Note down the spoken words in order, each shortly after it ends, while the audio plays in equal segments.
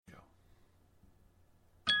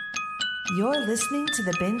You're listening to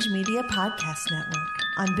the Binge Media Podcast Network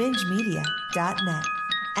on BingeMedia.net.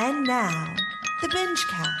 And now, the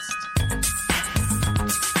BingeCast.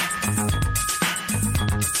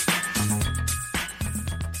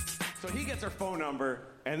 So he gets her phone number,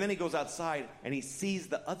 and then he goes outside, and he sees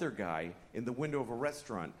the other guy in the window of a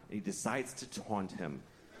restaurant, and he decides to taunt him.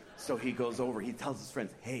 So he goes over, he tells his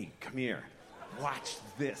friends, "Hey, come here, watch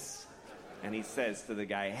this." And he says to the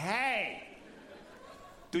guy, "Hey,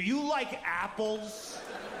 do you like apples?"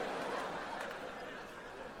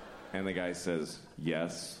 And the guy says,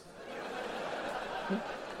 "Yes."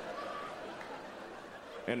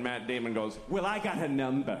 And Matt Damon goes, "Well, I got a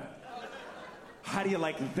number. How do you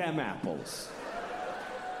like them apples?"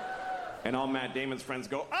 And all Matt Damon's friends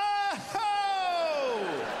go, "Oh!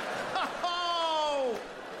 Oh!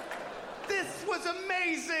 This was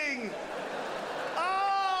amazing!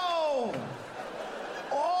 Oh!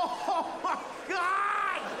 Oh my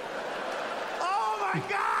God! Oh my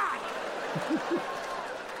God!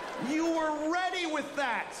 You were ready with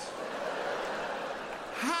that!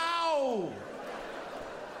 How?"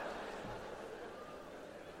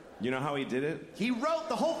 You know how he did it? He wrote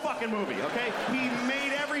the whole fucking movie, okay? He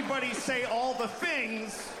made everybody say all the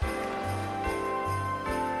things.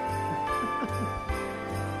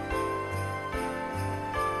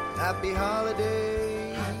 Happy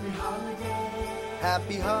holiday. Happy holiday.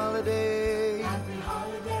 Happy holiday. Happy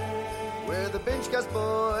holiday. Where the BingeCast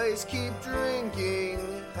boys keep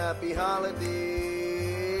drinking. Happy holiday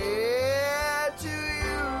to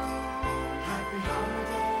you. Happy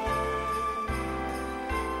holiday.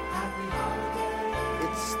 Happy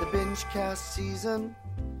holiday. It's the BingeCast season,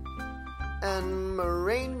 and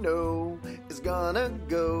Moreno is gonna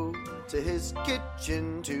go to his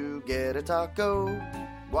kitchen to get a taco.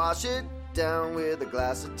 Wash it down with a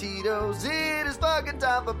glass of Tito's. It is fucking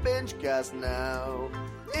time for BingeCast now.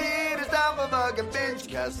 It is time for fucking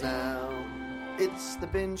BingeCast now. It's the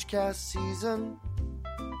BingeCast season,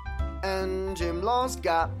 and Jim Law's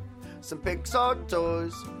got some Pixar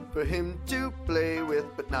toys for him to play with,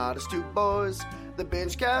 but not his two boys. The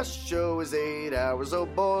BingeCast show is 8 hours, oh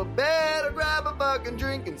boy. Better grab a fucking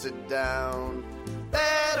drink and sit down.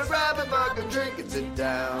 Better grab a fucking drink and sit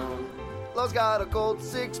down. Law's got a cold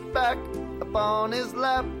six-pack up on his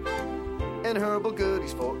lap, and herbal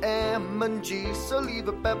goodies for M&G. So leave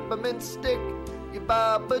a peppermint stick, you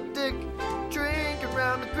bob a dick, drink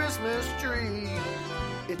around the Christmas tree.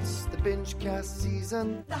 It's the BingeCast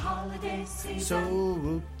season, The holiday season. so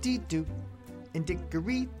whoop-de-doo and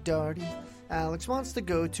dickory-darty. Alex wants to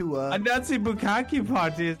go to A Nazi bukkake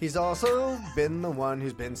party. He's also been the one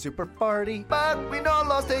who's been super farty. But we know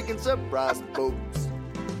Law's taking surprise boobs.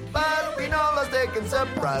 But we know Law's taking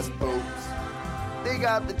surprise boobs. They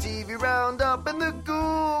got the TV roundup and the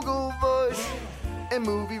Google Voice, and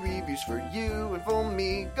movie reviews for you and for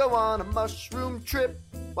me. Go on a mushroom trip,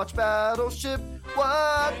 watch Battleship.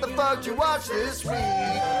 What the fuck you watch this week?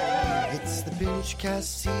 It's the BingeCast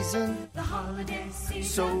season, The holiday season.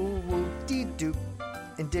 so whoop-de-doo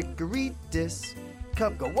and dickory-dis.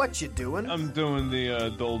 Cub, go, what you doing? I'm doing the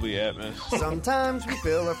Dolby Atmos. Sometimes we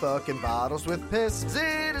fill our fucking bottles with piss.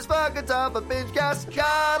 It is fucking time for BingeCast.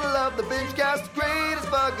 Gotta love the BingeCast. Greatest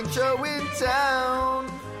fucking show in town.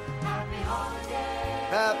 Happy holiday.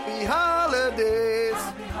 Happy holidays.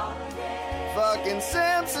 Happy holiday. Fucking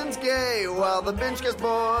Samson's gay while the BingeCast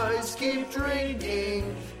boys keep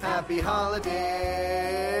drinking. Happy holidays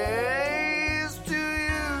to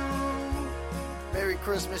you. Merry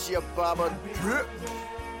Christmas, you baba drip.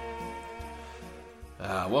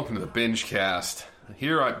 Welcome to the BingeCast.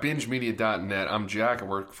 Here at BingeMedia.net, I'm Jack. I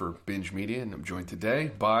work for Binge Media, and I'm joined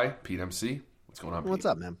today by Pete MC. What's going on, Pete? What's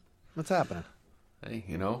up, man? What's happening? Hey,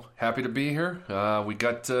 happy to be here. We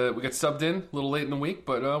got subbed in a little late in the week,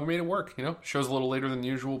 but we made it work. Show's a little later than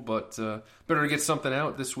usual, but better to get something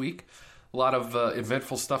out this week. A lot of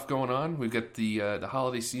eventful stuff going on. We've got the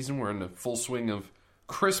holiday season. We're in the full swing of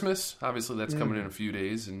Christmas. Obviously, that's coming in a few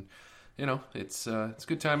days, and it's a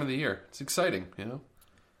good time of the year. It's exciting.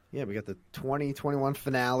 Yeah, we got the 2021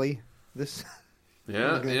 finale this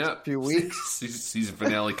few weeks. Season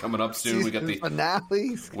finale coming up soon. We got the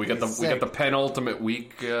finale. We got the penultimate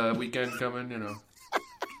weekend coming.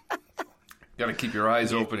 Got to keep your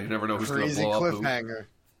eyes open. You never know who's going to blow up. Cliffhanger.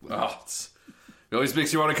 It always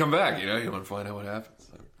makes you want to come back. You want to find out what happens.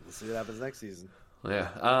 So. We'll see what happens next season.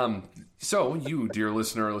 Yeah. So you, dear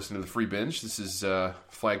listener, are listening to the Free Binge. This is a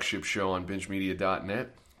flagship show on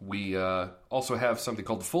BingeMedia.net. We also have something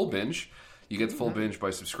called the Full Binge. You get the Full Binge by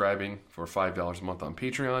subscribing for $5 a month on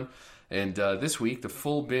Patreon. And this week, the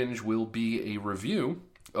Full Binge will be a review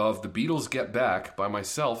of The Beatles Get Back by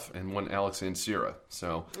myself and one Alex Ansira.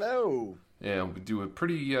 So, yeah, we do a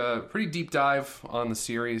pretty deep dive on the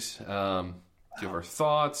series. Give our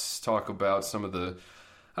thoughts, talk about some of the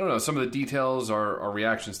details, our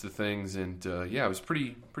reactions to things, and it was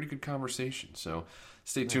pretty good conversation. So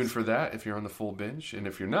stay tuned for that if you're on the full binge, and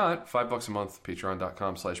if you're not, $5 a month,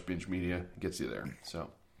 patreon.com/binge media gets you there. So,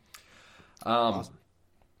 Awesome.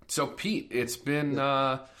 So Pete, it's been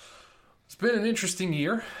an interesting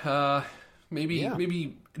year.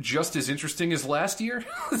 Maybe just as interesting as last year.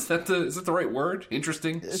 Is that the right word?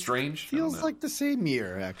 Interesting, strange. Feels like the same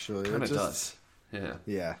year, actually. Kind of does. Yeah.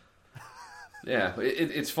 Yeah. Yeah,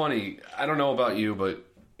 it's funny. I don't know about you, but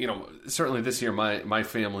certainly this year my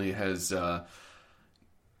family has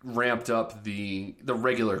ramped up the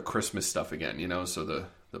regular Christmas stuff again. So the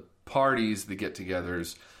parties, the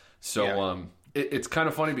get-togethers. So it's kind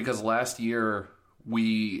of funny because last year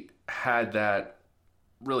we had that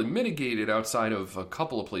really mitigated outside of a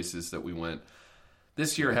couple of places that we went.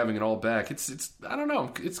 This year, having it all back, it's I don't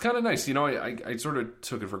know. It's kind of nice. I sort of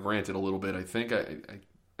took it for granted a little bit. I think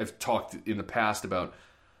I've talked in the past about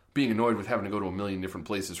being annoyed with having to go to a million different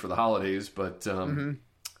places for the holidays, but I don't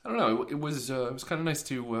know. It was kind of nice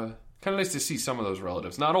to see some of those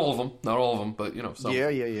relatives. Not all of them, but some.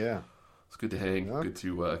 Yeah. It's good to hang, good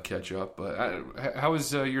to catch up. But how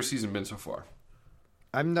has your season been so far?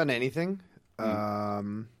 I haven't done anything,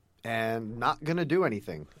 and not gonna do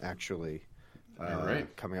anything actually. All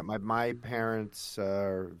right. Coming up, my parents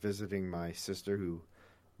are visiting my sister who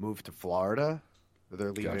moved to Florida.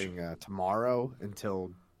 They're leaving tomorrow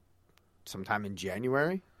until sometime in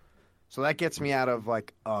January. So that gets me out of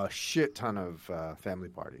like a shit ton of family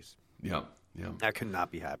parties. Yeah. I could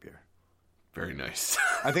not be happier. Very nice.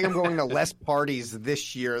 I think I'm going to less parties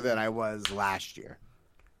this year than I was last year.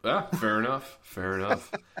 Fair enough.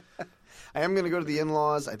 I am going to go to the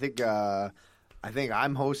in-laws. I think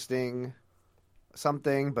I'm hosting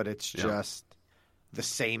something, but it's just the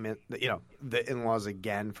same. The in-laws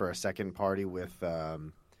again for a second party with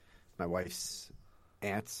my wife's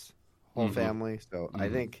aunt's whole family. So I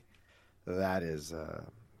think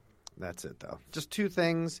that's it though. Just two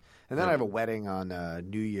things, and then I have a wedding on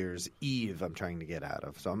New Year's Eve. I'm trying to get out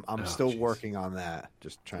of, so I'm still working on that.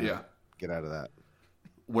 Just trying to get out of that.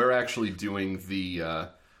 We're actually doing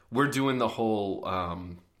we're doing the whole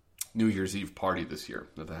New Year's Eve party this year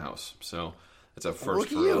at the house. So it's a first. Look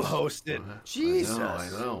at you hosting. Jesus, I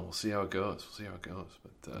know. We'll see how it goes.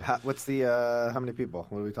 But what's the how many people?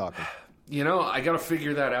 What are we talking? I got to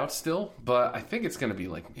figure that out still. But I think it's going to be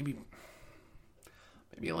like maybe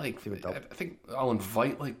like I think I'll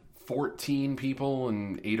invite like 14 people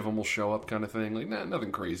and 8 of them will show up, kind of thing. Like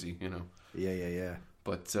nothing crazy, Yeah.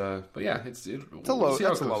 But yeah, it's low.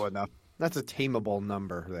 That's low enough. That's a tameable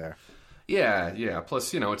number there. Yeah.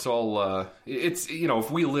 Plus, it's all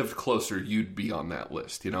if we lived closer, you'd be on that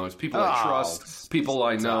list. It's people I trust, people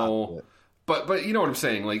I know. But you know what I'm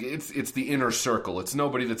saying? Like it's the inner circle. It's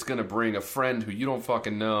nobody that's going to bring a friend who you don't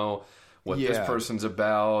fucking know what this person's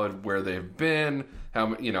about, where they've been, how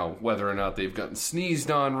whether or not they've gotten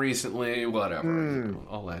sneezed on recently, whatever,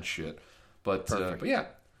 all that shit. But yeah.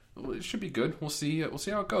 Well, it should be good. We'll see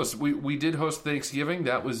how it goes. We did host Thanksgiving.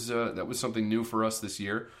 That was something new for us this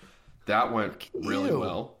year. That went really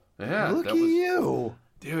well. Yeah, look at you,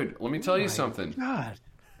 dude. Let me tell you something. God,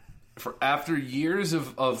 for after years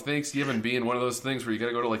of Thanksgiving being one of those things where you got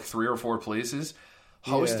to go to like 3 or 4 places,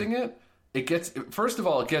 hosting it gets first of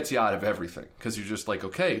all it gets you out of everything because you're just like,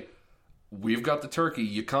 okay, we've got the turkey.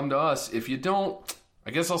 You come to us. If you don't,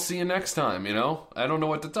 I guess I'll see you next time. I don't know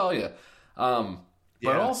what to tell you.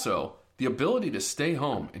 But also, the ability to stay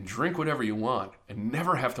home and drink whatever you want and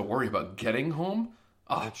never have to worry about getting home.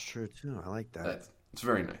 Oh, that's true, too. I like that. It's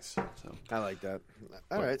very nice. So. I like that.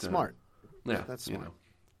 All right, smart. Yeah, that's smart.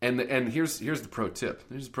 And here's the pro tip.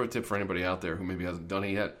 Here's a pro tip for anybody out there who maybe hasn't done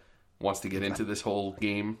it yet, wants to get into this whole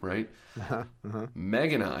game, right?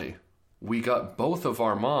 Meg and I, we got both of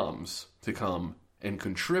our moms to come and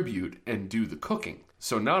contribute and do the cooking.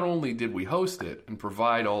 So not only did we host it and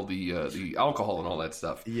provide all the alcohol and all that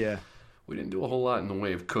stuff, we didn't do a whole lot in the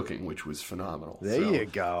way of cooking, which was phenomenal. There you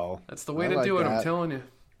go. That's the way to do it, I'm telling you.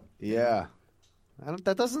 Yeah.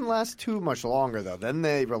 That doesn't last too much longer, though. Then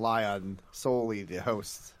they rely on solely the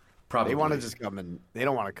hosts. Probably. They want to just come and they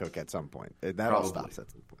don't want to cook at some point. That all stops at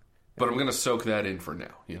some point. But I'm going to soak that in for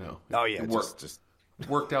now, Oh, yeah. It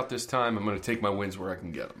worked out this time. I'm going to take my wins where I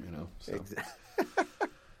can get them, So. Exactly.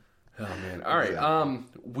 Oh, man. All right.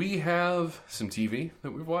 We have some TV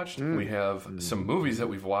that we've watched. We have some movies that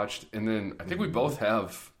we've watched. And then I think we both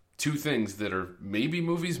have 2 things that are maybe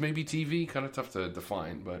movies, maybe TV. Kind of tough to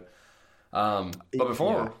define. But But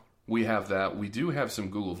before we have that, we do have some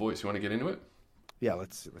Google Voice. You want to get into it? Yeah,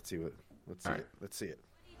 let's see it. Let's see it.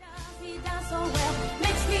 He does so well,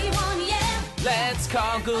 makes me want yell. Let's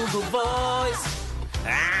call Google Voice.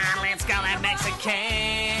 Let's call that Mexican.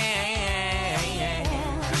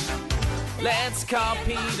 Let's call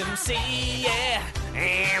PMC, yeah.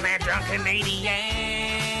 And that drunk Canadian.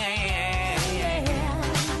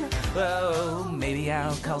 Oh, maybe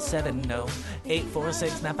I'll call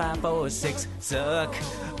 708469546. Suck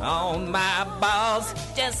on my balls.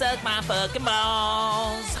 Just suck my fucking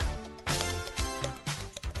balls.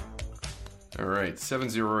 All right,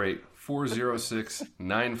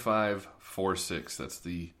 708-406-9546. That's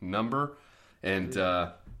the number. And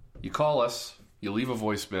you call us, you leave a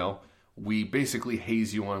voicemail. We basically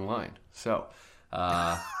haze you online. So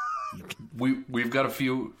we've got a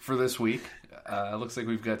few for this week. Looks like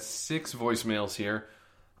we've got 6 voicemails here.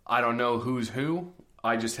 I don't know who's who.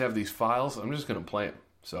 I just have these files. I'm just going to play them.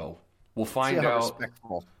 So we'll find out.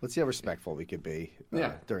 Let's see how respectful we could be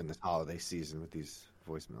during this holiday season with these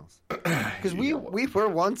voicemails. Because we were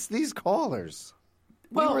once these callers.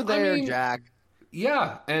 We were there, Jack.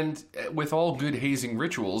 Yeah, and with all good hazing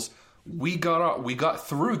rituals, we got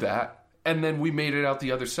through that, and then we made it out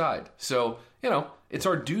the other side. So, it's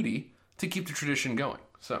our duty to keep the tradition going.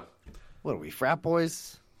 So, what are we, frat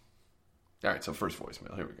boys? All right, so first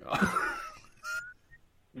voicemail. Here we go.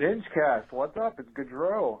 BingeCast, what's up? It's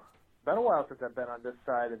Gaudreau. Been a while since I've been on this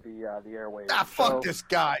side of the airwaves. Fuck this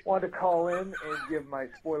guy. Wanted to call in and give my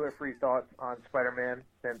spoiler-free thoughts on Spider-Man,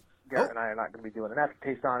 since Garrett and I are not going to be doing an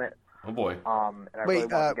aftertaste on it. Oh boy. And I Wait, really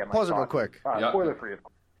want to get my pause it thoughts. real quick. Spoiler-free, of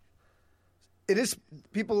course. It is,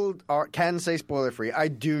 people can say spoiler-free. I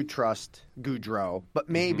do trust Gaudreau, but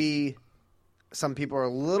maybe some people are a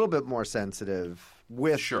little bit more sensitive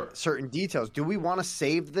with certain details. Do we want to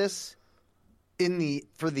save this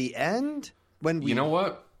for the end? You know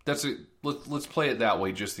what? That's it. Let's play it that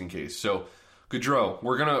way just in case. So, Gaudreau,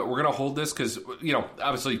 we're gonna hold this because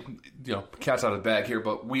obviously cat's out of the bag here,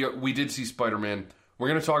 but we did see Spider-Man. We're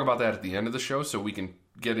gonna talk about that at the end of the show so we can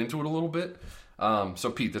get into it a little bit. So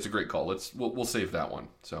Pete, that's a great call. We'll save that one.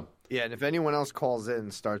 So yeah, and if anyone else calls in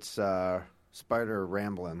and starts Spider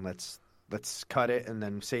rambling, let's cut it and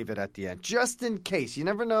then save it at the end just in case. You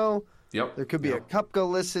never know. Yep. There could be a Cupco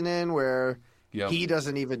listening where. Yep. He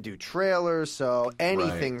doesn't even do trailers, so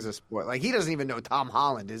anything's a spoiler. Like, he doesn't even know Tom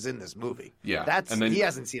Holland is in this movie. Yeah. He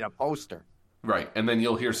hasn't seen a poster. Right. And then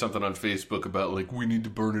you'll hear something on Facebook about, like, we need to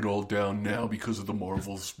burn it all down now because of the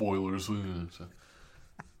Marvel spoilers. So,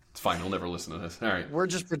 it's fine. He'll never listen to this. All right. We're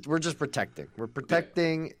just protecting. We're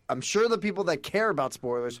protecting. Yeah. I'm sure the people that care about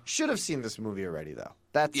spoilers should have seen this movie already, though.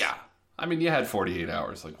 Yeah. I mean, you had 48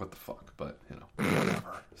 hours. Like, what the fuck? But,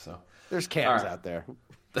 whatever. So there's cams out there.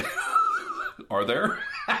 Are there?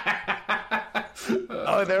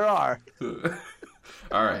 Oh, there are.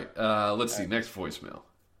 All right. Let's see. Next voicemail.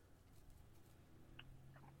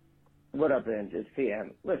 What up, Binge? It's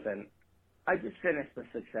PM. Listen, I just finished the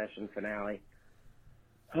Succession finale.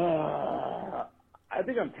 I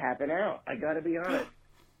think I'm tapping out. I got to be honest.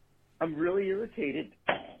 I'm really irritated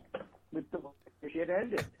with the way shit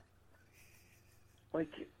ended.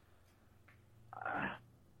 Like,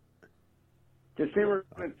 to say we're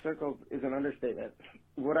in circles is an understatement.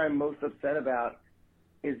 What I'm most upset about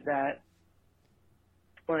is that,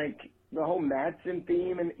 like, the whole Madsen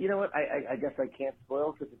theme, and you know what? I guess I can't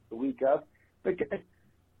spoil because it's the week of, but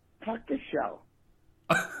fuck the show.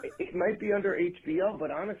 It might be under HBO, but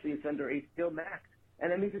honestly, it's under HBO Max,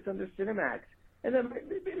 and that means it's under Cinemax, and then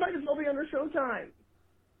it might as well be under Showtime.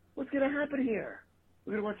 What's gonna happen here?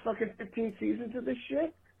 We're gonna watch fucking 15 seasons of this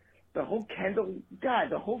shit? The whole Kendall, God,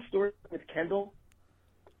 the whole story with Kendall,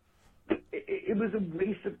 it was a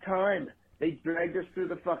waste of time. They dragged us through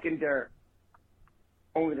the fucking dirt,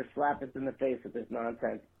 only to slap us in the face with this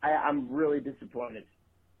nonsense. I'm really disappointed.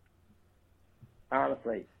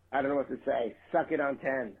 Honestly, I don't know what to say. Suck it on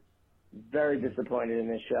 10. Very disappointed in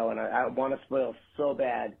this show, and I want to spoil so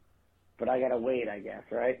bad, but I gotta wait, I guess,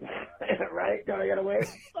 right? Right? Don't I gotta wait?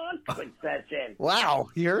 Fuck Succession. Wow,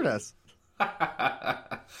 he heard us.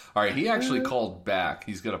 All right, he actually called back.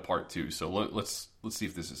 He's got a part 2, so let's see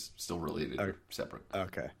if this is still related or separate.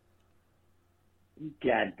 Okay.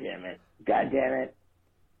 God damn it.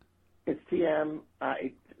 It's TM.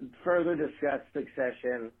 Further discuss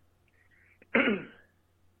Succession.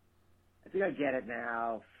 I think I get it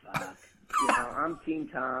now. Fuck. I'm Team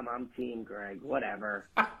Tom. I'm Team Greg. Whatever.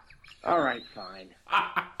 All right, fine.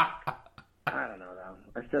 I don't know, though.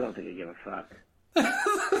 I still don't think I give a fuck.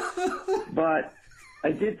 But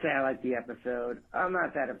I did say I liked the episode. I'm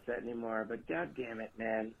not that upset anymore, but god damn it,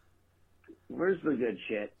 man. Where's the good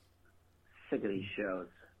shit? sick of these shows.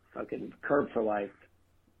 Fucking Curb for Life.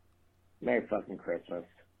 Merry fucking Christmas.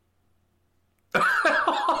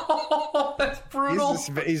 That's brutal.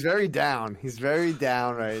 He's very down. He's very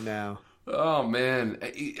down right now. Oh man,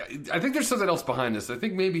 I think there's something else behind this. I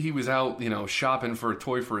think maybe he was out, shopping for a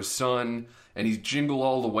toy for his son, and he's Jingle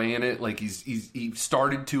All the Way in it. Like he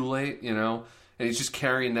started too late, and he's just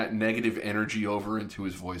carrying that negative energy over into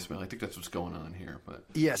his voicemail. I think that's what's going on here. But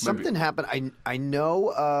yeah, something happened. I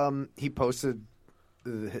know he posted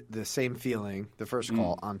the same feeling, the first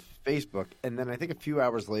call, on Facebook, and then I think a few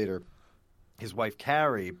hours later, his wife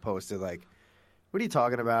Carrie posted like, "What are you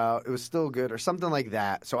talking about? It was still good," or something like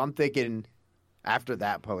that. So I'm thinking after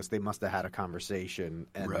that post, they must have had a conversation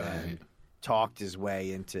and then talked his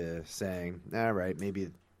way into saying, all right, maybe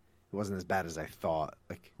it wasn't as bad as I thought.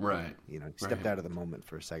 Like, stepped out of the moment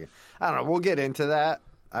for a second. I don't know. We'll get into that.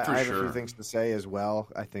 I have a few things to say as well.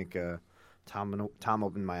 I think Tom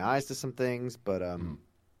opened my eyes to some things, but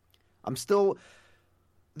I'm still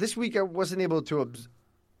 – this week I wasn't able to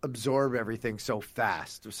absorb everything so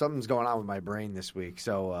fast. Something's going on with my brain this week.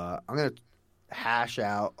 So I'm going to hash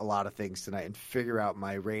out a lot of things tonight and figure out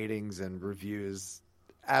my ratings and reviews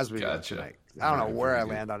as we go tonight. I don't know where I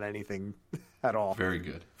land on anything at all. Very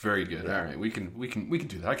good. Very good. Yeah. All right. We can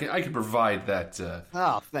do that. I can provide that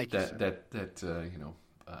thank you.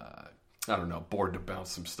 I don't know, board to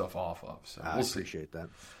bounce some stuff off of. So I appreciate that.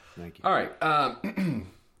 Thank you. All right.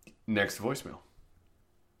 Next voicemail.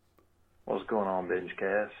 What's going on,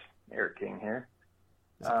 BingeCast? Eric King here.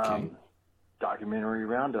 King? Documentary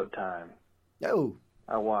roundup time. Oh.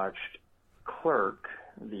 I watched Clerk,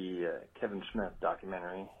 the Kevin Smith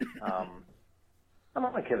documentary. I'm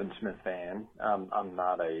not a Kevin Smith fan. I'm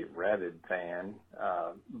not a rabid fan,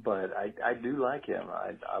 but I do like him.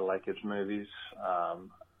 I like his movies.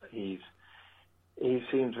 He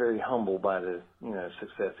seems very humble by the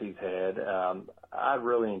success he's had. I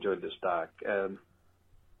really enjoyed this doc.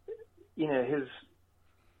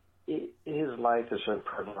 His life is so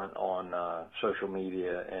prevalent on social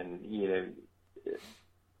media, and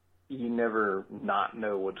you never not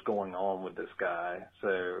know what's going on with this guy.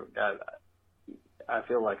 So I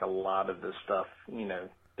feel like a lot of the stuff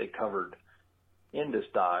they covered in this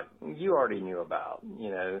doc you already knew about,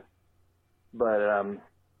 but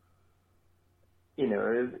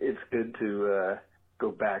it's good to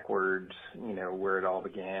go backwards, where it all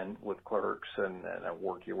began with Clerks, and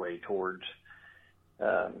work your way towards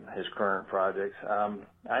his current projects.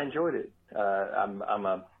 I enjoyed it. I'm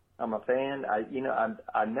a fan.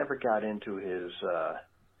 I never got into his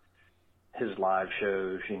live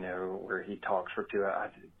shows, where he talks for 2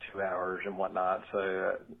 hours and whatnot.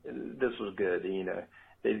 So this was good. He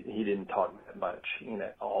didn't talk that much,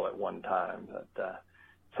 all at one time. But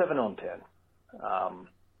 7 on 10.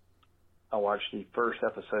 I watched the first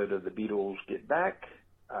episode of The Beatles Get Back.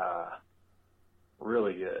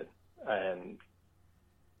 Really good. And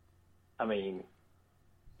I mean,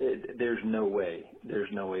 there's no way this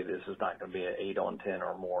is not going to be an 8 on 10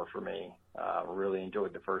 or more for me. Really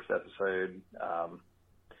enjoyed the first episode.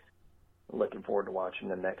 Looking forward to watching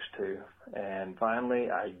the next 2. And finally,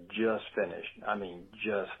 I just finished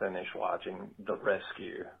watching The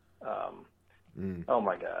Rescue. Oh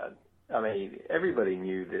my God. I mean, everybody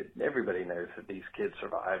knows that these kids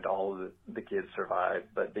survived. All of the kids survived,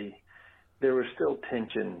 but there was still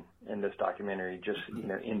tension in this documentary, just,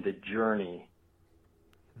 in the journey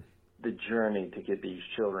to get these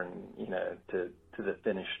children, to the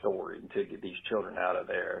finished story, to get these children out of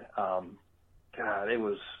there. God, it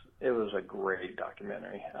was a great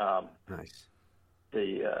documentary. Nice.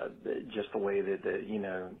 Just the way that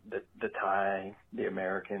the Thai, the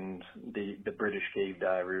Americans, the British cave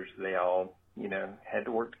divers, they all had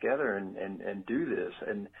to work together and do this.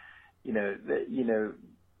 And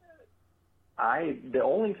the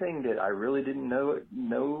only thing that I really didn't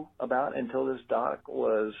know about until this doc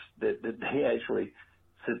was that they actually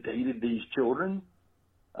sedated these children.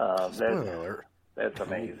 That's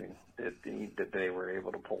amazing that they were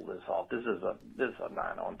able to pull this off. This is a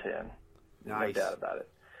 9 on 10. Nice. No doubt about it.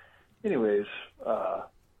 Anyways,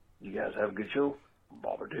 you guys have a good show.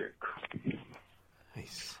 Bobber Dick.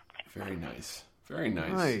 Nice. Very nice. Very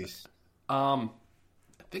nice. Nice. I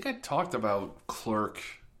think I talked about Clerk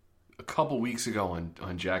a couple weeks ago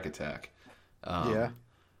on Jack Attack. Yeah.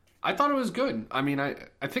 I thought it was good. I mean, I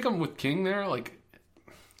think I'm with King there. Like,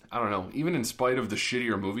 I don't know. Even in spite of the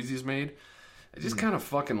shittier movies he's made, I just kind of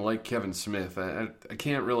fucking like Kevin Smith. I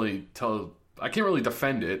can't really tell... I can't really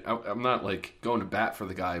defend it. I'm not like going to bat for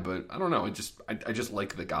the guy, but I don't know. I just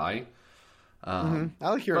like the guy. I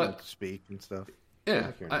like hearing him speak and stuff.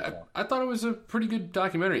 Yeah, I thought it was a pretty good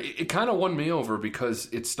documentary. It kind of won me over because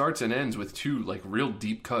it starts and ends with two like real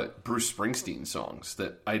deep cut Bruce Springsteen songs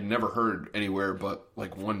that I'd never heard anywhere but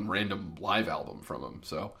like one random live album from him.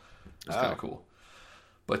 So it was kind of cool.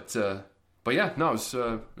 But yeah, no, it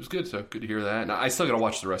was good. So good to hear that. And I still got to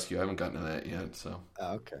watch The Rescue. I haven't gotten to that yet. So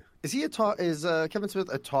okay, is he is Kevin Smith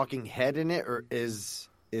a talking head in it, or is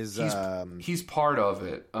he's part of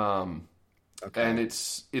it? Okay, and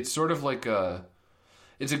it's sort of like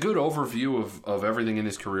it's a good overview of everything in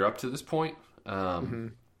his career up to this point.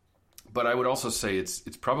 But I would also say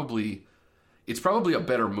it's probably a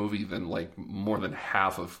better movie than like more than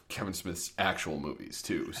half of Kevin Smith's actual movies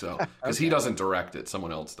too. So because he doesn't direct it,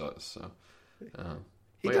 someone else does. So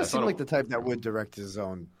he does seem like the type that would direct his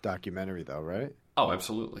own documentary, though, right? Oh,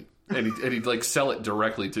 absolutely. And he'd like sell it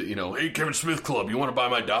directly to, hey, Kevin Smith Club, you want to buy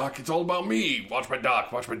my doc? It's all about me. Watch my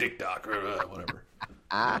doc. Watch my dick doc, or whatever.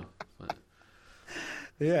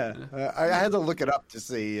 Yeah. I had to look it up to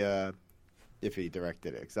see if he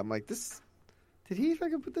directed it. Because I'm like, did he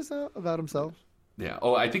fucking put this out about himself? Yeah.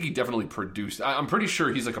 Oh, I think he definitely produced. I'm pretty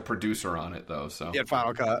sure he's like a producer on it, though. So yeah,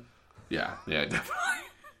 Final Cut. Yeah, definitely.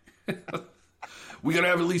 We got to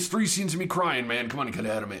have at least 3 scenes of me crying, man. Come on, you got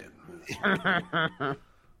to add them in.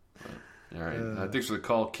 All right. Thanks for the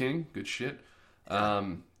call, King. Good shit.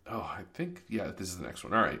 I think, this is the next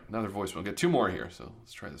one. All right. Another voicemail. We'll get 2 more here, so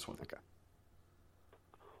let's try this one. Okay.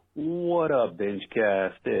 What up,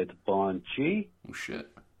 BingeCast? It's Bunchy. Oh, shit.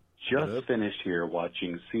 Just finished here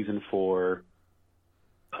watching season 4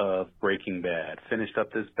 of Breaking Bad. Finished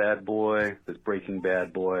up this Breaking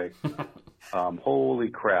Bad boy. Holy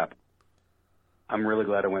crap. I'm really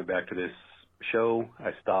glad I went back to this show.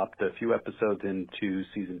 I stopped a few episodes into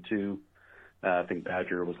season 2. I think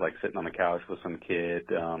Badger was like sitting on the couch with some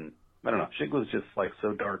kid. I don't know. Shit was just like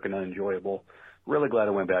so dark and unenjoyable. Really glad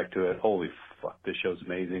I went back to it. Holy fuck, this show's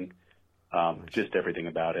amazing. Just everything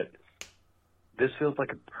about it. This feels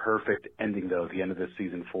like a perfect ending, though, at the end of this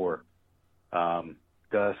season 4.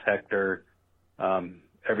 Gus, Hector,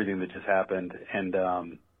 everything that just happened. And,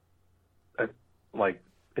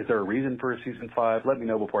 is there a reason for season 5? Let me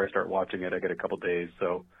know before I start watching it. I got a couple days.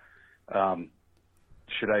 So,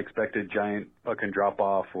 should I expect a giant fucking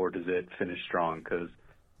drop-off, or does it finish strong? Because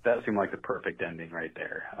that seemed like the perfect ending right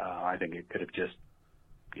there. I think it could have just,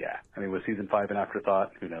 was season 5 an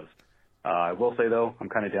afterthought? Who knows? I will say, though, I'm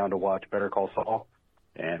kind of down to watch Better Call Saul.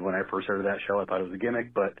 And when I first started that show, I thought it was a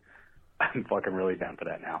gimmick, but I'm fucking really down for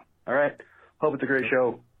that now. All right. Hope it's a great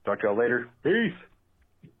show. Talk to y'all later. Peace.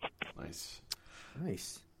 Nice.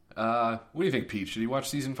 What do you think, Pete? Should he watch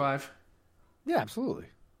season 5? Yeah, absolutely.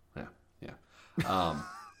 Yeah.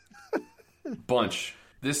 Bunch.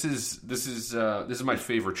 This is my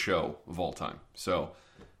favorite show of all time. So,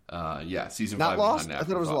 season 5. Not Lost? Not I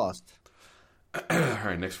thought it was Lost. All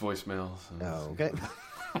right, next voicemail. Okay.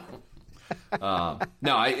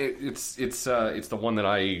 No, it's the one that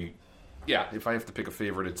if I have to pick a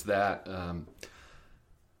favorite, it's that.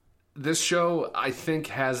 This show, I think,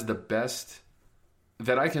 has the best,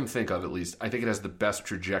 that I can think of at least, I think it has the best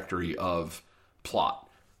trajectory of plot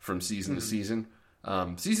from season to season.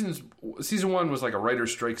 Season 1 was like a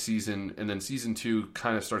writer's strike season, and then season 2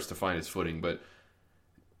 kind of starts to find its footing, but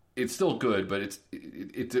it's still good, but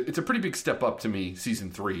it's a pretty big step up to me, season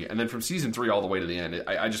 3. And then from season 3 all the way to the end,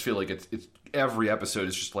 I just feel like it's every episode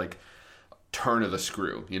is just like turn of the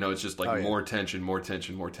screw. It's just like more tension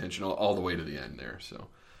all the way to the end there. So,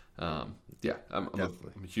 I'm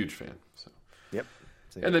a huge fan. So, yep.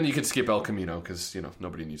 And then you can skip El Camino because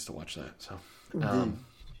nobody needs to watch that. So,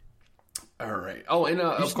 all right. Oh, and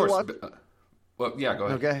of course. Well, yeah. Go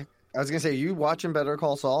ahead. Okay. I was gonna say, are you watching Better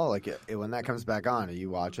Call Saul? Like when that comes back on, are you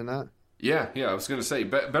watching that? Yeah. I was gonna say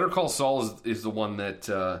Better Call Saul is the one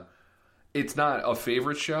that it's not a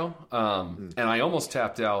favorite show, and I almost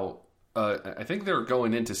tapped out. I think they're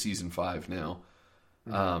going into season 5 now.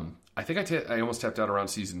 I think I almost tapped out around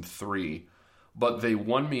season 3, but they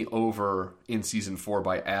won me over in season 4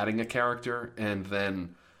 by adding a character and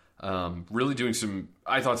then really doing some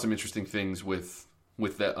interesting things with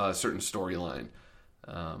that certain storyline.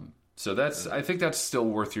 So I think that's still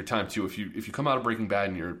worth your time too. If you come out of Breaking Bad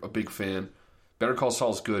and you're a big fan, Better Call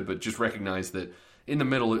Saul is good, but just recognize that in the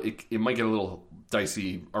middle it might get a little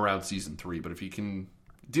dicey around season 3. But if you can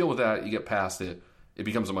deal with that, you get past it, it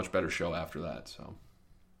becomes a much better show after that. So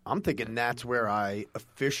I'm thinking that's where I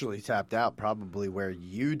officially tapped out, probably where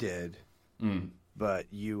you did, but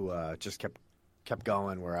you just kept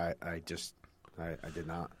going where I did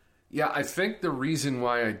not. Yeah, I think the reason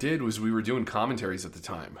why I did was we were doing commentaries at the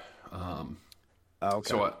time. Okay.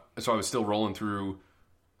 So I was still rolling through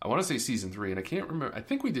I want to say season 3, and I can't remember. I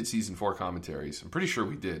think we did season 4 commentaries. I'm pretty sure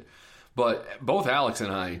we did. But both Alex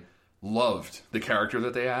and I loved the character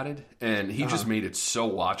that they added, and he just made it so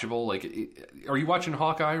watchable. Like, are you watching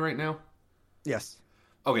Hawkeye right now? Yes.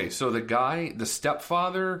 Okay, so the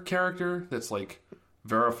stepfather character that's like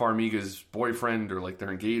Vera Farmiga's boyfriend, or like they're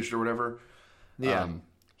engaged or whatever. Yeah.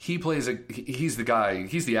 He's the guy.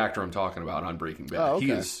 He's the actor I'm talking about on Breaking Bad. Oh, okay.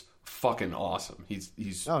 He is fucking awesome. He's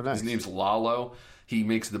nice. His name's Lalo. He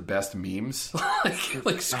makes the best memes.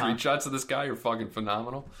 like screenshots of this guy are fucking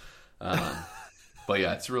phenomenal. But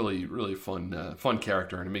yeah, it's really, really fun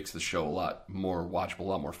character, and it makes the show a lot more watchable, a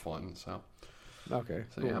lot more fun. So okay,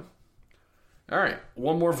 so cool. yeah. All right,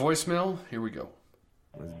 one more voicemail. Here we go.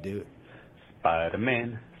 Let's do it.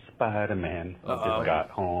 Spider-Man. Just got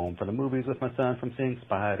home from the movies with my son from seeing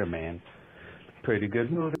Spider-Man. Pretty good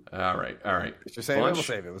movie. All right. Just save it. We'll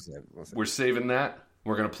save it. We're saving that.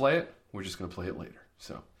 We're gonna play it. We're just gonna play it later.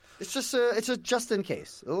 So it's a just in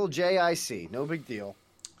case, a little JIC, no big deal.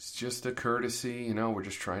 It's just a courtesy, we're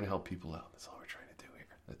just trying to help people out. That's all we're trying to do here.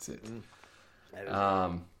 That's it.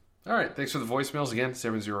 All right, thanks for the voicemails again,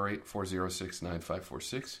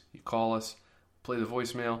 708-406-9546. You call us, play the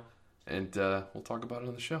voicemail, and we'll talk about it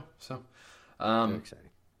on the show. So, very exciting.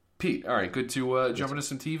 Pete, all right, good to jump into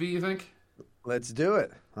some TV, you think? Let's do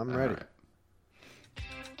it. I'm ready. Right.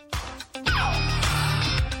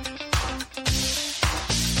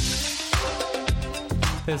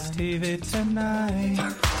 There's TV tonight.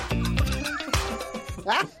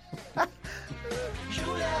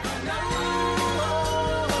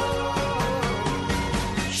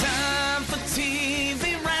 Time for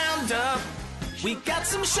TV Roundup. We got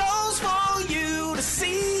some shows for you to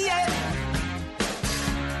see.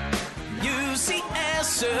 You see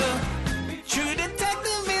answer. True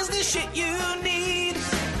Detective is the shit you need.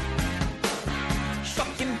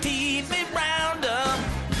 Fucking TV Roundup.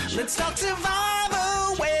 Let's talk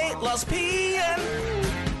Survivor, weight loss, peeing.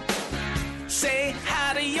 Say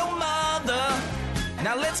hi to your mother.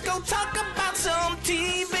 Now let's go talk about some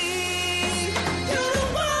TV. You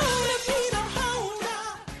don't wanna be the holder.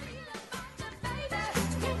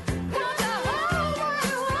 Want the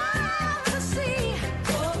whole world to see.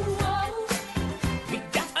 We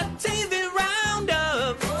got a TV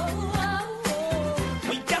roundup.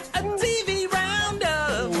 We got a TV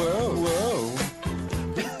roundup.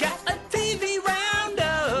 We got a TV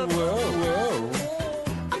roundup.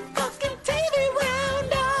 A fucking TV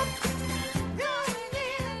roundup.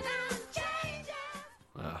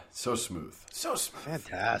 So smooth.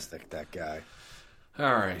 Fantastic, that guy.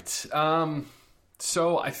 All right.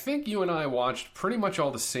 So I think you and I watched pretty much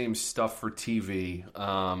all the same stuff for TV.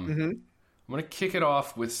 I'm going to kick it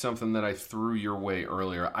off with something that I threw your way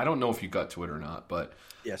earlier. I don't know if you got to it or not, but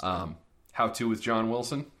yes. How To with John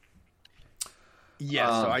Wilson.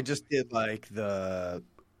 Yeah, so I just did like the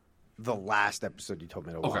last episode you told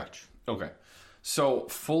me to watch. Okay. So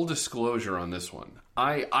full disclosure on this one.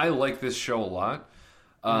 I like this show a lot.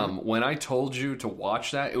 When I told you to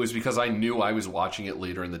watch that, it was because I knew I was watching it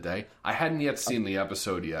later in the day. I hadn't yet seen the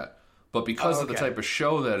episode yet, but because of the type of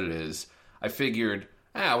show that it is, I figured,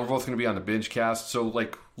 we're both going to be on the BingeCast, so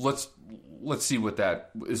like let's see what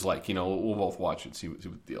that is like. We'll both watch it, see what the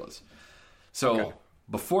deal is. So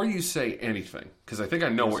before you say anything, because I think I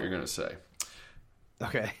know what you're going to say.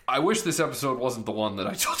 Okay. I wish this episode wasn't the one that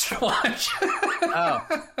I told you to watch. Oh,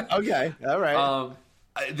 okay, all right.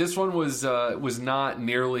 This one was not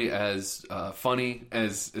nearly as funny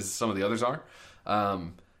as some of the others are.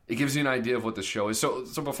 It gives you an idea of what the show is. So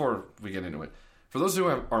before we get into it, for those who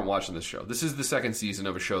aren't watching this show, this is the second season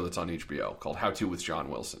of a show that's on HBO called How To with John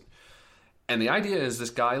Wilson. And the idea is this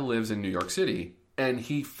guy lives in New York City, and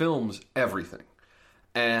he films everything.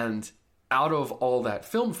 And out of all that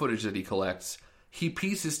film footage that he collects, he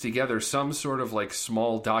pieces together some sort of like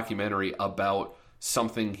small documentary about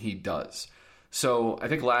something he does. So I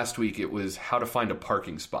think last week it was how to find a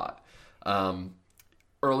parking spot.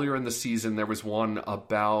 Earlier in the season, there was one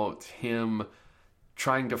about him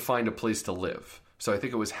trying to find a place to live. So I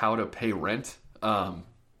think it was how to pay rent.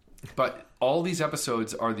 But all these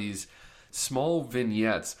episodes are these small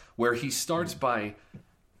vignettes where he starts by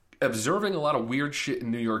observing a lot of weird shit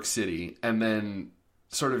in New York City and then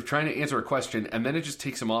sort of trying to answer a question, and then it just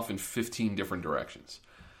takes him off in 15 different directions.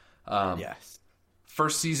 Yes.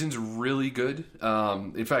 First season's really good.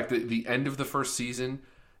 In fact, the end of the first season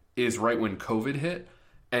is right when COVID hit,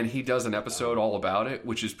 and he does an episode all about it,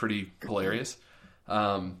 which is pretty hilarious.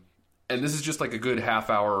 And this is just like a good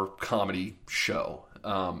half-hour comedy show.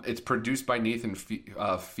 It's produced by Nathan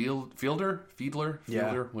Fiedler,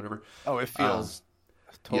 whatever. Oh, it feels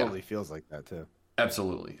totally feels like that too.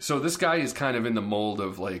 Absolutely. So this guy is kind of in the mold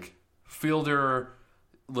of like Fielder,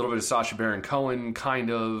 a little bit of Sacha Baron Cohen,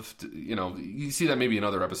 kind of. You know, you see that maybe in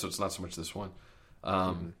other episodes, not so much this one.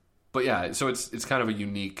 But yeah, so it's kind of a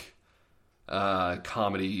unique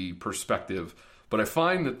comedy perspective. But I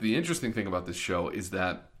find that the interesting thing about this show is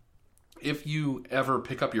that if you ever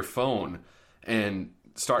pick up your phone and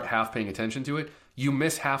start half paying attention to it, you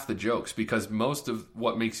miss half the jokes because most of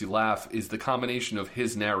what makes you laugh is the combination of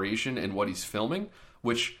his narration and what he's filming,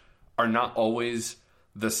 which are not always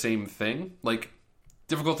the same thing. Like,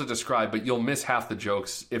 difficult to describe, but you'll miss half the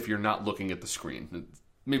jokes if you're not looking at the screen. It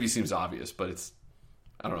maybe seems obvious, but it's,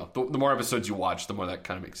 I don't know. The more episodes you watch, the more that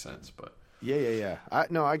kind of makes sense. But yeah.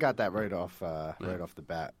 I got that right off the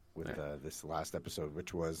bat with this last episode,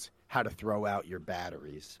 which was how to throw out your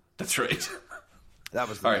batteries. That's right. That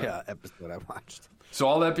was the episode I watched. So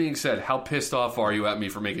all that being said, how pissed off are you at me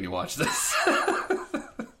for making you watch this?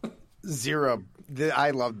 Zero.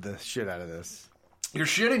 I loved the shit out of this. You're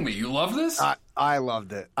shitting me. You love this? I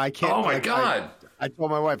loved it. I can't. Oh my God. I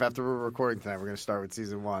told my wife after we're recording tonight, we're going to start with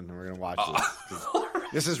season 1 and we're going to watch this.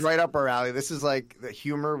 This is right up our alley. This is like the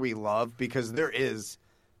humor we love because there's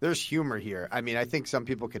humor here. I mean, I think some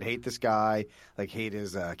people could hate this guy, like hate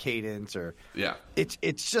his cadence, or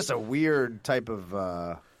it's just a weird type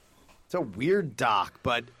of it's a weird doc.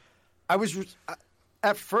 But I was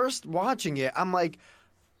at first watching it, I'm like,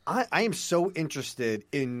 I am so interested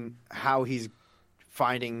in how he's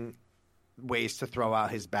finding ways to throw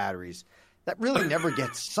out his batteries. That really never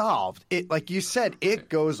gets solved. It, like you said, it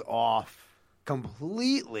goes off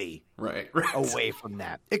completely away from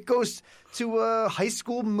that. It goes to a high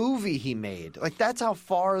school movie he made. Like, that's how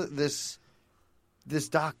far this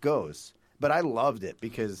doc goes. But I loved it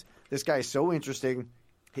because this guy is so interesting.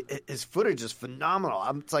 His footage is phenomenal.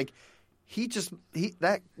 It's like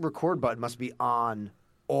that record button must be on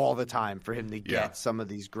all the time for him to get some of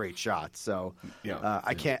these great shots. So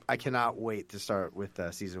I cannot wait to start with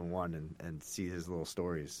season 1 and see his little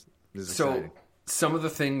stories. This is exciting. Some of the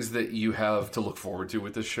things that you have to look forward to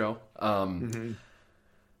with this show,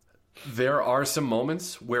 there are some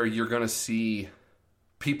moments where you're going to see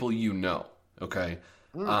people you know, okay?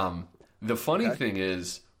 The funny thing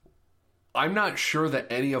is, I'm not sure that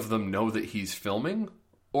any of them know that he's filming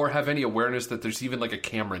or have any awareness that there's even like a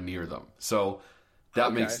camera near them. So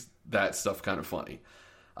that makes that stuff kind of funny.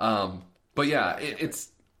 But yeah,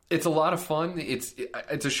 it's a lot of fun. It's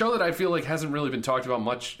a show that I feel like hasn't really been talked about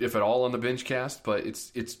much, if at all, on the BingeCast, but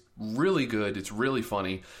it's really good. It's really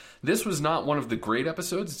funny. This was not one of the great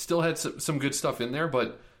episodes. It still had some good stuff in there,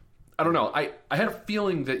 but I don't know. I had a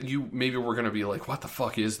feeling that you maybe were going to be like, what the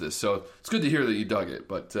fuck is this? So it's good to hear that you dug it,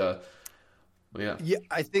 but yeah. Yeah,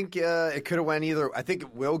 I think it could have went either. I think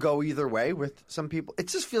it will go either way with some people. It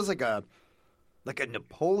just feels like a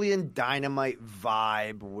Napoleon Dynamite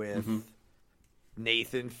vibe with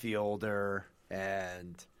Nathan Fielder,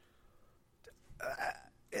 and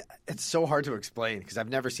it's so hard to explain because I've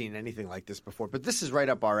never seen anything like this before. But this is right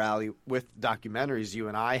up our alley with documentaries. You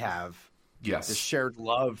and I have this shared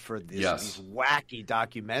love for these wacky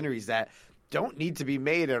documentaries that don't need to be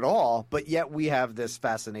made at all, but yet we have this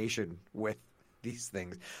fascination with these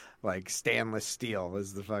things. Like Stainless Steel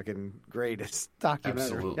is the fucking greatest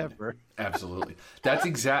documentary ever. Absolutely. That's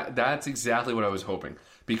exactly what I was hoping.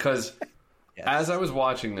 Because as I was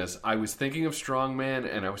watching this, I was thinking of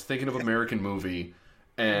Strongman and I was thinking of American Movie,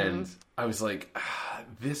 and I was like,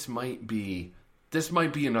 this might be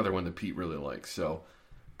another one that Pete really likes. So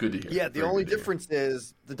good to hear. Yeah, the only difference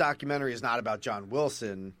is the documentary is not about John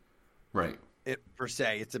Wilson. Right. Per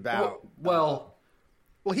se. It's about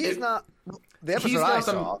he's not the episode he's I not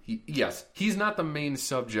saw. He's not the main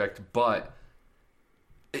subject, but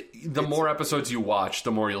the more episodes you watch,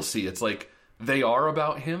 the more you'll see. It's like they are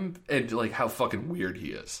about him and like how fucking weird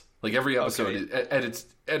he is. Like every episode at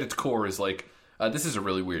its core is like this is a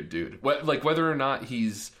really weird dude. Like whether or not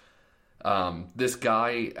he's this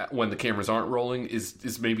guy when the cameras aren't rolling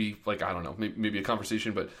is maybe like, I don't know, maybe a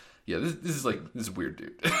conversation, but yeah, this is a weird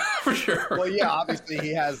dude for sure. Well, yeah, obviously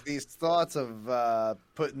he has these thoughts of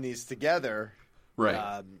putting these together.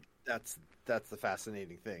 Right. That's the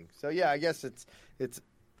fascinating thing. So yeah, I guess it's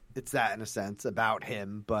that in a sense about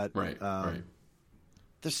him, but right.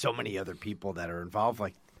 There's so many other people that are involved,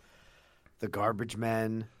 like the garbage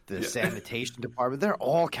men, the sanitation department. They're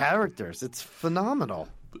all characters. It's phenomenal.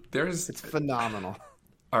 It's phenomenal.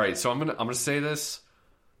 All right, so I'm gonna say this.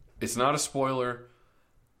 It's not a spoiler.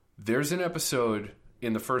 There's an episode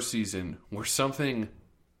in the first season where something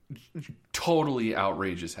totally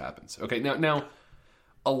outrageous happens. Okay, now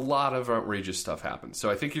a lot of outrageous stuff happens.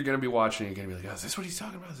 So I think you're going to be watching and you're going to be like, oh, is this what he's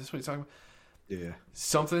talking about? Is this what he's talking about? Yeah.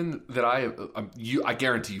 Something that I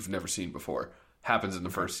guarantee you've never seen before happens in the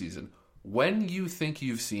first season. When you think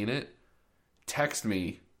you've seen it, text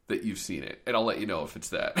me that you've seen it, and I'll let you know if it's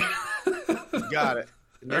that. Got it.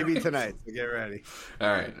 Maybe tonight. So get ready. All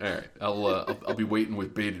right. I'll be waiting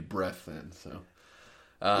with bated breath then. So.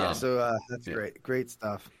 That's great. Great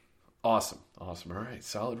stuff. Awesome. All right.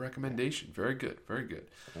 Solid recommendation. Very good.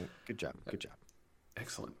 Good job.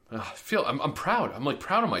 Excellent. I'm proud. I'm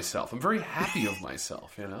proud of myself. I'm very happy of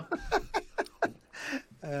myself, you know?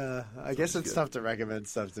 I guess it's tough to recommend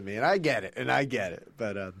stuff to me, and I get it.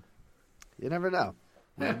 But you never know.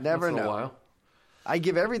 Yeah, never once in know. a while. I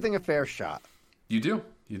give everything a fair shot. You do.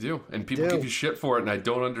 And people give you shit for it, and I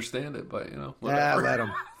don't understand it, but, whatever. Yeah, let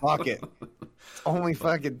them. Fuck it. It's only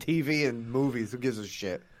fucking TV and movies. Who gives a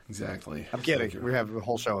shit? Exactly. I'm kidding. We have a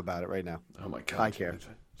whole show about it right now. Oh, my God. I care.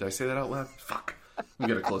 Did I say that out loud? Fuck. We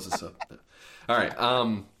got to close this up. All right.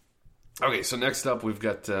 Okay, so next up, we've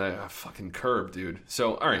got fucking Curb, dude.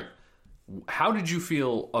 So, all right. How did you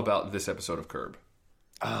feel about this episode of Curb?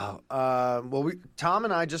 Well, Tom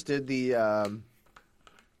and I just did the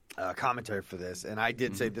commentary for this, and I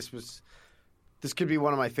did say this could be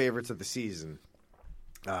one of my favorites of the season.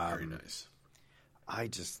 Very nice. I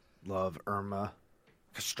just love Irma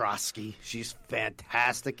Kostrowski. She's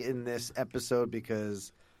fantastic in this episode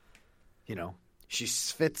because,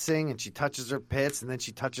 she's schwitzing and she touches her pits and then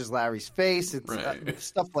she touches Larry's face. It's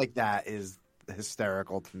stuff like that is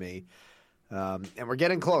hysterical to me. And we're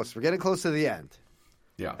getting close. We're getting close to the end.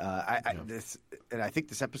 Yeah. I think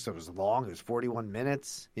this episode was long. It was 41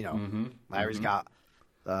 minutes. Larry's got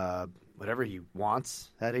whatever he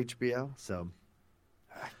wants at HBO. So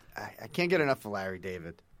I can't get enough of Larry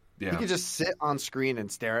David. Yeah. He could just sit on screen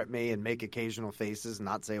and stare at me and make occasional faces and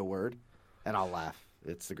not say a word, and I'll laugh.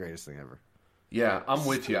 It's the greatest thing ever. Yeah, I'm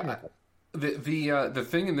with you. The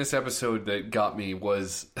thing in this episode that got me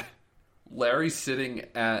was Larry sitting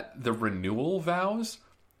at the renewal vows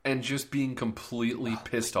and just being completely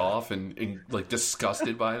pissed off and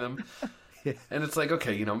disgusted by them. Yeah. And it's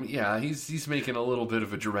okay, he's making a little bit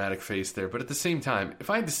of a dramatic face there, but at the same time, if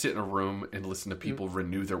I had to sit in a room and listen to people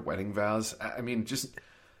renew their wedding vows, I mean, just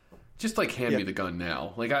hand me the gun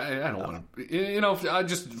now. I don't want to, I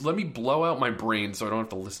just let me blow out my brain so I don't have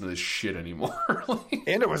to listen to this shit anymore.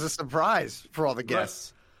 And it was a surprise for all the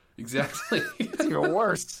guests. Right. Exactly. It's even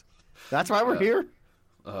worse. That's why we're here.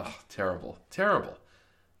 Oh, terrible.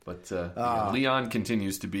 But Leon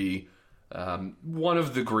continues to be one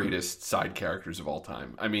of the greatest side characters of all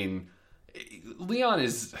time. I mean, Leon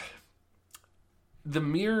is the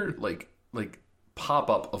mere pop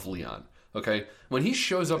up of Leon. Okay, when he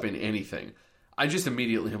shows up in anything, I just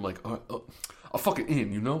immediately am I'll fucking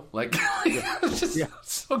in, I'm just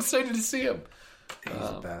so excited to see him. He's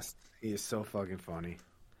the best. He is so fucking funny.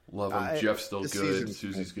 Love him. Jeff's still good.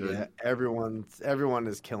 Susie's good. Yeah, everyone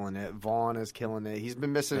is killing it. Vaughn is killing it. He's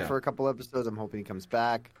been missing for a couple episodes. I'm hoping he comes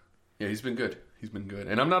back. Yeah, he's been good.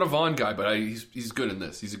 And I'm not a Vaughn guy, but he's good in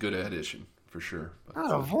this. He's a good addition for sure. But,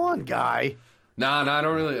 not a Vaughn guy. Nah, I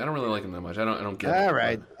don't really like him that much. I don't get it. All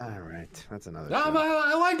right. That's another. No,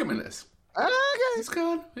 I like him in this. Okay. He's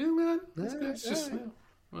good. It's just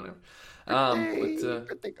whatever.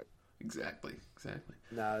 Exactly.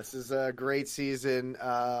 No, this is a great season.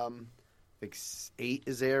 I think 8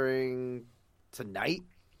 is airing tonight.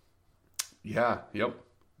 Yeah. Yep.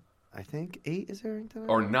 I think 8 is airing tonight.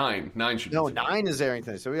 Or 9. 9 should. No, 9 is airing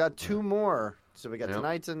tonight. So we got 2 more. So we got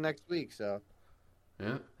tonight's and next week. So.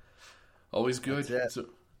 Yeah. Always good. So,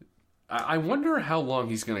 I wonder how long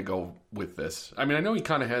he's going to go with this. I mean, I know he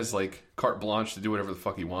kind of has carte blanche to do whatever the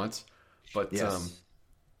fuck he wants, but yes.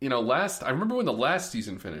 I remember when the last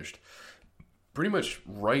season finished. Pretty much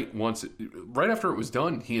right after it was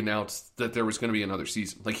done, he announced that there was going to be another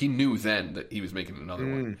season. He knew then that he was making another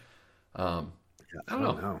one. I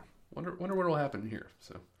don't know. Wonder what will happen here.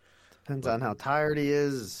 So depends on how tired he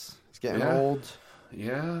is. He's getting old.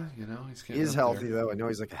 Yeah, he's getting. He is healthy though. I know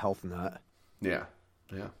he's a health nut. Yeah.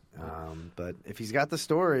 But if he's got the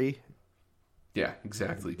story, yeah,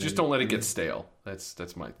 exactly. Just don't let it get stale.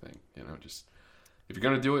 That's my thing. Just if you're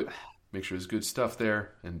gonna do it, make sure there's good stuff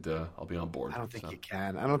there, and I'll be on board. I don't think he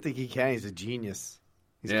can. He's a genius.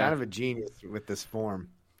 He's kind of a genius with this form.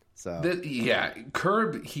 So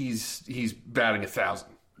Curb, he's batting 1,000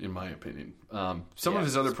 in my opinion. Some of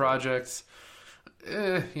his other projects.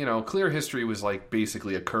 Clear History was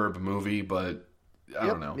basically a Curb movie, but I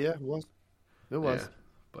don't know. Yeah, it was. Yeah,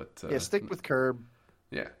 but stick with Curb.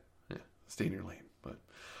 Yeah, stay in your lane. But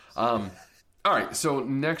all right. So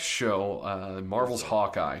next show, Marvel's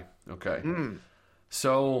Hawkeye. Okay.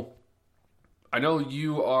 So I know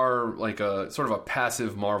you are like a sort of a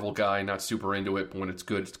passive Marvel guy, not super into it, but when it's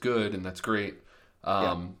good, and that's great.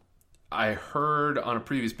 I heard on a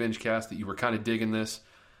previous BingeCast that you were kind of digging this.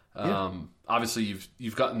 Obviously,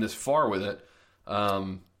 you've gotten this far with it.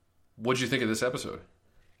 What'd you think of this episode?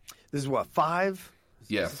 This is what, 5?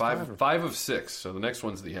 Yeah, five of 6. So the next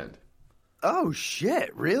one's the end. Oh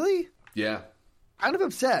shit! Really? Yeah. Kind of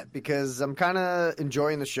upset because I'm kind of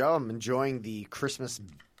enjoying the show. I'm enjoying the Christmas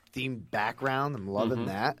themed background. I'm loving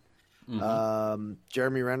that.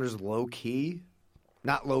 Jeremy Renner's low key,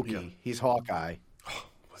 not Loki. Yeah. He's Hawkeye.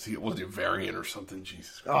 Was he a variant or something?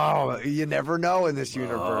 Jesus. Oh, you never know in this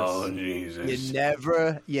universe. Oh Jesus!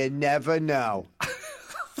 You never know.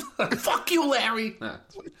 Fuck you, Larry. Nah.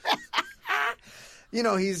 You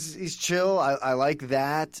know, he's chill. I like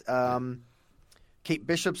that. Kate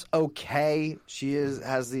Bishop's okay. She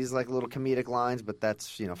has these like little comedic lines, but that's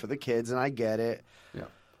for the kids, and I get it. Yeah.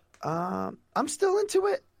 I'm still into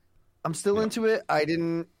it. Into it.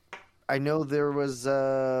 I know there was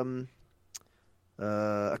a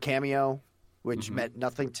cameo, which meant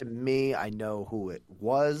nothing to me. I know who it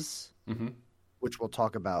was, which we'll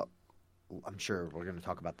talk about. I'm sure we're going to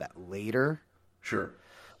talk about that later. Sure.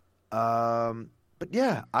 But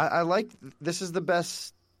yeah, I like. This is the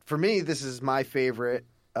best for me. This is my favorite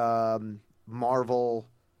Marvel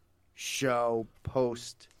show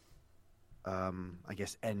post. I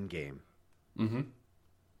guess Endgame.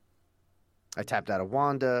 I tapped out of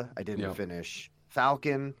Wanda. I didn't finish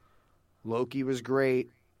Falcon. Loki was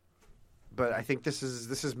great, but I think this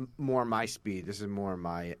is more my speed. This is more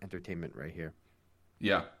my entertainment right here.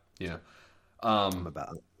 Yeah. I'm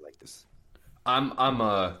like this.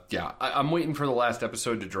 I'm waiting for the last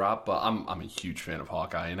episode to drop, but I'm a huge fan of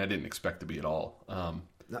Hawkeye, and I didn't expect to be at all.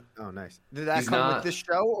 Oh, nice. Did that come with this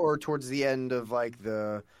show, or towards the end of like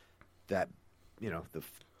the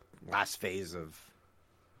last phase of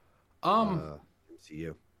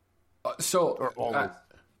MCU?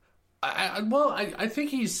 I think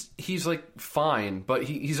he's like fine, but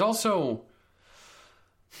he's also.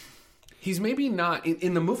 He's maybe not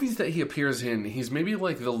in the movies that he appears in. He's maybe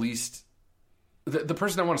like the least, the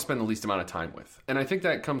person I want to spend the least amount of time with, and I think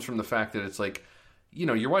that comes from the fact that it's like,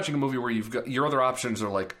 you're watching a movie where you've got your other options are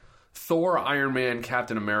like Thor, Iron Man,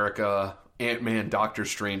 Captain America, Ant-Man, Doctor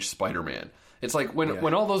Strange, Spider-Man. It's like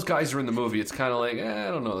when all those guys are in the movie, it's kind of like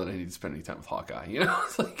I don't know that I need to spend any time with Hawkeye.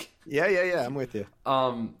 It's like yeah, I'm with you.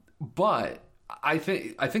 But I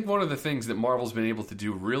think one of the things that Marvel's been able to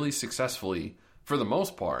do really successfully, for the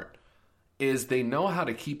most part, is they know how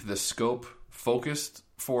to keep the scope focused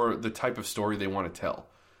for the type of story they want to tell.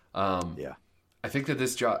 I think that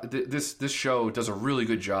this show does a really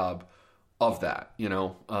good job of that.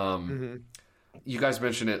 You guys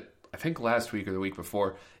mentioned it, I think last week or the week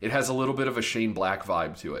before. It has a little bit of a Shane Black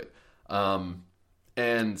vibe to it,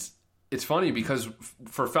 and it's funny because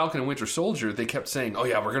for Falcon and Winter Soldier, they kept saying, "Oh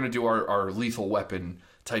yeah, we're going to do our Lethal Weapon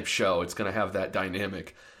type show. It's going to have that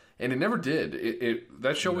dynamic." And it never did.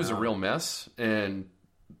 That show was a real mess. And,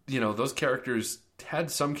 those characters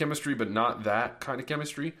had some chemistry, but not that kind of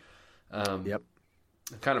chemistry. It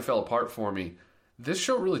kind of fell apart for me. This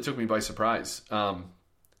show really took me by surprise. The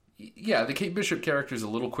Kate Bishop character is a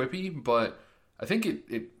little quippy, but I think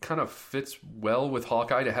it kind of fits well with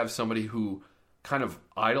Hawkeye to have somebody who kind of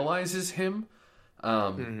idolizes him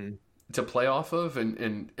to play off of.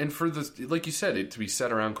 And for the, like you said, it to be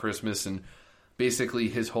set around Christmas, and basically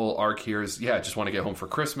his whole arc here is, I just want to get home for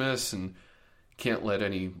Christmas and can't let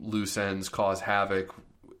any loose ends cause havoc.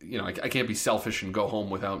 I can't be selfish and go home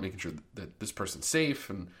without making sure that this person's safe.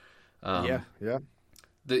 And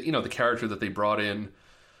the character that they brought in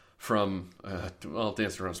from I'll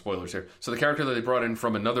dance around spoilers here. So the character that they brought in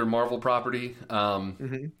from another Marvel property,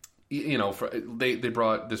 they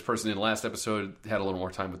brought this person in last episode, had a little more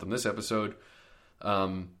time with them this episode.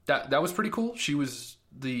 That was pretty cool. She was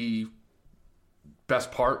the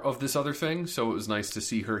best part of this other thing, so it was nice to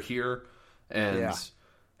see her here and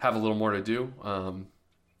have a little more to do.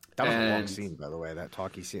 That was a long scene, by the way, that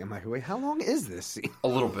talkie scene. I'm like, wait, how long is this scene? A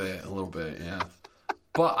little bit, yeah.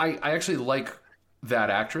 But I actually like that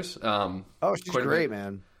actress. She's great,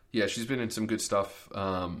 man. Yeah, she's been in some good stuff.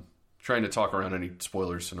 Trying to talk around any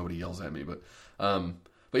spoilers so nobody yells at me, but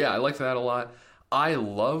yeah, I liked that a lot. I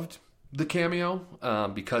loved the cameo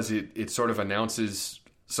because it sort of announces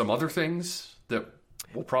some other things that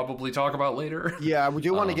we'll probably talk about later. Yeah, we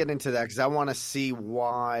do want to get into that because I want to see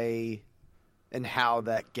why and how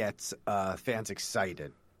that gets fans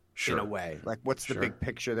excited in a way. Like, what's the big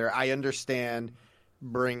picture there? I understand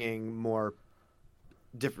bringing more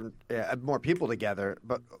people together,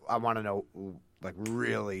 but I want to know, like,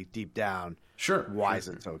 really deep down, why is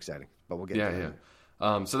it so exciting? but we'll get to that.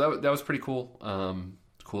 Yeah. So that was pretty cool.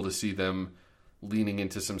 Cool to see them leaning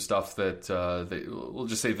into some stuff that we'll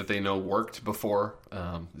just say that they know worked before.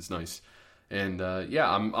 It's nice. And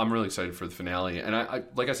I'm really excited for the finale. And I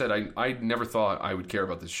like I said, I never thought I would care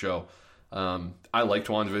about this show. I liked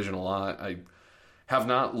WandaVision a lot. I have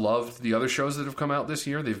not loved the other shows that have come out this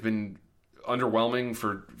year. They've been underwhelming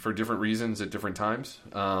for different reasons at different times.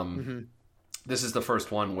 This is the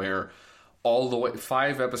first one where all the way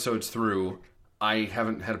 5 episodes through, I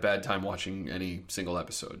haven't had a bad time watching any single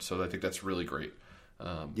episode. So I think that's really great.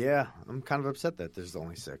 Yeah, I'm kind of upset that there's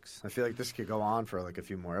only 6. I feel like this could go on for like a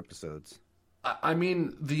few more episodes. I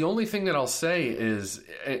mean, the only thing that I'll say is,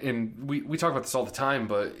 and we talk about this all the time,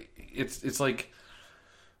 but it's like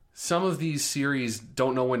some of these series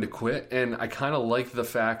don't know when to quit, and I kind of like the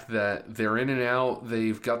fact that they're in and out.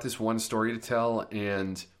 They've got this one story to tell,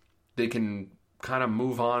 and they can kind of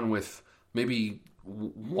move on with maybe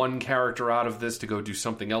one character out of this to go do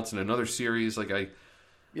something else in another series. Like I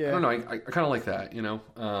don't know. I kind of like that, you know.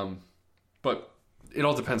 But it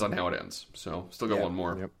all depends on how it ends. So still got one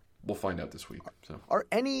more. Yep. We'll find out this week. So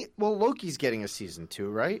Loki's getting a season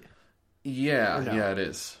 2, right? Yeah, no? Yeah, it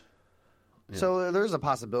is. Yeah. So there's a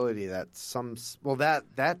possibility that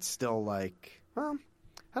that's still like, well,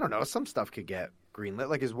 I don't know. Some stuff could get greenlit.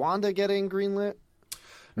 Like, is Wanda getting greenlit?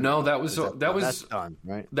 No, that's done,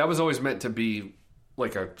 right? That was always meant to be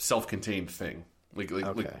like a self-contained thing. Like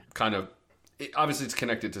kind of. Obviously, it's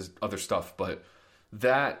connected to other stuff, but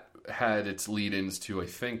that had its lead-ins to I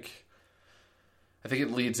think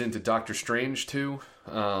it leads into Doctor Strange too,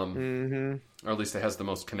 or at least it has the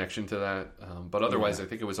most connection to that. But otherwise, I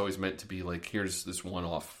think it was always meant to be like, here's this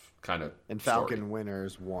one-off kind of. And Falcon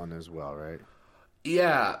Winter's 1 as well, right?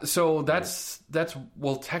 Yeah. So that's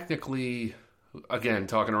well, technically, again,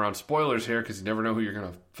 talking around spoilers here because you never know who you're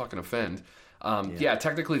gonna fucking offend.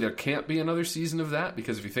 Technically, there can't be another season of that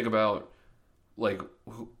because if you think about like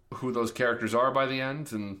who those characters are by the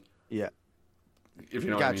end, and if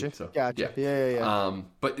you know what I mean. So, gotcha. Yeah.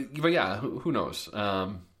 But yeah, who knows?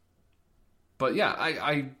 But yeah,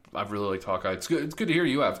 I really liked Hawkeye. It's good. It's good to hear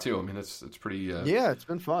you have too. I mean, it's pretty. It's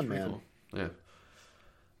been fun, man. Cool. Yeah.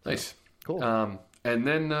 Nice. Cool. And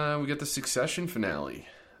then we get the Succession finale.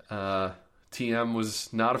 TM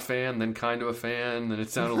was not a fan, then kind of a fan, then it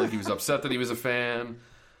sounded like he was upset that he was a fan.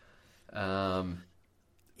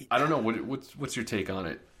 I don't know. What's your take on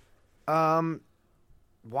it?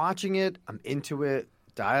 Watching it, I'm into it.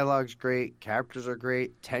 Dialogue's great. Characters are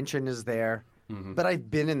great. Tension is there. Mm-hmm. But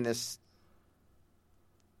I've been in this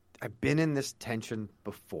tension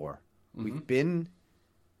before. Mm-hmm. We've been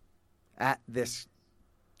at this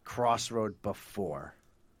crossroad before.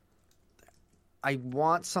 I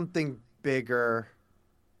want something bigger.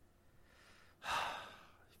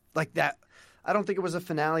 Like that. I don't think it was a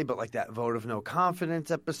finale, but like that vote of no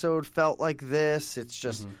confidence episode felt like this. It's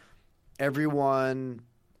just everyone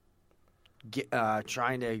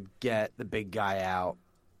trying to get the big guy out.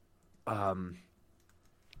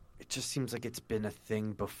 It just seems like it's been a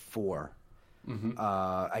thing before. Mm-hmm.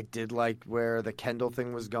 I did like where the Kendall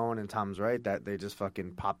thing was going, and Tom's right that they just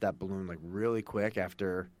fucking popped that balloon like really quick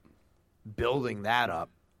after building that up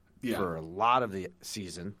for a lot of the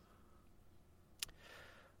season.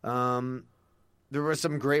 There were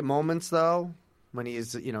some great moments though when he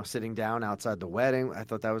is, sitting down outside the wedding. I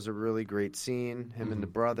thought that was a really great scene. Him and the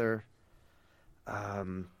brother. I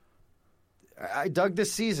dug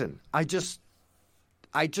this season. I just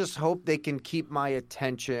hope they can keep my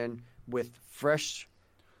attention with fresh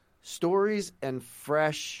stories and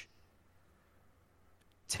fresh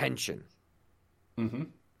tension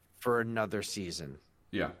for another season.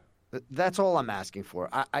 Yeah. That's all I'm asking for.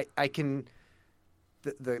 I can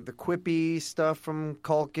the quippy stuff from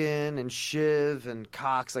Culkin and Shiv and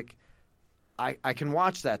Cox, like I can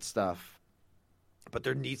watch that stuff, but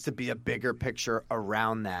there needs to be a bigger picture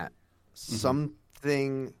around that.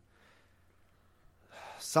 Something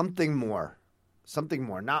more. Something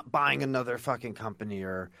more. Not buying another fucking company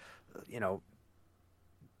or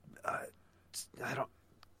I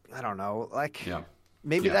don't know. Like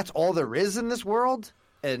maybe that's all there is in this world,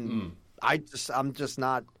 and I'm just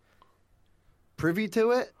not privy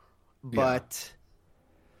to it. But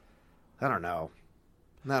I don't know.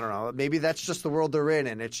 Maybe that's just the world they're in,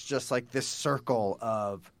 and it's just like this circle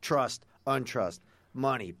of trust, untrust,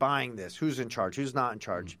 money, buying this, who's in charge, who's not in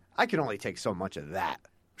charge. I can only take so much of that.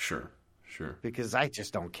 Sure. Because I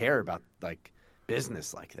just don't care about like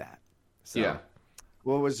business like that. So, yeah.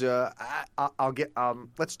 What was I'll get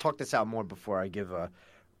let's talk this out more before I give a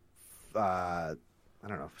I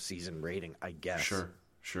don't know, season rating, I guess. Sure.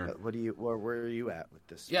 Sure. Where are you at with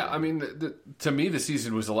this? Yeah, I mean, to me, the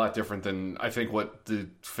season was a lot different than I think what the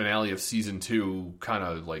finale of season 2 kind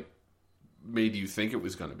of like made you think it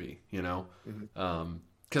was going to be. You know,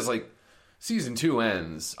 because like season 2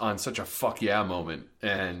 ends on such a fuck yeah moment,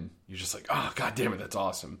 and you're just like, oh god damn it, that's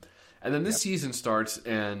awesome. And then this season starts,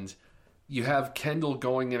 and you have Kendall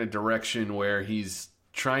going in a direction where he's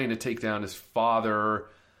trying to take down his father,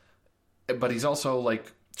 but he's also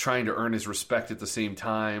like trying to earn his respect at the same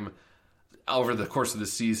time. Over the course of the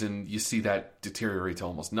season, you see that deteriorate to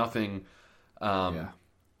almost nothing. And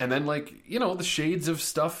then, like, you know, the shades of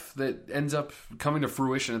stuff that ends up coming to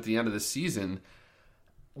fruition at the end of the season,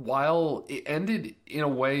 while it ended in a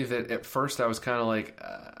way that at first I was kind of like,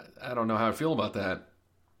 I don't know how I feel about that.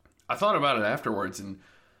 I thought about it afterwards, and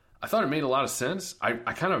I thought it made a lot of sense. I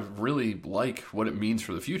kind of really like what it means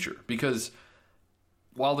for the future, because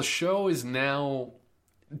while the show is now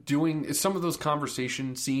doing some of those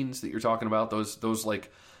conversation scenes that you're talking about, those like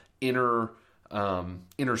inner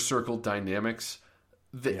circle dynamics,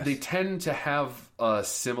 they tend to have a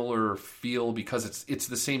similar feel because it's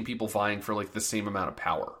the same people vying for like the same amount of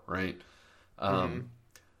power, right?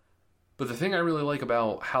 But the thing I really like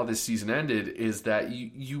about how this season ended is that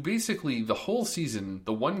you basically, the whole season,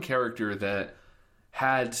 the one character that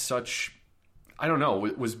had such, I don't know,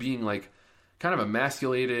 was being like kind of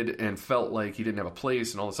emasculated and felt like he didn't have a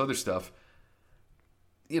place and all this other stuff.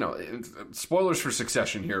 You know, spoilers for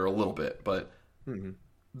Succession here a little bit, but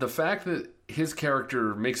the fact that his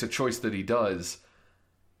character makes a choice that he does,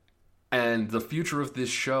 and the future of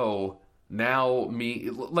this show now,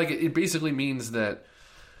 it basically means that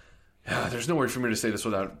there's no way for me to say this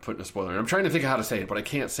without putting a spoiler in. I'm trying to think of how to say it, but I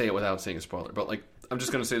can't say it without saying a spoiler. But like, I'm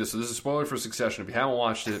just going to say this. So this is a spoiler for Succession. If you haven't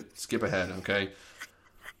watched it, skip ahead, okay?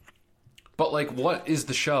 But like, what is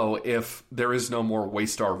the show if there is no more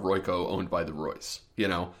Waystar Royco owned by the Roys? You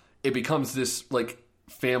know, it becomes this like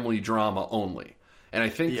family drama only. And I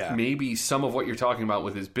think maybe some of what you're talking about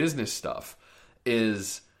with his business stuff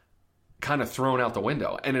is kind of thrown out the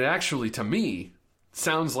window. And it actually, to me,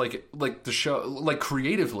 sounds like the show, like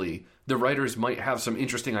creatively, the writers might have some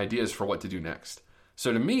interesting ideas for what to do next.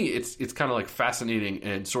 So to me, it's kind of like fascinating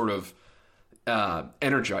and sort of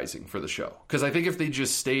energizing for the show. Because I think if they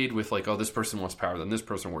just stayed with like, oh, this person wants power, then this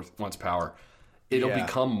person wants power, it'll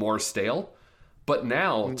become more stale. But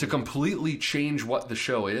now to completely change what the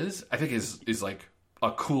show is, I think is like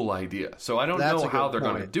a cool idea. So I don't know how they're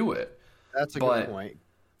going to do it. That's a good point.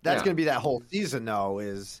 That's going to be that whole season, though.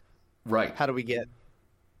 Is right. How do we get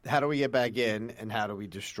back in, and how do we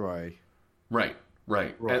destroy? Right.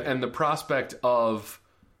 And the prospect of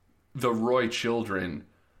the Roy children,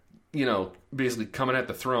 you know, basically coming at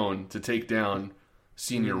the throne to take down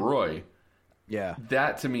Senior Roy. Yeah.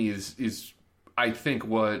 That to me is I think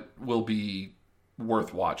what will be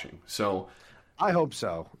worth watching. So I hope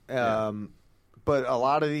so. But a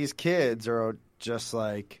lot of these kids are just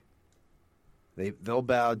like they'll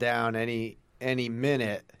bow down any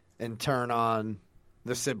minute and turn on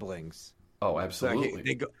the siblings. Oh, absolutely. Like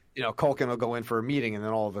they go, you know, Culkin will go in for a meeting, and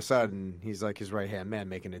then all of a sudden he's like his right hand man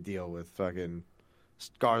making a deal with fucking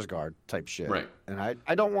Skarsgård type shit. Right. And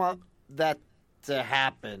I don't want that to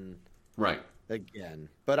happen. Right. Again.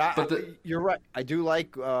 But you're right. I do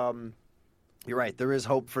like. You're right. There is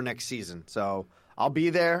hope for next season, so I'll be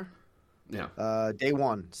there. Yeah. Day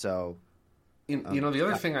one. So. You know, the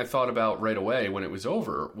other thing I thought about right away when it was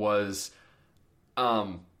over was,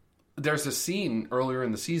 there's a scene earlier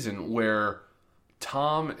in the season where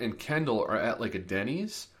Tom and Kendall are at like a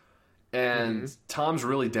Denny's, and Tom's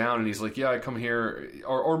really down, and he's like, "Yeah, I come here,"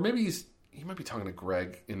 or maybe he might be talking to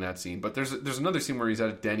Greg in that scene. But there's another scene where he's at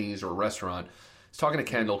a Denny's or a restaurant. He's talking to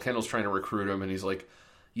Kendall. Kendall's trying to recruit him, and he's like,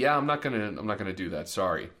 "Yeah, I'm not gonna do that.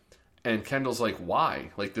 Sorry." And Kendall's like,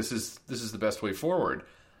 "Why? Like this is the best way forward."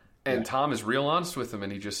 And Tom is real honest with him,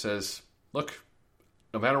 and he just says, "Look,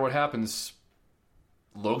 no matter what happens,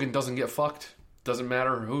 Logan doesn't get fucked. Doesn't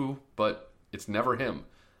matter who, but it's never him."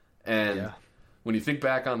 And when you think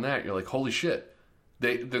back on that, you're like, holy shit.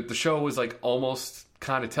 The show was like almost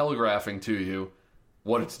kind of telegraphing to you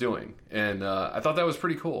what it's doing. And I thought that was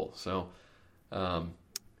pretty cool. So,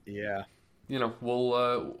 you know,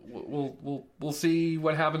 we'll see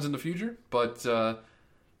what happens in the future. But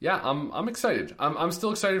I'm excited. I'm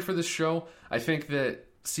still excited for this show. I think that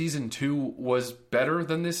season 2 was better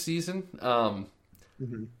than this season.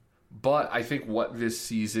 But I think what this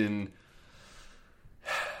season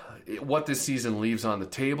leaves on the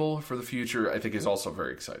table for the future, I think is also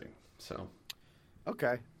very exciting. So,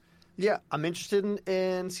 okay, yeah, I'm interested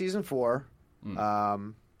in season 4.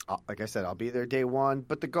 Like I said, I'll be there day one,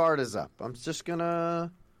 but the guard is up. I'm just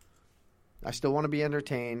gonna I still want to be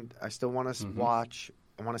entertained. I still want to watch.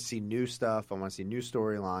 I want to see new stuff. I want to see new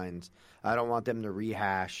storylines. I don't want them to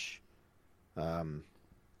rehash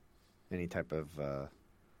any type of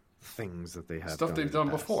things that they have Stuff they've done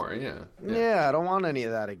before, yeah. I don't want any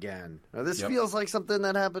of that again. This feels like something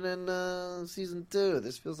that happened in season 2.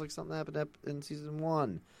 This feels like something that happened in season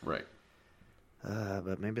 1. Right.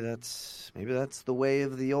 But maybe that's the way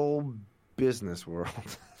of the old business world.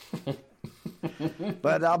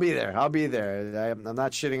 But I'll be there. I'm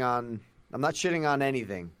not shitting on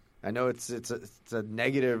anything. I know it's a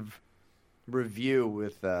negative review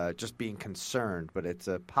with just being concerned, but it's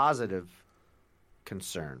a positive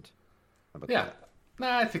concerned. That?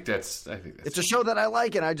 Nah, I think that's it's a show that I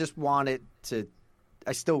like, and I just want it to.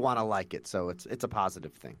 I still want to like it, so it's a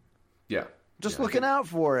positive thing. Yeah. Just looking out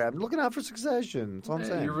for it. I'm looking out for Succession. That's all I'm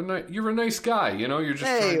saying. You're a nice guy. You're just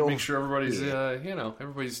trying to make sure everybody's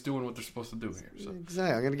everybody's doing what they're supposed to do here. So.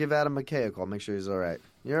 Exactly. I'm gonna give Adam McKay a call. Make sure he's all right.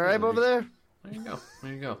 You all right over there? There you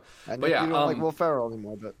go. I know you don't like Will Ferrell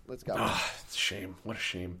anymore, but let's go. It's a shame. What a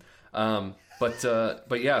shame.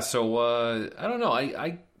 But yeah. So I don't know.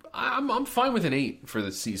 I'm fine with an 8 for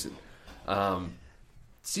this season.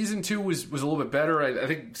 Season 2 was a little bit better. I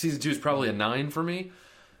think season 2 is probably a 9 for me.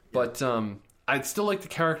 But I'd still like the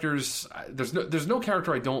characters. There's no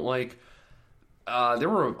character I don't like. There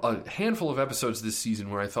were a handful of episodes this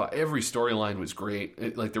season where I thought every storyline was great.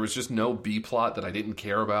 There was just no B plot that I didn't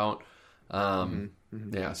care about.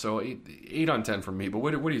 Yeah, so 8 on 10 from me. But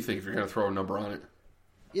what do you think if you're going to throw a number on it?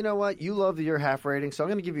 You know what? You love your half rating, so I'm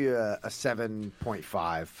going to give you a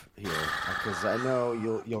 7.5 here because I know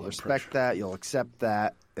you'll respect that, you'll accept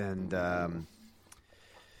that, and 7.5.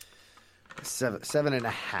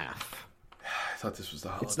 I thought this was the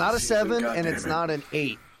holiday It's not a season. 7, God and damn it's it. not an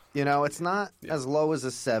 8. It's not as low as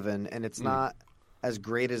a 7, and it's not as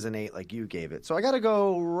great as an 8 like you gave it. So I got to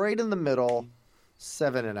go right in the middle,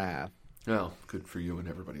 7.5. Well, good for you and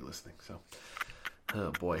everybody listening. So,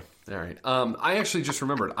 oh boy, all right. I actually just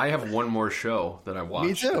remembered I have one more show that I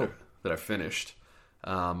watched. Me too. That I finished.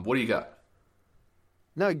 What do you got?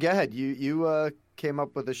 No, go ahead. You came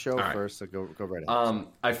up with the show first, so go right ahead.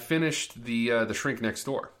 I finished the Shrink Next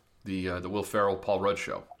Door, the Will Ferrell Paul Rudd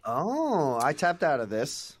show. Oh, I tapped out of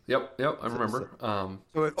this. Yep, I remember.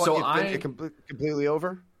 It's completely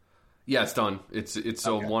over? Yeah, it's done. It's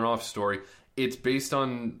a one-off story. It's based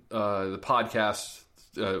on the podcast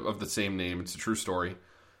of the same name. It's a true story.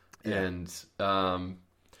 Yeah. And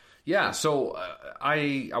so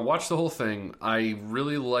I watched the whole thing. I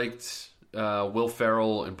really liked Will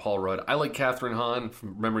Ferrell and Paul Rudd. I like Catherine Hahn. If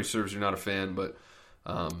memory serves, you're not a fan, but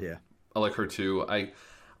I like her too.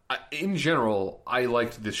 In general, I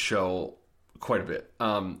liked this show quite a bit.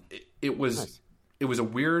 It was a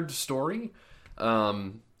weird story.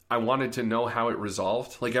 I wanted to know how it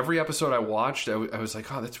resolved. Like every episode I watched, I was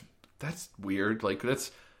like, "Oh, that's weird. Like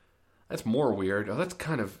that's more weird. Oh, that's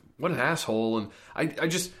kind of what an asshole." And I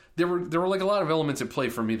just there were like a lot of elements at play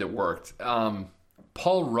for me that worked.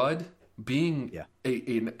 Paul Rudd being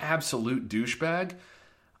an absolute douchebag.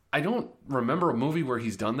 I don't remember a movie where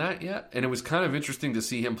he's done that yet, and it was kind of interesting to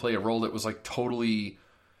see him play a role that was like totally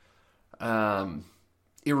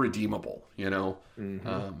irredeemable.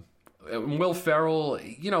 Will Ferrell,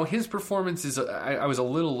 his performance is I was a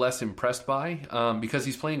little less impressed by because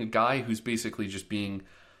he's playing a guy who's basically just being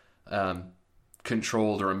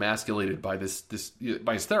controlled or emasculated by this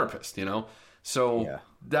by his therapist. So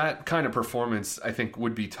that kind of performance I think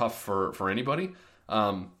would be tough for anybody.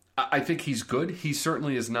 I think he's good. He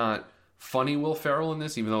certainly is not funny Will Ferrell in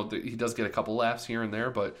this, even though he does get a couple laughs here and there.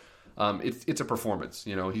 But it's a performance.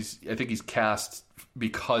 I think he's cast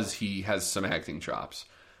because he has some acting chops.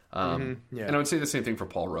 And I would say the same thing for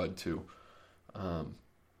Paul Rudd too.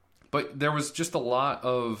 But there was just a lot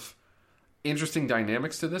of interesting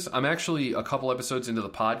dynamics to this. I'm actually a couple episodes into the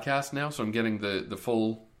podcast now, so I'm getting the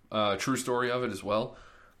full true story of it as well.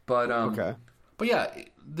 But But yeah,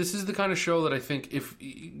 this is the kind of show that I think if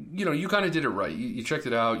you kind of did it right. You checked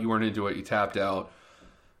it out, you weren't into it, you tapped out.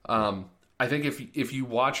 I think if you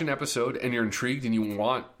watch an episode and you're intrigued and you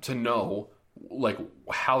want to know like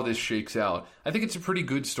how this shakes out, I think it's a pretty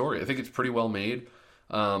good story. I think it's pretty well made.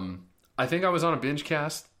 I think I was on a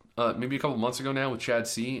BingeCast maybe a couple months ago now with Chad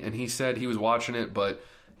C, and he said he was watching it, but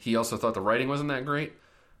he also thought the writing wasn't that great.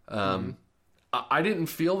 I didn't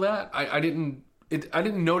feel that. I didn't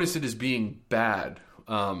notice it as being bad.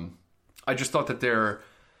 I just thought that their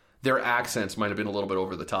accents might have been a little bit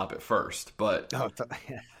over the top at first, but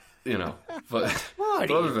but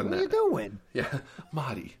Marty, other than what are you doing? Yeah,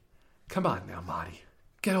 Marty, come on now, Marty,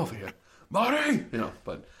 get over here, Marty.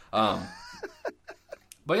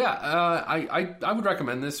 But But yeah, I would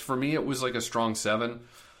recommend this. For me, it was like a strong 7.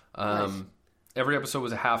 Nice. Every episode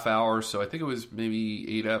was a half hour, so I think it was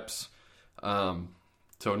maybe 8 eps.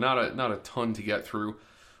 So not a ton to get through,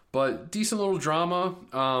 but decent little drama.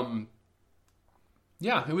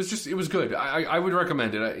 Yeah, it was good. I would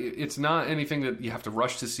recommend it. It's not anything that you have to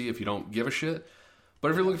rush to see if you don't give a shit.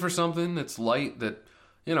 But if you're looking for something that's light, that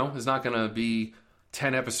is not going to be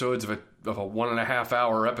 10 episodes of a 1.5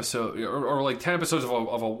 hour episode, or like 10 episodes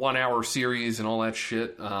of a 1 hour series and all that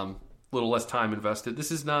shit. Little less time invested.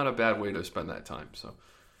 This is not a bad way to spend that time. So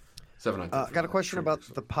 7 out of 10. I got a question about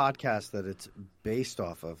the podcast that it's based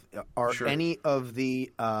off of. Are any of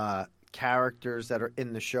the characters that are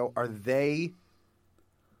in the show, are they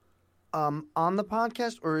on the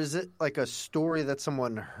podcast, or is it like a story that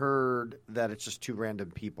someone heard that it's just two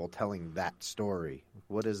random people telling that story?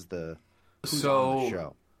 What is who's on the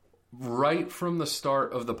show? Right from the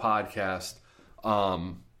start of the podcast,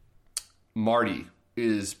 Marty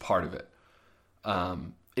is part of it.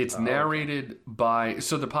 It's narrated by...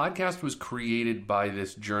 So the podcast was created by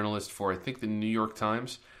this journalist for, I think, the New York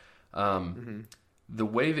Times. The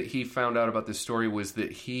way that he found out about this story was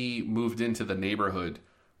that he moved into the neighborhood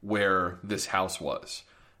where this house was.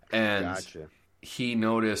 And he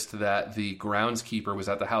noticed that the groundskeeper was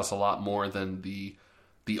at the house a lot more than the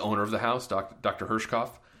owner of the house, Dr.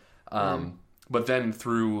 Hirschkopf. But then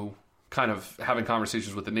through kind of having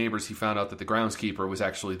conversations with the neighbors, he found out that the groundskeeper was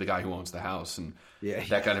actually the guy who owns the house. And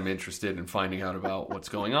that got him interested in finding out about what's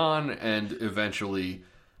going on, and eventually,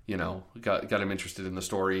 got him interested in the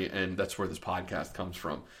story, and that's where this podcast comes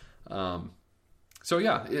from. So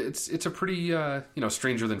yeah, it's a pretty,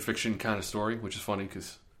 stranger than fiction kind of story, which is funny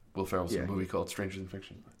because Will Ferrell's in a movie called Stranger Than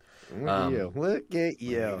Fiction. Look at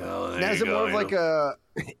you. Now, is it more of like a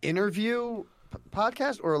interview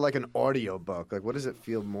podcast or like an audio book? Like, what does it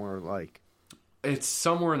feel more like? It's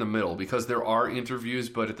somewhere in the middle, because there are interviews,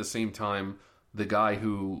 but at the same time, the guy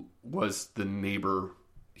who was the neighbor,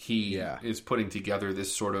 he is putting together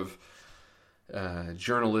this sort of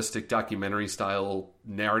journalistic documentary style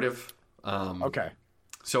narrative.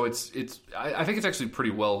 So it's I think it's actually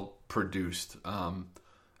pretty well produced.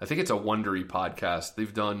 I think it's a Wondery podcast.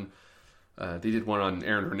 They've done they did one on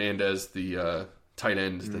Aaron Hernandez, the tight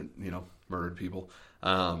end that murdered people.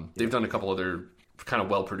 They've done a couple other kind of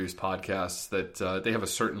well produced podcasts that they have a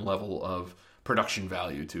certain level of production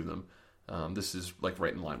value to them. This is like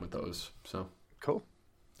right in line with those. So cool.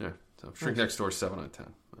 Yeah. So Shrink Next Door 7 out of 10.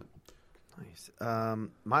 Nice.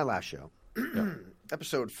 My last show.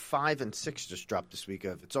 Episode 5 and 6 just dropped this week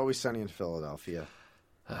of It's Always Sunny in Philadelphia.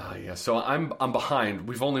 Yeah, so I'm behind.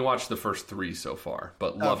 We've only watched the first 3 so far,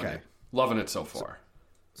 but loving it so far.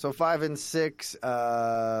 So 5 and 6,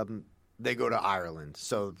 they go to Ireland.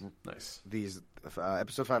 So nice. These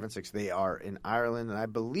episode 5 and 6, they are in Ireland, and I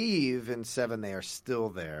believe in 7 they are still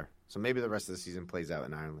there. So maybe the rest of the season plays out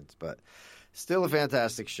in Ireland, but still a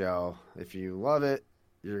fantastic show. If you love it,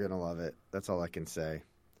 you're gonna love it. That's all I can say.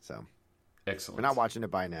 So. Excellent. If you're not watching it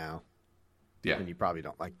by now, and you probably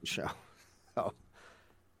don't like the show. So,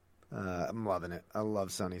 I'm loving it. I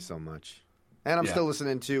love Sunny so much. And I'm still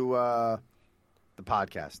listening to the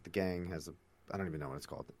podcast. The gang has I don't even know what it's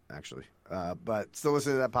called, actually. But still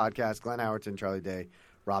listening to that podcast. Glenn Howerton, Charlie Day,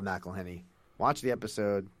 Rob McElhenney. Watch the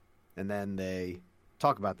episode, and then they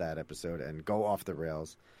talk about that episode and go off the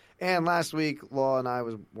rails. And last week, Law and I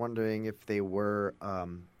was wondering if they were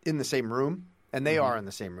in the same room. And they are in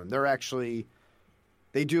the same room.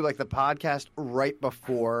 They do like the podcast right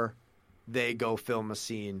before they go film a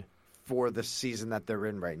scene for the season that they're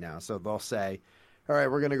in right now. So they'll say, all right,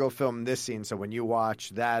 we're going to go film this scene. So when you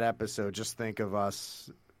watch that episode, just think of us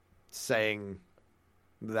saying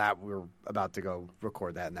that we're about to go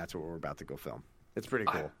record that, and that's what we're about to go film. It's pretty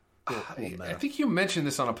cool. I think you mentioned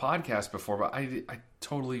this on a podcast before, but I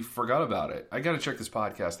totally forgot about it. I got to check this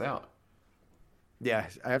podcast out. Yeah,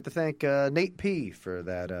 I have to thank Nate P. for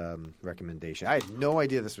that recommendation. I had no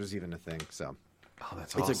idea this was even a thing. So,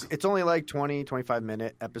 that's awesome. It's only like 20,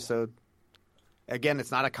 25-minute episode. Again,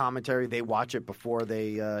 it's not a commentary. They watch it before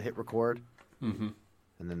they hit record. Mm-hmm.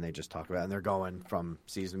 And then they just talk about it. And they're going from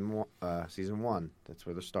season 1. That's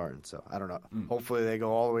where they're starting. So, I don't know. Hopefully they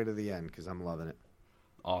go all the way to the end because I'm loving it.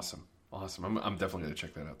 Awesome. I'm definitely going to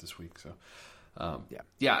check that out this week. So.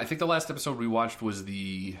 I think the last episode we watched was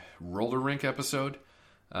the roller rink episode,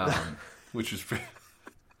 which was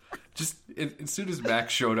just as soon as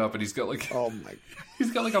Max showed up and he's got like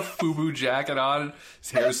he's got like a FUBU jacket on,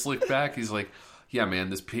 his hair slicked back. He's like, yeah, man,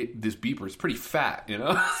 this beeper is pretty fat,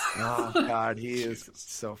 Oh God, he is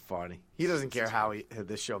so funny. He doesn't care how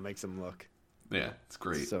this show makes him look. Yeah, it's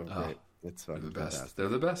great. So great. It's fucking They're the best. fantastic. They're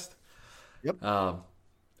the best. Yep.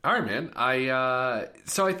 All right, man. I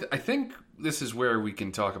think this is where we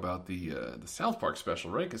can talk about the South Park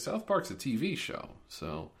special, right? Because South Park's a TV show,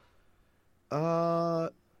 so.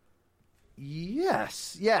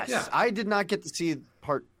 Yes. Yeah. I did not get to see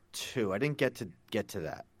part 2. I didn't get to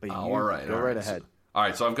that. But all right. Go right ahead. All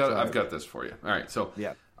right, so I've got this for you. All right, so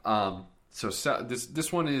yeah. So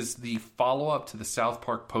this one is the follow-up to the South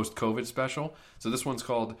Park post-COVID special. So this one's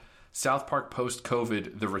called South Park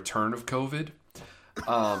Post-COVID: The Return of COVID.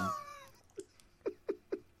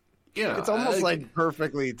 It's almost like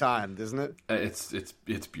perfectly timed, isn't it?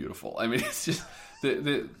 It's beautiful. I mean, it's just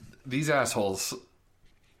these assholes.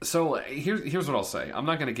 So here's what I'll say. I'm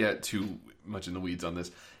not going to get too much in the weeds on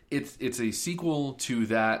this. It's a sequel to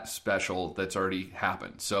that special that's already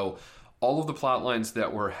happened. So all of the plot lines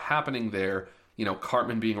that were happening there,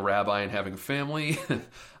 Cartman being a rabbi and having a family,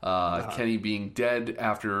 Kenny being dead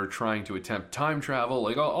after trying to attempt time travel,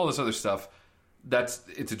 like all this other stuff,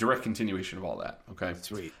 it's a direct continuation of all that. Okay,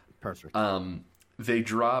 sweet, perfect. They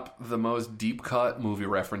drop the most deep cut movie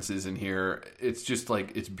references in here. It's just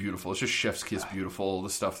it's beautiful. It's just chef's kiss beautiful, the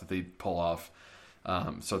stuff that they pull off.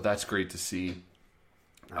 So that's great to see.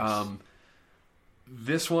 Nice.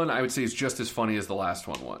 This one, I would say, is just as funny as the last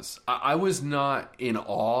one was. I was not in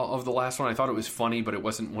awe of the last one. I thought it was funny, but it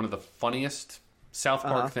wasn't one of the funniest South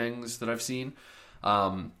Park things that I've seen.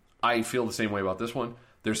 I feel the same way about this one.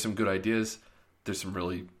 There's some good ideas. There's some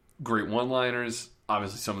really great one-liners.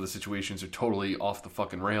 Obviously, some of the situations are totally off the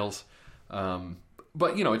fucking rails.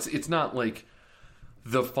 But, it's not like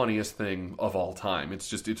the funniest thing of all time. It's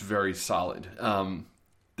very solid.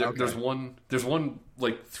 There's one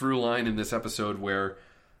through line in this episode where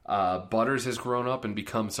Butters has grown up and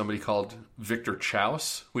become somebody called Victor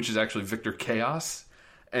Chaos, which is actually Victor Chaos,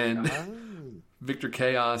 and Victor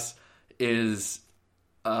Chaos is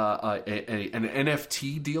an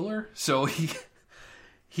NFT dealer. So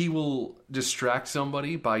he will distract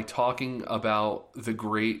somebody by talking about the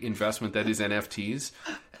great investment that is NFTs.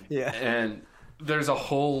 Yeah, and there's a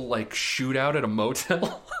whole shootout at a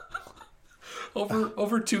motel.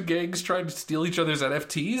 Over two gangs trying to steal each other's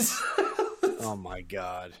NFTs. Oh my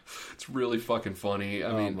god, it's really fucking funny.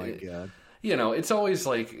 I mean, my god, it's always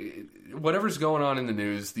whatever's going on in the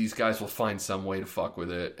news, these guys will find some way to fuck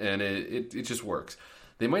with it, and it just works.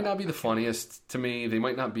 They might not be the funniest to me. They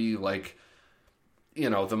might not be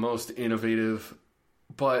the most innovative,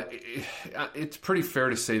 but it's pretty fair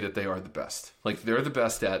to say that they are the best. They're the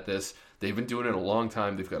best at this. They've been doing it a long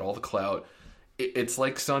time. They've got all the clout. It's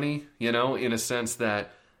like Sunny, in a sense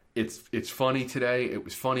that it's funny today. It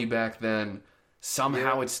was funny back then.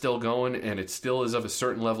 Somehow it's still going, and it still is of a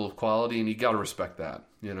certain level of quality, and you got to respect that,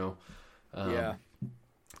 yeah.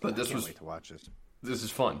 But I can't wait to watch this. This is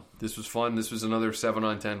fun. This was fun. This was another 7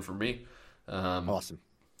 on 10 for me. Awesome.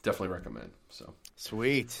 Definitely recommend. So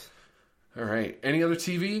sweet. All right. Any other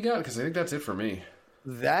TV you got? Because I think that's it for me.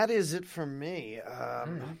 That is it for me.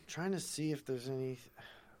 I'm trying to see if there's any.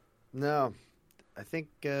 No. I think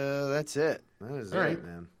that's it. That is it,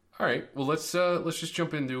 man. All right. Well, let's just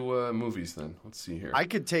jump into movies then. Let's see here. I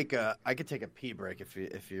could take a pee break if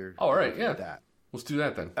you're. Oh, all right. Yeah. That. Let's do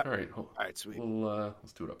that then. All right. All right. Sweet.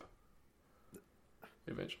 Let's do it up.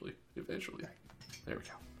 Eventually. There we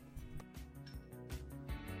go.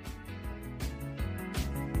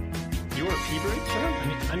 You want a pee break, John?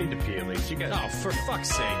 I need to pee at least. You got. Oh, for fuck's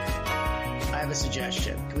sake! I have a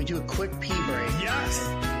suggestion. Can we do a quick pee break? Yes.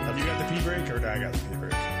 Have you got the pee break, or do I got the pee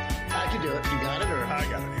break? I can do it. You got it, or I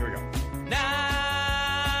got it. Here we go.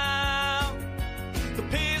 Now the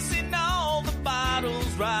piss in all the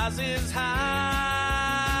bottles rises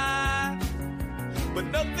high, but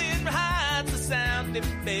nothing hides the sound it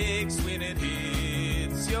makes when it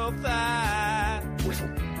hits your thigh.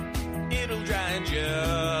 It'll dry in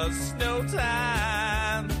just no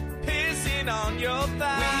time. Pissing on your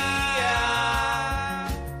thigh.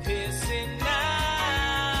 Pissing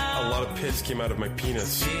now. A lot of piss came out of my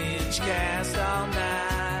penis. BingeCast all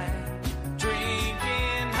night.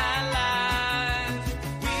 Drinking high life.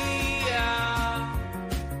 We are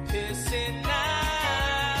pissing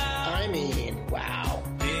now. I mean, wow.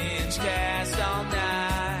 BingeCast all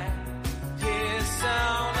night. Piss on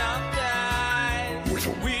all night.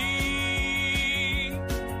 We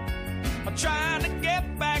are trying to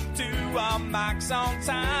get back to our mics on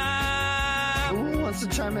time. Who wants to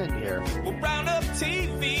chime in here? We'll round up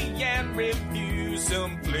TV and review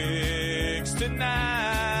some flicks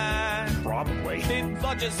tonight. Probably. Did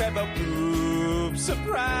Fudges have a poop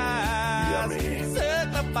surprise? Yummy.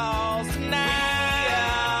 Set the balls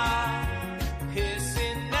tonight.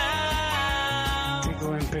 Pissing now.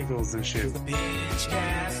 Tickling pickles and shit.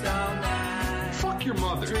 BingeCast all night. Fuck your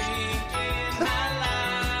mother. Drinking high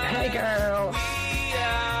life. girl. We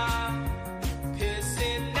are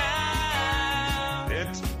pissing now.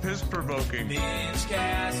 It's piss provoking.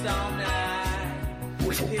 BingeCast all night.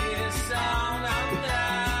 Piss on all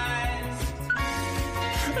night.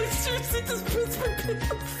 Seriously, just piss for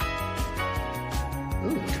pills.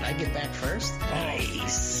 Ooh, can I get back first?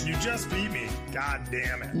 Nice. You just beat me. God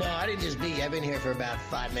damn it. No, I didn't just beat you. I've been here for about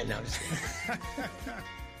 5 minutes now.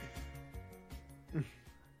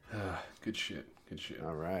 Good shit. Good shit.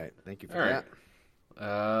 All right. Thank you for All that.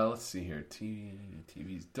 right. Let's see here.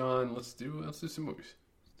 TV's done. Let's do some movies.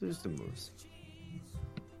 There's the moves.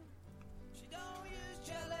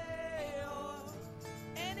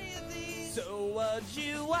 So what'd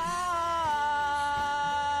you watch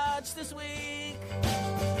this week?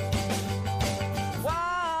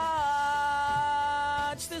 Watch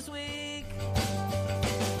this week.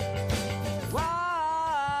 Watch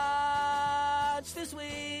this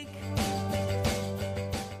week.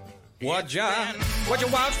 What you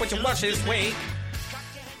watch this week?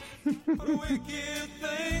 What a wicked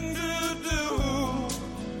thing to do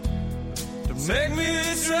to make me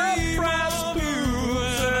surprise you.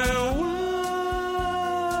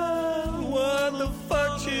 What the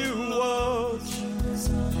fuck you watch?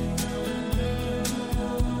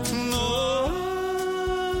 No,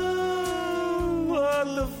 what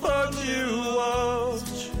the fuck you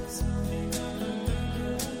watch?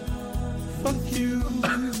 Fuck you.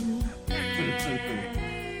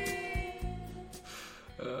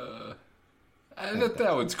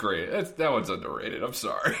 That one's great. That one's underrated. I'm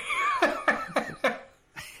sorry.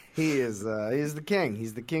 He is the king.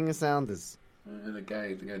 He's the king of sounders. The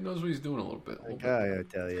guy knows what he's doing a little bit. I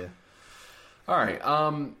tell you. All right.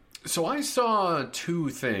 So I saw two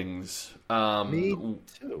things. Me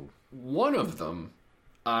too. One of them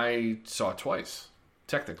I saw twice,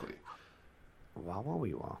 technically.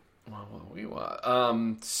 Wow.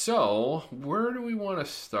 So where do we want to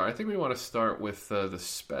start? I think we want to start with the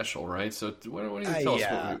special, right? So what do you tell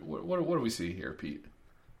us? What do we see here, Pete?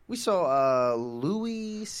 We saw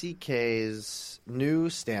Louis C.K.'s new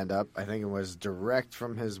stand-up. I think it was direct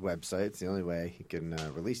from his website. It's the only way he can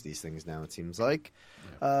release these things now, it seems like.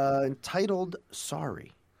 Entitled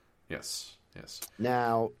Sorry. Yes.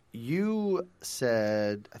 Now, you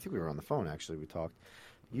said, I think we were on the phone, actually, we talked.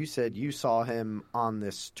 You said you saw him on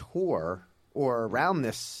this tour or around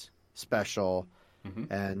this special,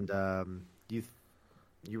 and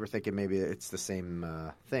you were thinking maybe it's the same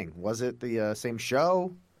thing. Was it the same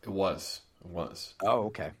show? It was. Oh,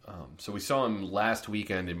 okay. So we saw him last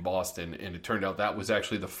weekend in Boston, and it turned out that was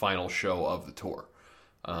actually the final show of the tour.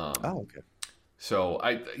 Okay. So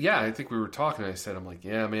I think we were talking. I said, I'm like,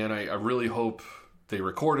 yeah, man, I really hope they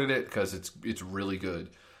recorded it because it's really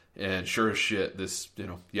good. And sure as shit, this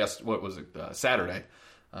what was it? Saturday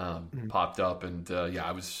popped up, and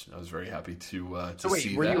I was very happy to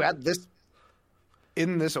see. Were that. you at this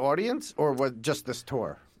in this audience, or was just this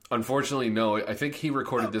tour? Unfortunately, no. I think he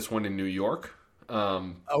recorded this one in New York.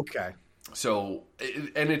 Okay. So,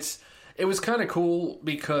 it was kind of cool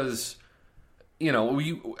because,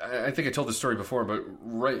 I think I told this story before, but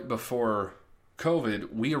right before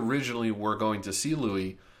COVID, we originally were going to see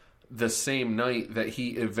Louis the same night that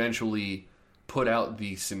he eventually put out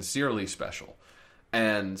the Sincerely special.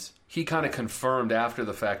 And he kind of confirmed after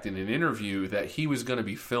the fact in an interview that he was going to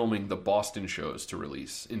be filming the Boston shows to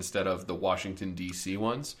release instead of the Washington, D.C.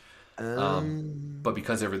 ones. But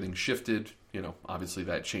because everything shifted, obviously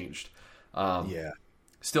that changed.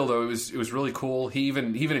 Still, though, it was really cool. He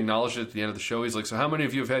even acknowledged it at the end of the show. He's like, so how many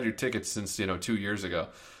of you have had your tickets since, 2 years ago?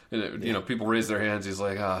 And, people raise their hands. He's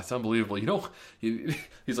like, it's unbelievable.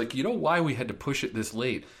 He's like, why we had to push it this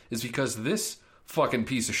late is because this fucking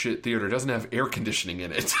piece of shit theater doesn't have air conditioning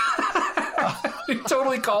in it. He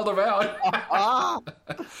totally called him out.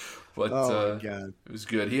 But my God. It was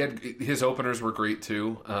good. His openers were great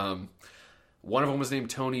too. One of them was named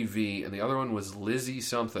Tony V, and the other one was Lizzie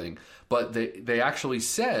something. But they actually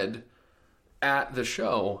said at the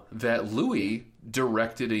show that Louis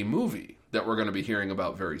directed a movie that we're going to be hearing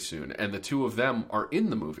about very soon, and the two of them are in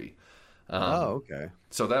the movie. Okay.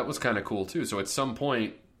 So that was kind of cool too. So at some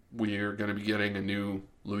point, we're going to be getting a new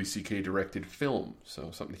Louis C.K. directed film,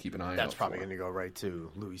 so something to keep an eye out for. That's probably going to go right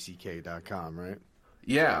to louisck.com, right?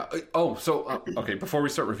 Yeah. Okay, before we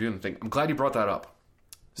start reviewing the thing, I'm glad you brought that up.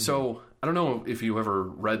 So, I don't know if you ever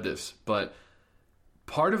read this, but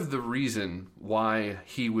part of the reason why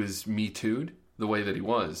he was Me Too'd the way that he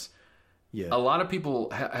was, a lot of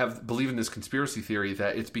people believe in this conspiracy theory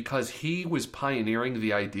that it's because he was pioneering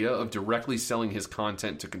the idea of directly selling his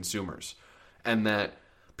content to consumers, and that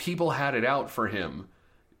people had it out for him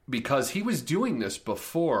because he was doing this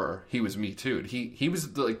before he was Me Too'd. He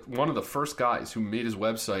was like one of the first guys who made his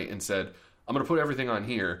website and said, I'm going to put everything on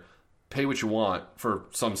here, pay what you want for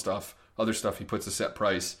some stuff. Other stuff he puts a set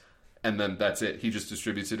price, and then that's it. He just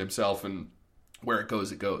distributes it himself, and where it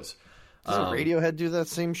goes, it goes. Doesn't Radiohead do that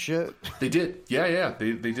same shit? They did. Yeah.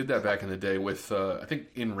 They did that back in the day with, I think,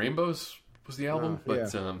 In Rainbows was the album.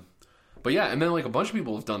 But yeah, and then like a bunch of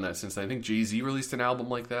people have done that since then. I think Jay-Z released an album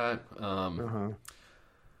like that.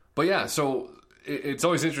 But yeah, so it's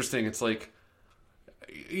always interesting. It's like,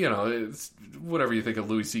 you know, it's whatever you think of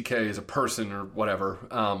Louis C.K. as a person or whatever.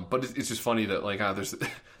 But it's just funny that like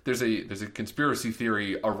there's a conspiracy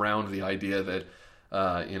theory around the idea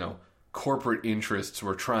that you know, corporate interests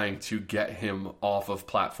were trying to get him off of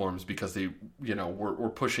platforms because they, you know, were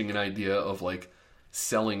pushing an idea of like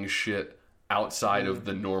selling shit outside of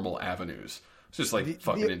the normal avenues. It's just like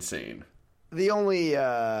fucking insane. The only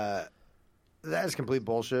that is complete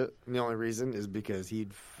bullshit. And the only reason is because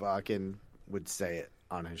he'd fucking would say it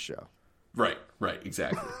on his show. Right,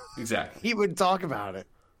 exactly. He would talk about it.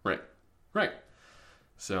 Right.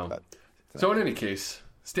 So in any case,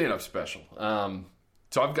 stand-up special.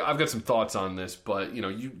 So I've got some thoughts on this, but you know,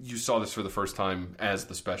 you saw this for the first time as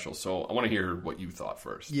the special, so I want to hear what you thought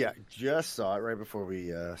first. Yeah, just saw it right before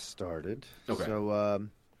we started. Okay. So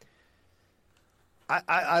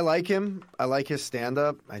I like him. I like his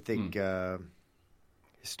stand-up. I think his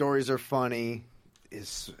stories are funny.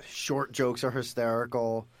 His short jokes are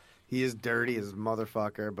hysterical. He is dirty as a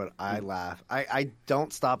motherfucker, but I laugh. I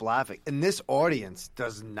don't stop laughing, and this audience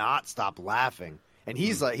does not stop laughing. And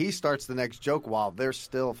he's like, he starts the next joke while they're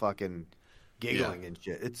still fucking giggling and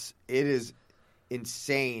shit. It is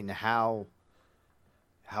insane how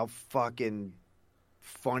fucking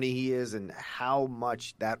funny he is and how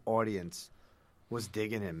much that audience was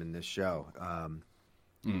digging him in this show.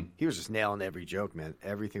 He was just nailing every joke, man.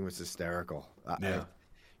 Everything was hysterical.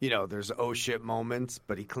 You know, there's oh shit moments,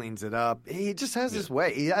 but he cleans it up. He just has this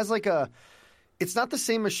way. He has like it's not the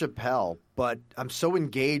same as Chappelle, but I'm so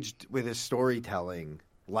engaged with his storytelling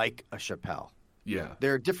like a Chappelle. Yeah.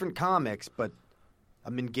 They're different comics, but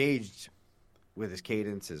I'm engaged with his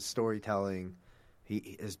cadence, his storytelling,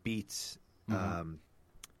 his beats.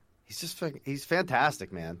 He's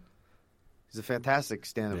fantastic, man. He's a fantastic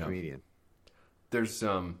stand-up comedian. There's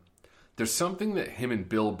something that him and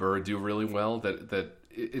Bill Burr do really well that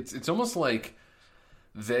it's almost like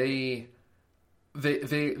they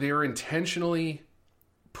are intentionally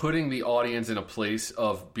putting the audience in a place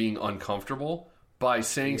of being uncomfortable by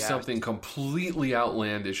saying something completely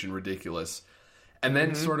outlandish and ridiculous, and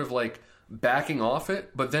then sort of like backing off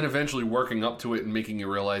it, but then eventually working up to it and making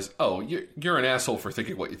you realize, oh, you're an asshole for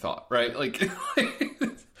thinking what you thought, right? Like,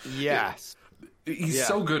 yes, he's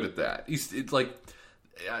so good at that. It's like,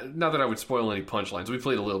 not that I would spoil any punchlines. We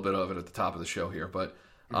played a little bit of it at the top of the show here, but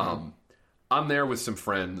I'm there with some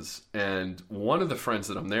friends, and one of the friends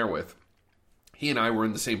that I'm there with, he and I were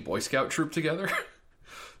in the same Boy Scout troop together.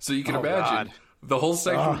 So you can imagine the whole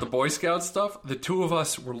section with the Boy Scout stuff, the two of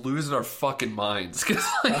us were losing our fucking minds. Because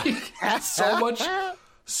like,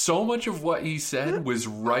 so much of what he said was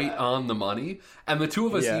right on the money. And the two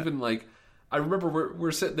of us even like, I remember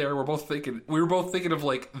we're sitting there, we were both thinking of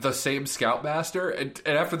like the same Scoutmaster, and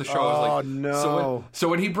after the show I was like, no. So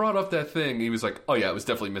when he brought up that thing, he was like, oh yeah, it was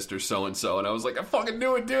definitely Mr. So-and-so, and I was like, I fucking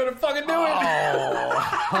knew it, dude, I fucking knew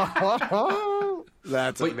it.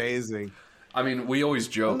 That's amazing. I mean, we always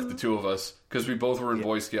joke, the two of us, because we both were in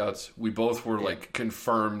Boy Scouts. We both were, like,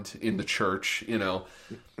 confirmed in the church, you know.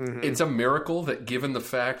 It's a miracle that given the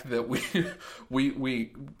fact that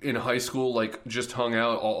we in high school, like, just hung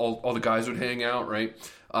out, all the guys would hang out, right?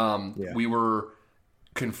 We were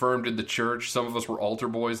confirmed in the church. Some of us were altar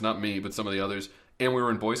boys, not me, but some of the others. And we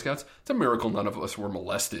were in Boy Scouts. It's a miracle none of us were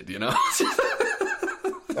molested, you know?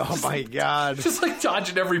 Oh, my God. Just, like,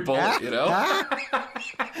 dodging every bullet, you know?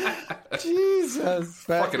 Jesus.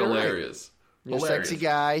 Fucking hilarious. You're a sexy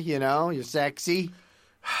guy, you know? You're sexy.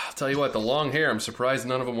 I'll tell you what, the long hair, I'm surprised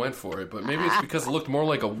none of them went for it. But maybe it's because it looked more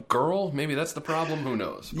like a girl. Maybe that's the problem. Who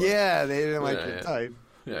knows? But, yeah, they didn't like the type.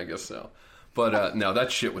 Yeah, I guess so. But no,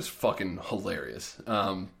 that shit was fucking hilarious.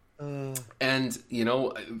 And, you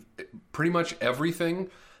know, pretty much everything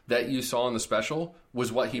that you saw in the special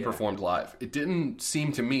was what he performed live. It didn't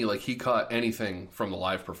seem to me like he cut anything from the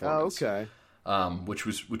live performance. Oh, okay. Which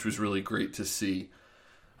was really great to see.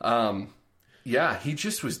 Yeah, he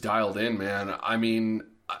just was dialed in, man. I mean,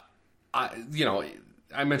 I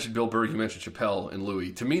mentioned Bill Burr, you mentioned Chappelle and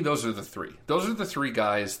Louis. To me, those are the three. Those are the three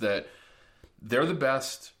guys that they're the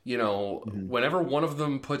best. You know, whenever one of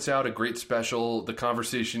them puts out a great special, the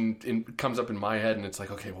conversation comes up in my head, and it's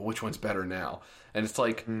like, okay, well, which one's better now? And it's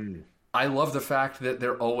like, I love the fact that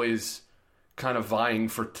they're always kind of vying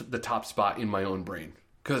for the top spot in my own brain,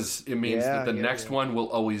 because it means that the next one will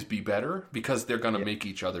always be better because they're going to make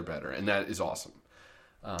each other better, and that is awesome.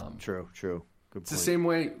 True. Good it's the same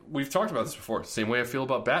way, we've talked about this before, same way I feel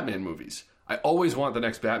about Batman movies. I always want the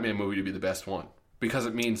next Batman movie to be the best one, because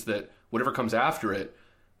it means that whatever comes after it,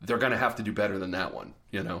 they're going to have to do better than that one,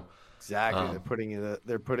 you know? Exactly.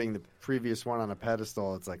 They're putting the previous one on a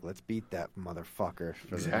pedestal. It's like, let's beat that motherfucker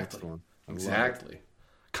for the next one. Exactly.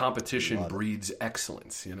 Competition breeds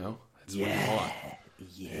excellence, you know? That's what you want.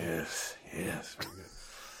 Yes.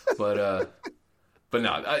 But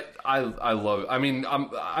no, I love it. I mean,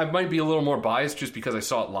 I might be a little more biased just because I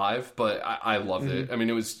saw it live, but I loved it. I mean,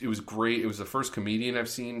 it was great. It was the first comedian I've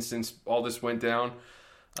seen since all this went down.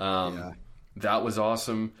 That was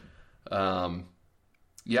awesome.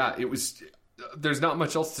 It was. There's not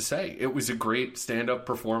much else to say. It was a great stand-up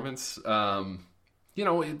performance. You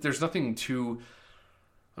know, there's nothing too,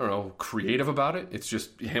 I don't know, creative about it. It's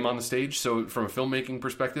just him on the stage. So from a filmmaking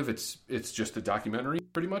perspective, it's just a documentary,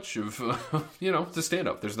 pretty much, of you know, the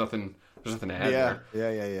stand-up. There's nothing to add there.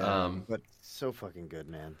 Yeah. But so fucking good,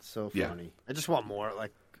 man. So funny. I just want more.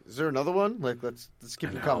 Like, is there another one? Like, let's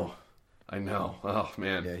keep it coming. I know. Oh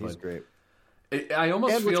man. Yeah, he's great. I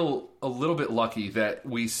almost feel a little bit lucky that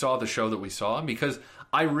we saw the show that we saw, because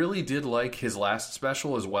I really did like his last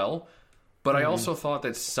special as well. But I also thought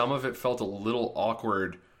that some of it felt a little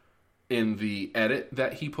awkward in the edit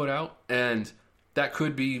that he put out, and that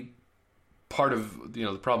could be part of, you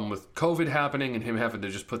know, the problem with COVID happening and him having to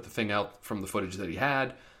just put the thing out from the footage that he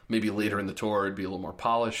had. Maybe later in the tour it'd be a little more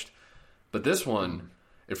polished. But this one,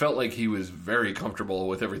 it felt like he was very comfortable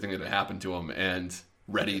with everything that had happened to him and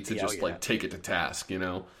ready to just like take it to task, you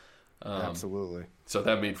know? Absolutely. So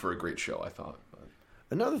that made for a great show, I thought.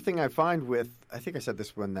 Another thing I find with, I think I said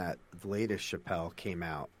this when that latest Chappelle came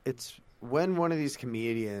out, it's when one of these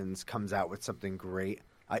comedians comes out with something great,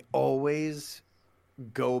 I always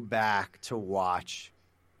go back to watch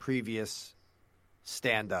previous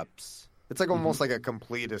stand-ups. It's like almost like a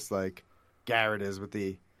completist, like Garrett is with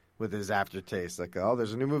his aftertaste. Like, oh,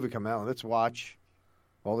 there's a new movie coming out. Let's watch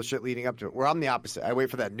all the shit leading up to it. Where I'm the opposite. I wait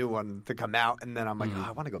for that new one to come out, and then I'm like, oh,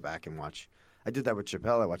 I want to go back and watch. I did that with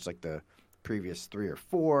Chappelle. I watched like the previous 3 or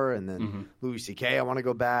 4, and then Louis C.K. I want to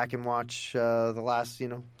go back and watch the last,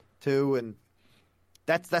 2, and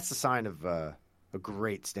that's the sign of a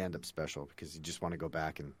great stand-up special, because you just want to go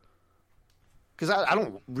back and because I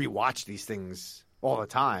don't rewatch these things all the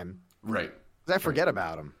time, right? Because I forget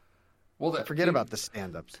about them. Well, I forget about the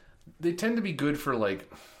stand-ups. They tend to be good for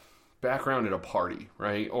like background at a party,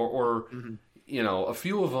 right? Or a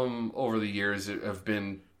few of them over the years have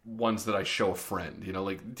been ones that I show a friend,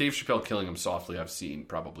 like Dave Chappelle Killing Him Softly, I've seen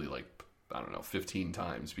probably 15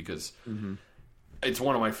 times, because it's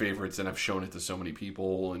one of my favorites, and I've shown it to so many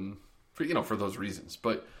people, and for those reasons.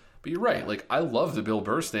 But you're right. Like, I love the Bill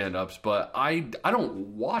Burr stand-ups, but I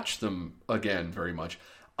don't watch them again very much.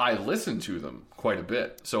 I listen to them quite a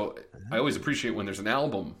bit. So I always appreciate when there's an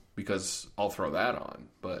album, because I'll throw that on.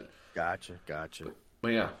 But Gotcha. But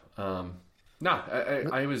yeah.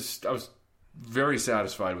 I was very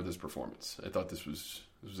satisfied with his performance. I thought this was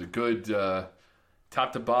a good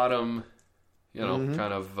top to bottom,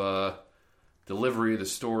 kind of delivery, the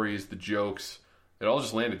stories, the jokes. It all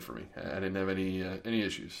just landed for me. I didn't have any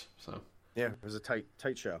issues. So yeah, it was a tight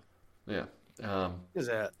show. Yeah. It was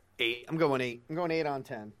a 8. I'm going 8. I'm going 8 on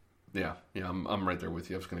 10. Yeah. I'm right there with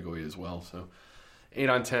you. I was going to go 8 as well. So 8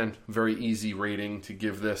 on 10. Very easy rating to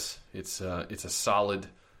give this. It's a solid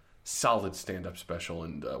stand-up special,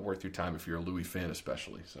 and worth your time if you're a Louis fan,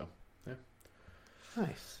 especially. So yeah.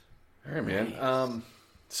 Nice. All right, man.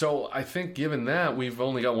 So I think given that, we've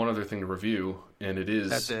only got one other thing to review, and it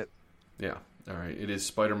is... That's it. Yeah. All right. It is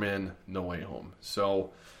Spider-Man No Way Home.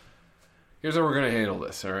 So here's how we're going to handle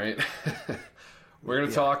this, all right? We're going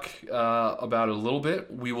to talk about it a little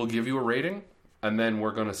bit. We will give you a rating, and then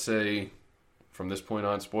we're going to say, from this point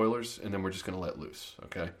on, spoilers, and then we're just going to let loose,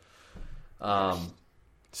 okay?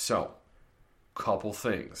 So, couple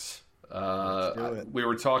things. We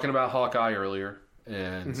were talking about Hawkeye earlier,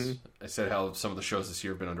 and I said how some of the shows this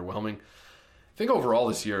year have been underwhelming. I think overall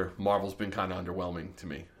this year, Marvel's been kind of underwhelming to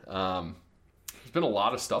me. There's been a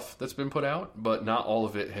lot of stuff that's been put out, but not all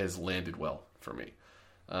of it has landed well for me.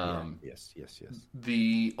 Yes.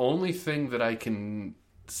 The only thing that I can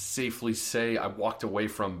safely say I walked away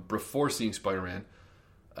from before seeing Spider-Man,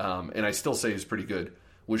 and I still say is pretty good,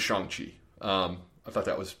 was Shang-Chi. I thought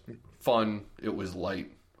that was fun. It was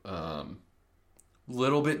light.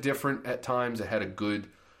 little bit different at times. It had a good,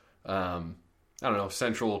 I don't know,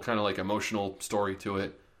 central kind of like emotional story to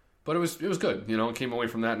it. But it was good, you know. I came away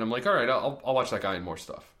from that, and I'm like, all right, I'll watch that guy in more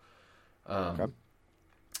stuff. Okay.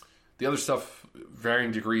 The other stuff,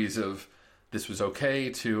 varying degrees of this was okay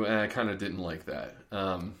to I kind of didn't like that.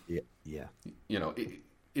 Yeah. You know,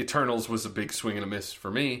 Eternals was a big swing and a miss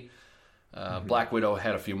for me. Black Widow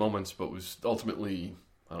had a few moments, but was ultimately,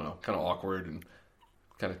 I don't know, kind of awkward and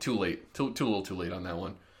kind of too late, too little too late on that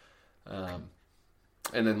one.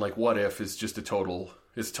 And then like What If is just a total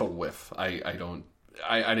whiff. I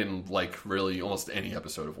didn't like really almost any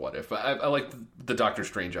episode of What If. I liked the Doctor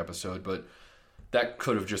Strange episode, but that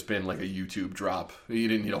could have just been like a YouTube drop. You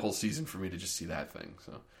didn't need a whole season for me to just see that thing.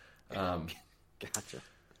 So, Gotcha.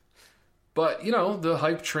 But, you know, the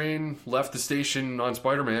hype train left the station on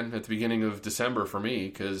Spider-Man at the beginning of December for me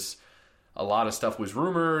because a lot of stuff was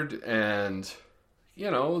rumored and, you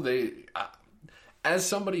know, as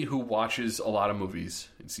somebody who watches a lot of movies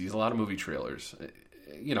and sees a lot of movie trailers,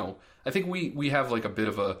 you know, I think we have like a bit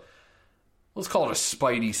of a, let's call it a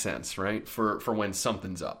spidey sense, right? For when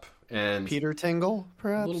something's up. And Peter Tingle,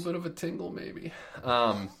 perhaps? A little bit of a tingle, maybe.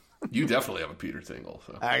 You definitely have a Peter Tingle.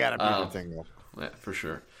 So. I got a Peter Tingle. Yeah, for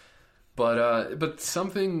sure. But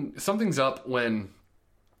something's up when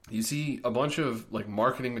you see a bunch of like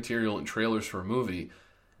marketing material and trailers for a movie,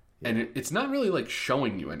 and it's not really like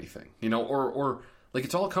showing you anything, you know, or like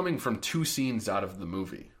it's all coming from two scenes out of the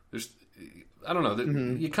movie. I don't know.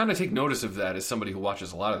 You kind of take notice of that as somebody who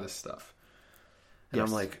watches a lot of this stuff. And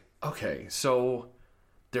I'm like, okay, so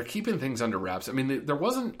they're keeping things under wraps. I mean, there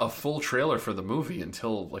wasn't a full trailer for the movie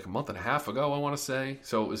until like a month and a half ago, I want to say.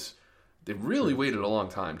 So they really waited a long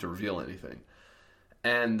time to reveal anything.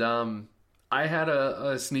 And I had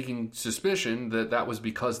a sneaking suspicion that was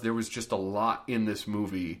because there was just a lot in this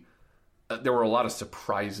movie. There were a lot of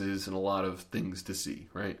surprises and a lot of things to see,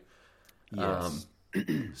 right? Yes.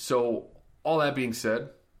 So all that being said,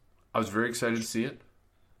 I was very excited to see it.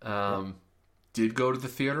 Did go to the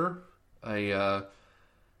theater. I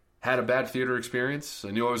had a bad theater experience.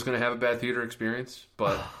 I knew I was going to have a bad theater experience,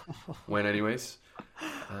 but went anyways.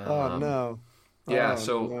 Oh no! Yeah,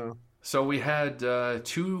 no. So we had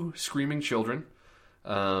two screaming children,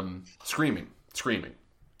 screaming,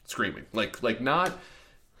 like not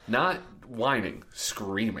whining,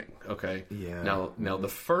 screaming. Okay. Yeah. Now the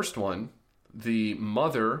first one, the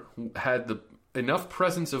mother had enough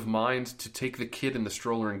presence of mind to take the kid in the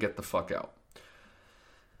stroller and get the fuck out.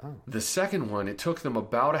 Oh. The second one, it took them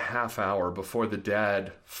about a half hour before the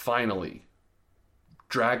dad finally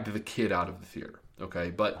dragged the kid out of the theater. Okay,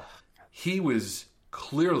 but he was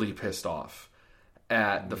clearly pissed off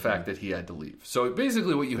at the fact that he had to leave. So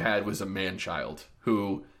basically what you had was a man-child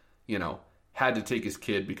who, you know, had to take his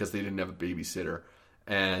kid because they didn't have a babysitter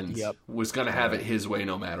and was going to have it his way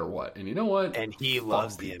no matter what. And you know what? And he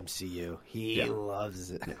loves the MCU. He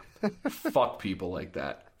loves it. Fuck people like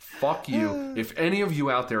that. Fuck you. If any of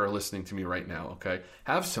you out there are listening to me right now, okay,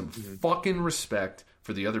 have some fucking respect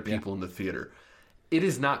for the other people in the theater. It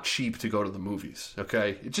is not cheap to go to the movies,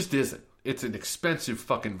 okay? It just isn't. It's an expensive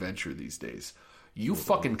fucking venture these days. You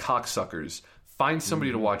fucking cocksuckers, find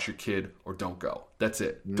somebody to watch your kid or don't go. That's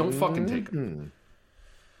it. Don't fucking take them.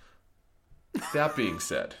 That being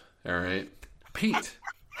said, all right, Pete,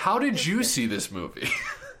 how did you see this movie?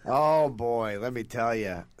 Oh boy, let me tell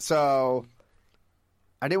you. So,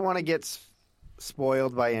 I didn't want to get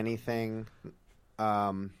spoiled by anything.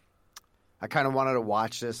 I kind of wanted to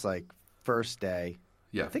watch this like first day.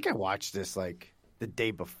 Yeah. I think I watched this like the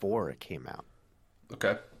day before it came out.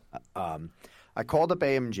 Okay. I called up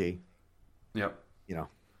AMG. Yep. You know,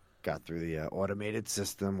 got through the automated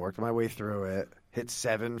system, worked my way through it, hit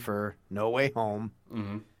 7 for No Way Home.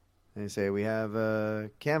 Mm-hmm. They say, we have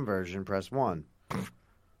a cam version, press 1.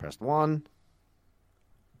 Pressed 1.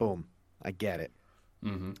 Boom. I get it.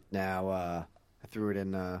 Mm-hmm. Now, I threw it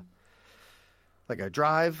in like a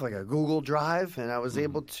drive, like a Google Drive, and I was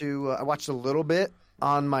able to, I watched a little bit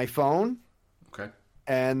on my phone. Okay.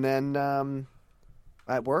 And then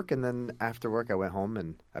at work, and then after work, I went home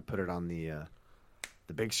and I put it on the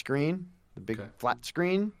big screen, the big flat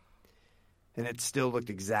screen, and it still looked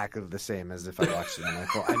exactly the same as if I watched it on my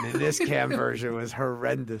phone. I mean, this cam version was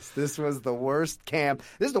horrendous. This was the worst cam.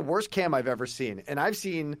 This is the worst cam I've ever seen, and I've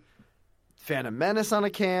seen Phantom Menace on a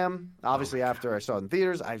cam. Obviously, after I saw it in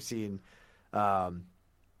theaters, I've seen the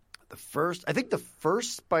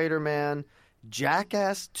first Spider-Man,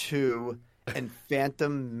 Jackass 2, and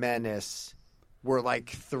Phantom Menace were like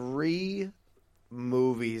 3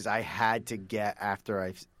 movies I had to get after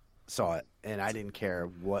I saw it, and I didn't care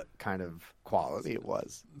what kind of quality it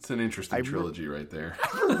was. It's an interesting trilogy right there.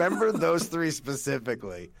 I remember those three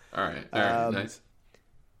specifically. All right, nice.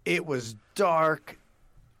 It was dark.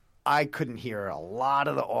 I couldn't hear a lot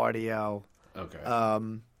of the audio. Okay.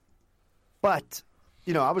 But,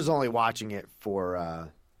 I was only watching it for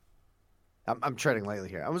I'm treading lightly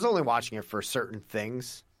here. I was only watching it for certain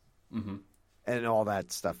things. Mm-hmm. And all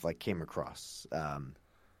that stuff came across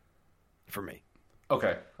for me.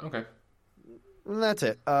 Okay. And that's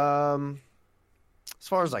it. As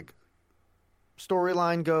far as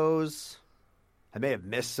storyline goes, I may have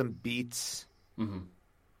missed some beats. Mm-hmm.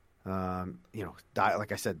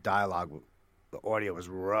 Like I said, dialogue. The audio was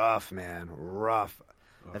rough, man, rough.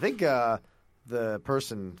 I think the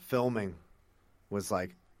person filming was I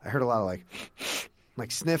heard a lot of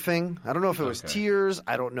sniffing. I don't know if it was tears.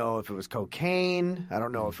 I don't know if it was cocaine. I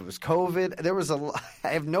don't know if it was COVID. There was I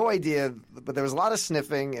have no idea, but there was a lot of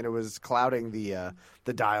sniffing, and it was clouding the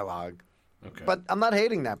dialogue. Okay. But I'm not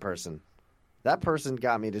hating that person. That person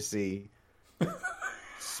got me to see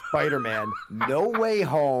Spider-Man No Way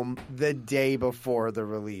Home the day before the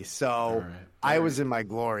release. So I was in my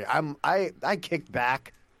glory. I kicked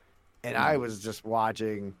back, and I was just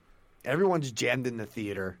watching. Everyone's jammed in the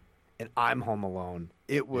theater, and I'm home alone.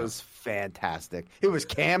 It was fantastic. It was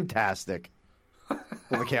Cam-tastic. Well,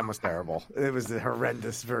 the Cam was terrible. It was the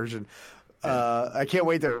horrendous version. I can't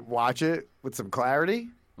wait to watch it with some clarity.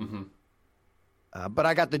 Mm-hmm. But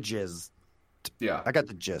I got the jizz. Yeah. I got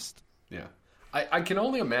the gist. Yeah. I can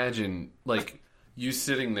only imagine, you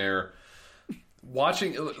sitting there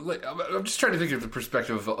watching. I'm just trying to think of the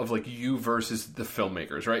perspective of you versus the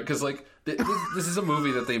filmmakers, right? Because, this is a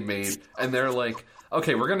movie that they made, and they're like,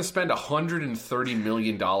 okay, we're going to spend $130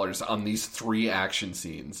 million on these 3 action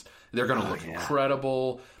scenes. They're going to look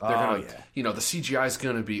incredible. They're going to, the CGI is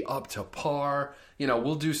going to be up to par.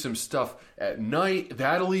 We'll do some stuff at night.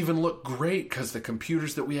 That'll even look great because the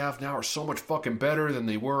computers that we have now are so much fucking better than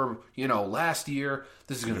they were, last year.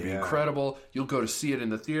 This is going to be incredible. You'll go to see it in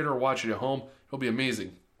the theater or watch it at home. It'll be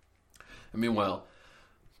amazing. And meanwhile,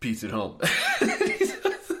 Pete's at home.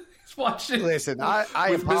 He's watching. Listen,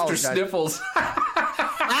 I with apologize. Mr. Sniffles.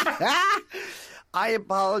 I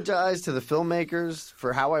apologize to the filmmakers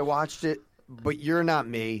for how I watched it, but you're not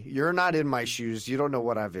me. You're not in my shoes. You don't know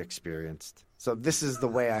what I've experienced. So this is the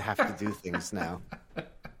way I have to do things now.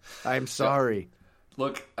 I'm sorry.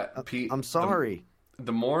 Look, Pete. I'm sorry.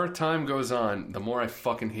 The more time goes on, the more I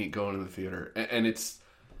fucking hate going to the theater. And it's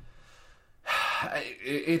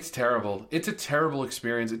terrible. It's a terrible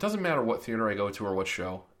experience. It doesn't matter what theater I go to or what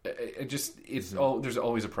show. There's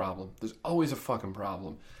always a problem. There's always a fucking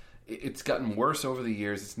problem. It's gotten worse over the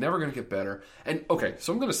years. It's never going to get better. And, okay,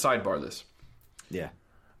 so I'm going to sidebar this. Yeah.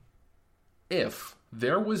 If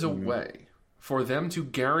there was a way for them to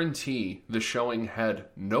guarantee the showing had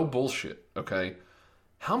no bullshit, okay,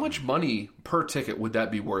 how much money per ticket would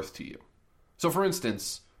that be worth to you? So, for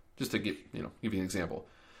instance, just to give you an example,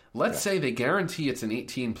 let's say they guarantee it's an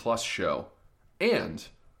 18-plus show, and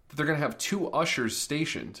that they're going to have 2 ushers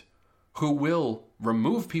stationed who will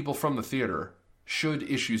remove people from the theater should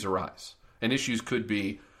issues arise. And issues could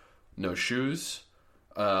be no shoes,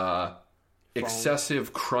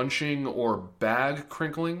 excessive crunching or bag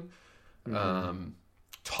crinkling, talking.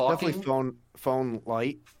 Definitely phone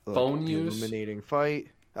light. Phone use. Illuminating fight.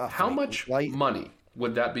 How much money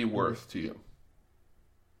would that be worth to you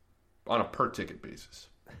on a per ticket basis?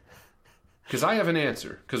 Because I have an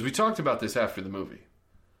answer. Because we talked about this after the movie.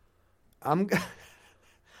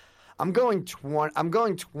 I'm going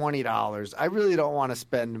 $20. I really don't want to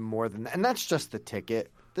spend more than that. And that's just the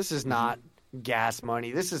ticket. This is not gas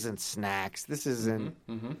money. This isn't snacks. This isn't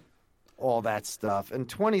all that stuff. And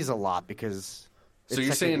 20 is a lot because so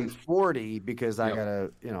you're saying 40 because I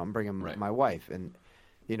gotta, I'm bringing my wife, and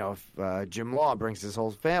if Jim Law brings his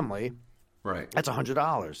whole family, right, that's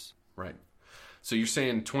 $100. Right. So you're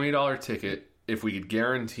saying $20 ticket if we could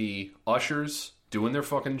guarantee ushers doing their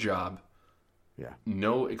fucking job. Yeah.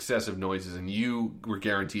 No excessive noises, and you were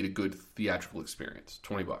guaranteed a good theatrical experience.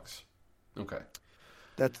 $20. Okay.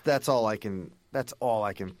 That's all I can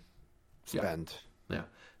spend. Yeah.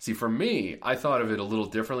 See, for me, I thought of it a little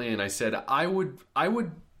differently, and I said I would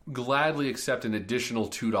gladly accept an additional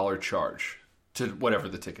 $2 charge to whatever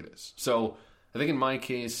the ticket is. So I think in my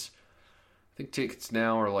case, I think tickets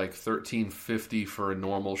now are like $13.50 for a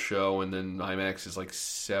normal show, and then IMAX is like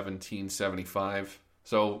 $17.75.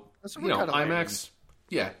 So IMAX,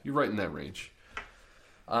 you're right in that range.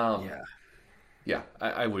 I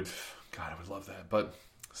would. God, I would love that, but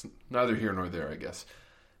it's neither here nor there, I guess.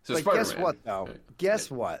 So but guess what, though? Guess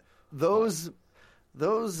what? Those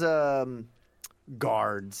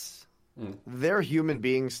guards. They're human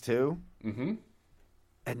beings too. Mm-hmm.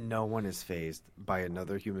 And no one is fazed by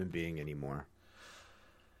another human being anymore.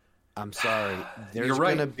 I'm sorry. There's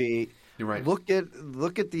going to be. You're right. Look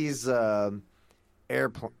at these the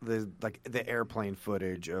airplane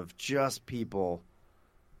footage of just people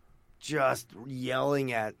just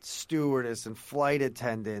yelling at stewardess and flight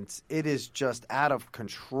attendants. It is just out of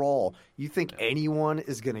control. You think anyone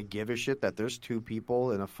is going to give a shit that there's two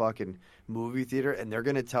people in a fucking movie theater and they're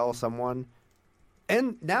going to tell someone?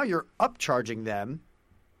 And now you're upcharging them.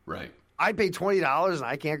 Right. I paid $20 and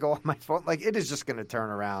I can't go on my phone. Like, it is just going to turn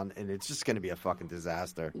around and it's just going to be a fucking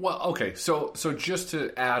disaster. Well, okay. So just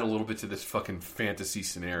to add a little bit to this fucking fantasy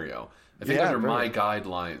scenario, I think under my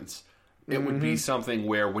guidelines, it would be something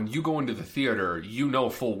where when you go into the theater, you know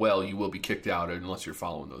full well you will be kicked out unless you're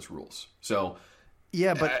following those rules. So,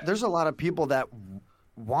 yeah, but there's a lot of people that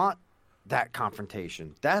want that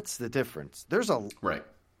confrontation. That's the difference. There's a right.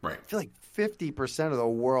 I feel like 50% of the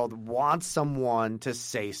world wants someone to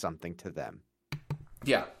say something to them.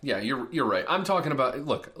 Yeah, you're right. I'm talking about,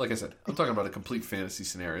 look, like I said, I'm talking about a complete fantasy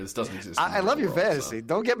scenario. This doesn't exist. I love your fantasy. So.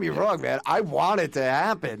 Don't get me wrong, man. I want it to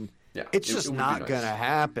happen. Yeah, it's just not going to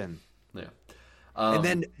happen. Yeah.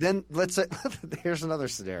 And then let's say, here's another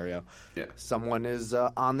scenario. Yeah. Someone is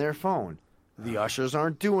on their phone. The ushers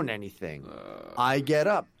aren't doing anything. I get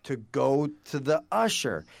up to go to the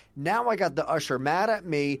usher. Now I got the usher mad at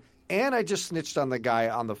me, and I just snitched on the guy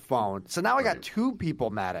on the phone. So now I got two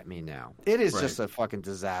people mad at me now. It is just a fucking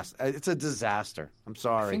disaster. It's a disaster. I'm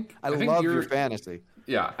sorry. I love your fantasy.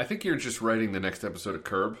 Yeah, I think you're just writing the next episode of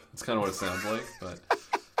Curb. That's kind of what it sounds like.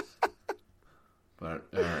 But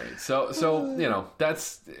all right. So you know,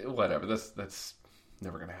 that's whatever. That's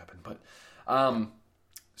never going to happen. But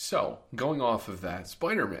so, going off of that,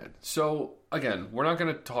 Spider-Man. So, again, we're not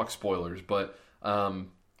going to talk spoilers, but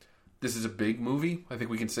this is a big movie. I think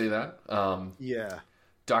we can say that. Yeah.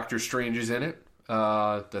 Doctor Strange is in it.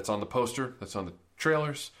 That's on the poster. That's on the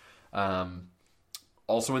trailers.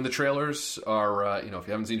 Also in the trailers are, if you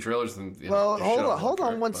haven't seen trailers, then hold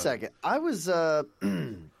on one second. I was I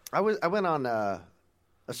went on a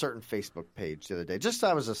certain Facebook page the other day.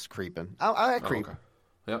 I was just creeping. I creep. Okay.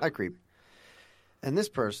 Yep. I creep. And this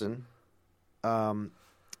person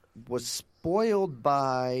was spoiled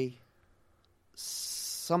by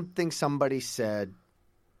something somebody said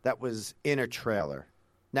that was in a trailer.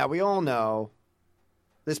 Now, we all know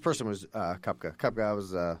this person was Kupka. Kupka, I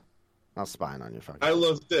was spying on you. I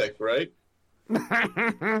love dick, right?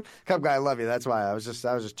 Kupka, I love you. That's why I was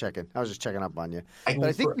just checking. I was just checking up on you.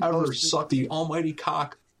 I think forever suck the almighty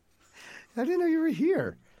cock. I didn't know you were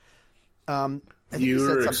here.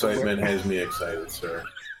 Your excitement has me excited, sir.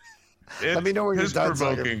 Let me know when you're done.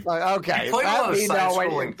 Provoking. Okay. You play a lot of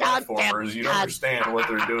side-scrolling platformers. You don't understand what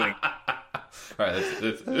they're doing. All right.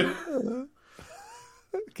 That's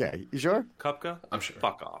okay. You sure? Kupka? I'm sure.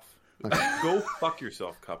 Fuck off. Okay. Go fuck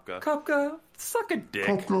yourself, Kupka. Kupka, suck a dick.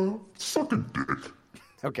 Kupka, suck a dick.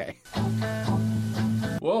 Okay.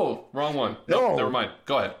 Whoa, wrong one. Nope, never mind.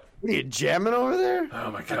 Go ahead. What are you jamming over there?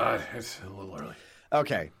 Oh, my God. It's a little early.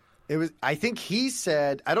 Okay. I think he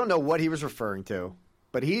said, I don't know what he was referring to,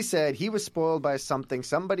 but he said he was spoiled by something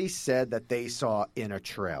somebody said that they saw in a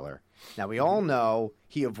trailer. Now, we all know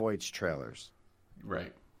he avoids trailers.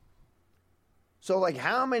 Right. So, like,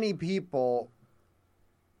 how many people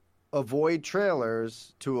avoid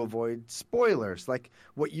trailers to avoid spoilers? Like,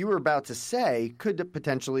 what you were about to say could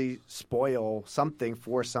potentially spoil something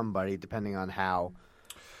for somebody, depending on how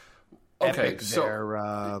epic their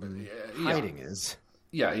hiding is.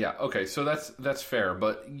 Yeah. Okay, so that's fair.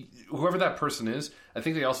 But whoever that person is, I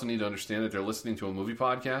think they also need to understand that they're listening to a movie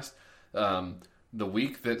podcast the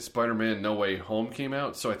week that Spider-Man No Way Home came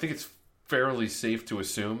out. So I think it's fairly safe to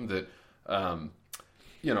assume that,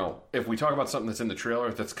 if we talk about something that's in the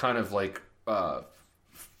trailer, that's kind of like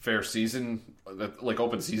fair season, like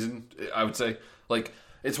open season, I would say. Like,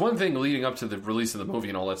 it's one thing leading up to the release of the movie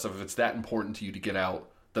and all that stuff, if it's that important to you to get out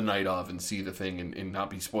the night of and see the thing and not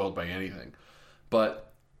be spoiled by anything.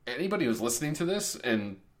 But anybody who's listening to this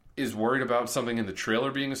and is worried about something in the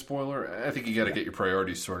trailer being a spoiler, I think you got to get your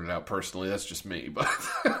priorities sorted out personally. That's just me. But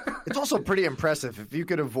it's also pretty impressive if you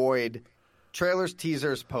could avoid trailers,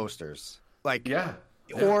 teasers, posters. Like, yeah.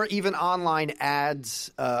 Or even online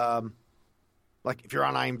ads. Like if you're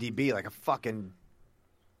on IMDb, like a fucking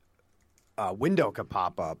window could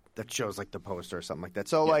pop up that shows like the poster or something like that.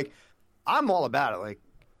 So like, I'm all about it. Like,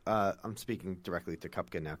 I'm speaking directly to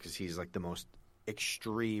Kupka now because he's like the most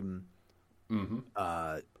extreme,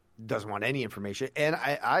 doesn't want any information, and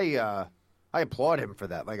I applaud him for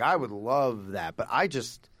that. Like, I would love that, but I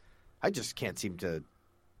just can't seem to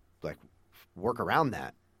like work around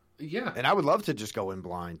that. Yeah. And I would love to just go in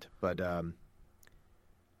blind, but I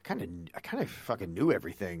kind of fucking knew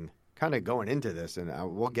everything kind of going into this, and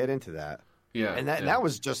we'll get into that. Yeah. And that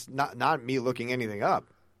was just not me looking anything up.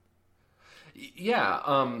 Yeah.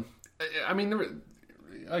 I mean,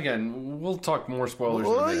 again, we'll talk more spoilers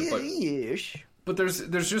in a minute, but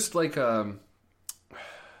there's just like how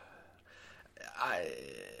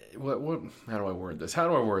do I word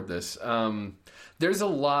this? There's a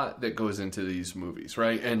lot that goes into these movies,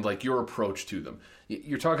 right? And like your approach to them.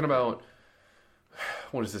 You're talking about,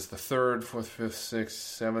 what is this, the 3rd, 4th, 5th,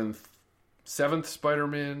 6th, 7th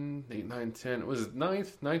Spider-Man, 8, 9, 10. Was it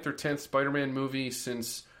 9th or 10th Spider-Man movie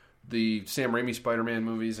since the Sam Raimi Spider-Man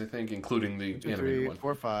movies, I think, including the 2, animated 3, one.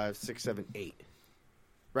 4, 5, 6, 7, 8.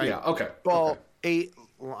 Right? Yeah, okay. Well, okay. 8,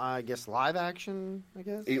 I guess, live action, I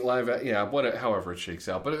guess? 8 live, yeah, however it shakes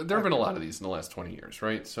out. But there have been a lot of these in the last 20 years,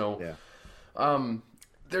 right? So, yeah.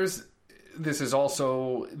 This is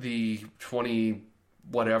also the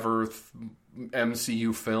 20-whatever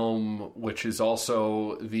MCU film, which is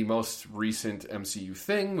also the most recent MCU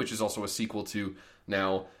thing, which is also a sequel to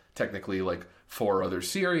now technically like 4 other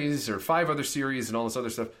series or 5 other series and all this other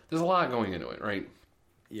stuff. There's a lot going into it, right?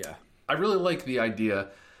 Yeah. I really like the idea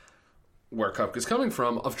where Kupka's coming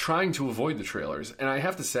from of trying to avoid the trailers. And I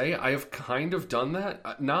have to say, I have kind of done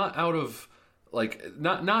that, not out of like,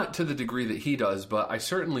 not to the degree that he does, but I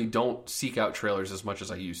certainly don't seek out trailers as much as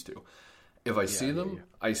I used to. If I see them,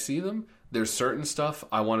 I see them. There's certain stuff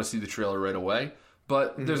I want to see the trailer right away.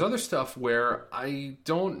 But there's other stuff where I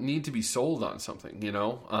don't need to be sold on something, you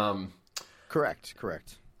know? Correct.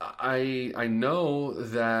 I know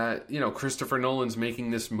that, you know, Christopher Nolan's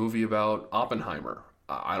making this movie about Oppenheimer.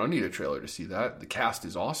 I don't need a trailer to see that. The cast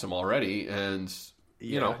is awesome already, and,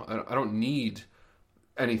 you know, I don't need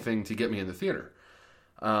anything to get me in the theater.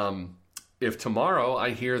 If tomorrow I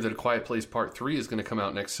hear that A Quiet Place Part 3 is going to come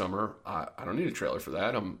out next summer, I don't need a trailer for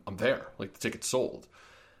that. I'm there. Like, the ticket's sold.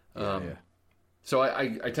 So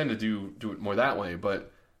I tend to do it more that way,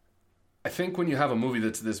 but I think when you have a movie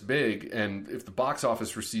that's this big, and if the box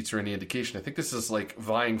office receipts are any indication, I think this is like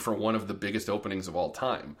vying for one of the biggest openings of all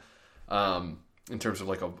time, in terms of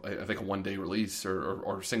like a 1-day release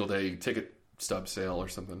or single day ticket stub sale or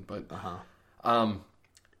something. But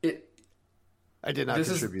I did not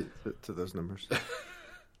contribute to those numbers.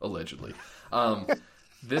 Allegedly.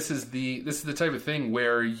 This is the type of thing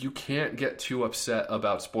where you can't get too upset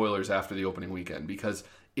about spoilers after the opening weekend, because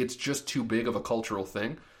it's just too big of a cultural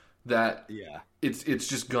thing that it's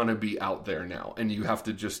just gonna be out there now, and you have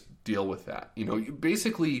to just deal with that. You know,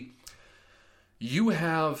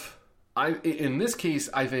 in this case,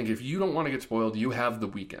 I think if you don't want to get spoiled, you have the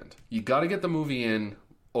weekend. You got to get the movie in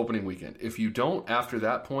opening weekend. If you don't, after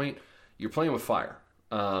that point, you're playing with fire.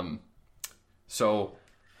 So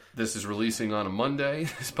this is releasing on a Monday,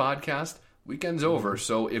 this podcast. Weekend's over.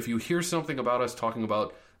 So if you hear something about us talking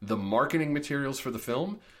about the marketing materials for the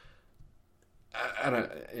film, I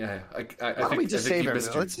think you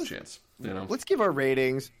missed your chance. You know? Let's give our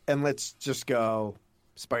ratings, and let's just go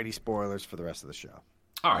Spidey spoilers for the rest of the show.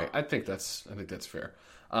 All right, I think that's fair.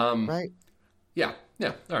 Right? Yeah.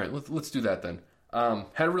 All right, let's do that then.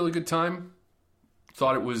 Had a really good time.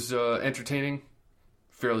 Thought it was entertaining,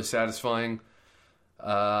 fairly satisfying.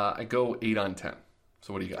 I go 8 on 10.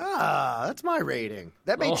 So what do you got? That's my rating.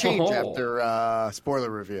 That may change after spoiler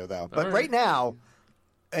review, though. But right now,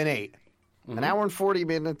 an 8. An hour and 40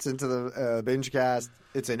 minutes into the BingeCast,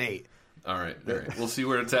 it's an 8. All right. We'll see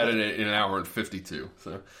where it's at in an hour and 52.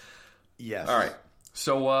 So, yes. All right.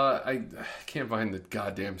 So I can't find the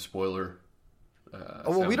goddamn spoiler.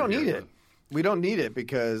 Well, we don't need it. We don't need it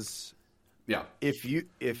because if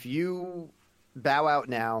you bow out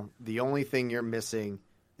now, the only thing you're missing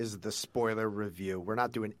is the spoiler review. We're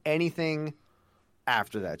not doing anything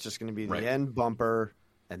after that. It's just going to be the end bumper,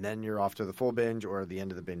 and then you're off to the full binge or the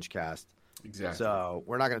end of the BingeCast. Exactly. So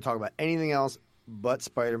we're not going to talk about anything else but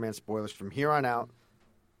Spider-Man spoilers from here on out.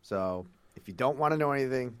 So if you don't want to know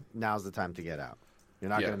anything, now's the time to get out. You're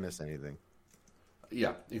not going to miss anything.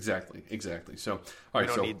 Yeah, exactly. So, all right.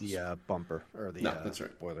 You don't need the bumper or the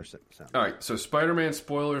spoiler sound. All right. So Spider-Man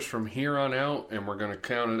spoilers from here on out, and we're going to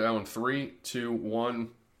count it out in 3, 2, 1.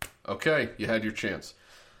 Okay, you had your chance.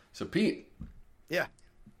 So Pete,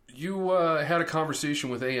 you had a conversation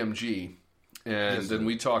with AMG. And then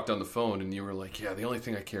we talked on the phone, and you were like, yeah, the only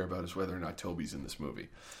thing I care about is whether or not Toby's in this movie.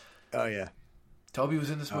 Oh, yeah. Toby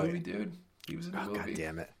was in this movie, dude? He was in the movie. God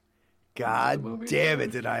damn it. God damn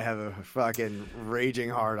it, did I have a fucking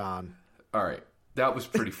raging hard on. All right. That was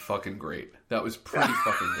pretty fucking great.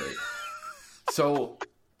 So,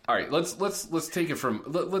 all right, let's take it from...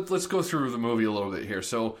 Let's go through the movie a little bit here.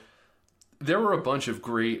 So, there were a bunch of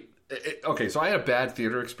great. Okay, so I had a bad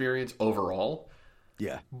theater experience overall.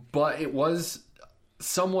 Yeah, but it was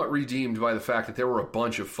somewhat redeemed by the fact that there were a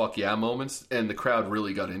bunch of fuck yeah moments, and the crowd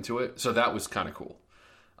really got into it. So that was kind of cool.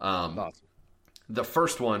 Awesome. The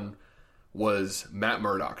first one was Matt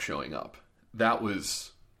Murdock showing up. That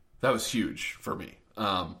was huge for me.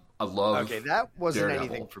 I love. Okay, that wasn't Daredevil.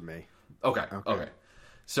 anything for me. Okay.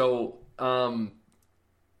 So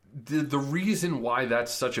the reason why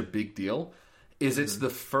that's such a big deal is it's the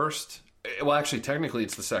first. Well, actually, technically,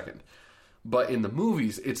 it's the second. But in the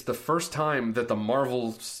movies, it's the first time that the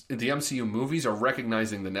MCU movies are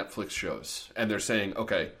recognizing the Netflix shows. And they're saying,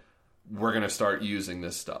 okay, we're going to start using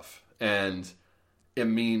this stuff. And it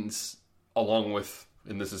means, along with,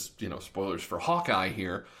 and this is, spoilers for Hawkeye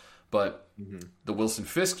here, but the Wilson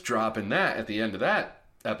Fisk drop in that at the end of that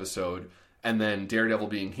episode, and then Daredevil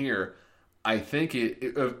being here, I think it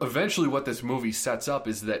eventually what this movie sets up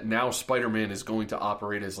is that now Spider-Man is going to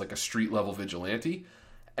operate as like a street-level vigilante.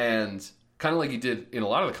 And kind of like he did in a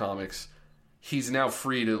lot of the comics, he's now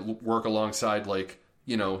free to work alongside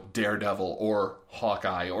Daredevil or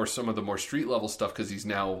Hawkeye or some of the more street level stuff because he's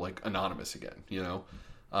now like anonymous again. Yeah.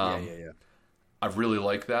 I really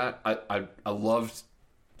like that. I loved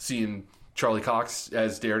seeing Charlie Cox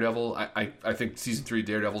as Daredevil. I think season 3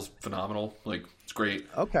 Daredevil's phenomenal. Like, it's great.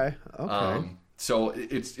 Okay. So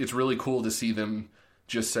it's really cool to see them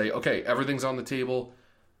just say, okay, everything's on the table.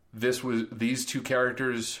 These two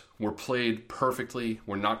characters were played perfectly.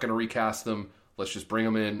 We're not going to recast them. Let's just bring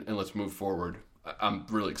them in and let's move forward. I'm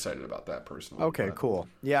really excited about that personally. Okay, cool.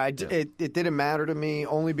 Yeah, it didn't matter to me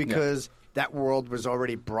only because that world was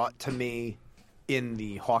already brought to me in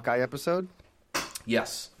the Hawkeye episode.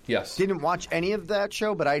 Yes. Didn't watch any of that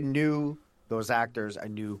show, but I knew those actors. I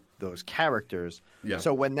knew those characters. Yeah.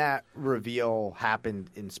 So when that reveal happened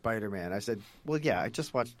in Spider-Man, I said, well, yeah, I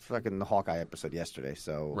just watched fucking the Hawkeye episode yesterday,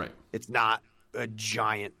 so it's not a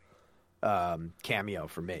giant cameo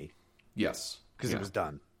for me. Yes. Because it was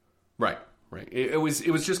done. Right. It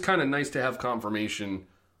was just kind of nice to have confirmation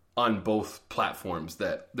on both platforms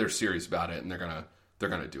that they're serious about it and they're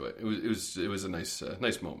gonna do it. It was a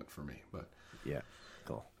nice moment for me. But yeah,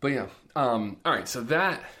 cool. But yeah, all right. So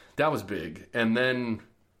that was big, and then,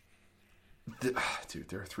 dude,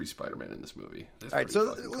 there are 3 Spider-Man in this movie. That's all right,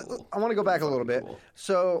 so cool. I want to go back a little bit. Cool.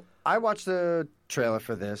 So I watched the trailer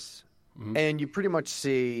for this, and you pretty much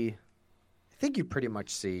see,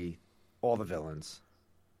 all the villains.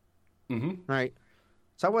 Right?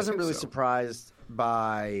 So I wasn't really surprised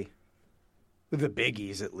by the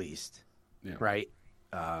biggies, at least. Yeah. Right?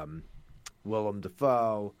 Willem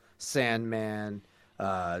Dafoe, Sandman,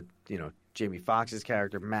 Jamie Foxx's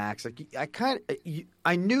character, Max. Like,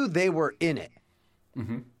 I knew they were in it.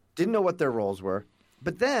 Didn't know what their roles were.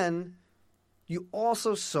 But then you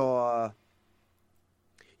also saw,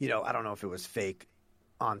 I don't know if it was fake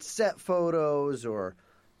on set photos or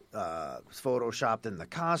photoshopped in the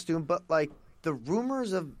costume, but like the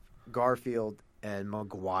rumors of Garfield and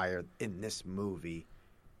Maguire in this movie,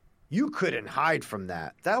 you couldn't hide from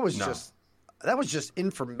that. That was just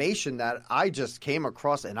information that I just came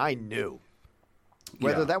across and I knew.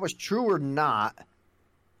 Whether that was true or not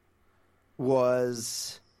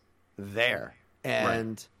was there.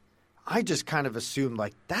 And I just kind of assumed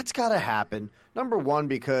like that's got to happen. Number one,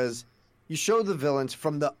 because you show the villains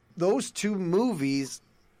from those 2 movies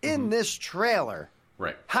in this trailer.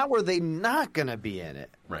 Right. How are they not going to be in it?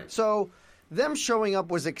 Right. So them showing up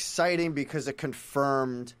was exciting because it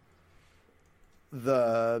confirmed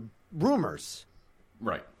the rumors.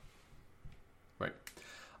 Right.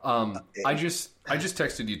 I just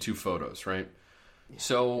texted you 2 photos, right?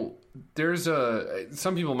 So there's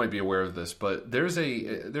some people might be aware of this, but there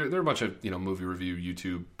are a bunch of movie review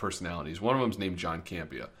YouTube personalities. One of them's named John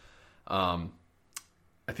Campea.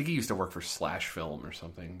 I think he used to work for Slash Film or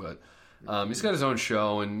something, but he's got his own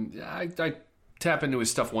show, and I tap into his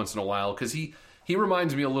stuff once in a while because he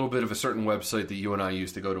reminds me a little bit of a certain website that you and I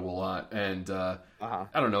used to go to a lot, and I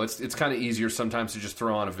don't know, it's kind of easier sometimes to just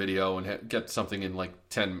throw on a video and get something in like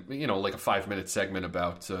 10, like a 5-minute segment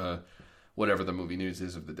about whatever the movie news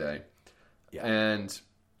is of the day. Yeah. And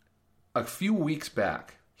a few weeks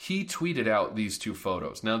back, he tweeted out these 2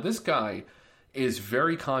 photos. Now, this guy is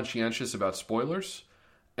very conscientious about spoilers,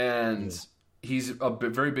 and he's a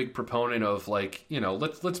very big proponent of like,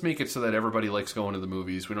 let's make it so that everybody likes going to the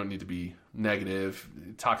movies. We don't need to be negative,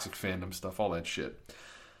 toxic fandom stuff, all that shit.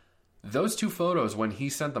 Those 2 photos, when he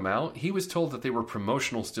sent them out, he was told that they were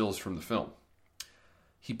promotional stills from the film.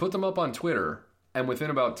 He put them up on Twitter, and within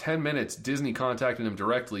about 10 minutes, Disney contacted him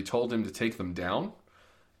directly, told him to take them down,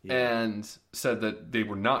 and said that they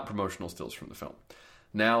were not promotional stills from the film.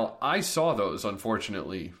 Now, I saw those,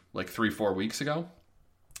 unfortunately, like 3-4 weeks ago.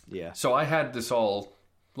 Yeah. So I had this all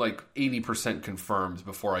like 80% confirmed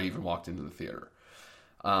before I even walked into the theater.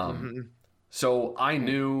 So I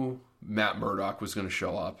knew Matt Murdock was going to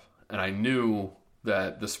show up, and I knew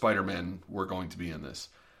that the Spider-Man were going to be in this.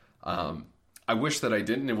 I wish that I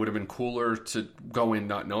didn't. It would have been cooler to go in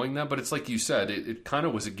not knowing that, but it's like you said, it kind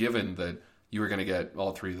of was a given that you were going to get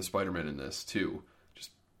all three of the Spider-Men in this too,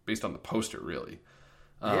 just based on the poster, really.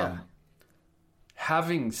 Yeah.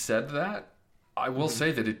 Having said that, I will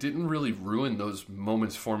say that it didn't really ruin those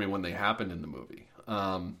moments for me when they happened in the movie.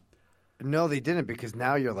 No, they didn't, because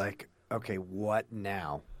now you're like, okay, what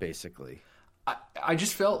now, basically? I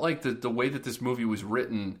just felt like the way that this movie was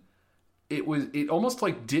written, it almost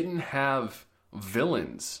like didn't have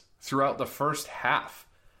villains throughout the first half.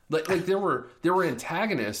 Like there were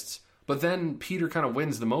antagonists, but then Peter kind of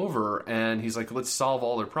wins them over, and he's like, let's solve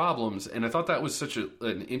all their problems. And I thought that was such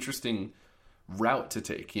an interesting route to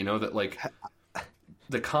take, you know, that like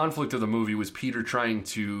the conflict of the movie was Peter trying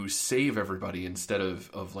to save everybody instead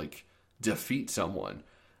of like defeat someone.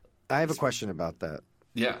 I have a question about that.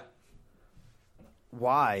 Yeah.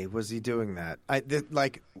 Why was he doing that?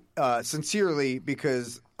 Sincerely,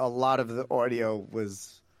 because a lot of the audio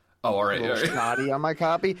was all right, a little snotty on my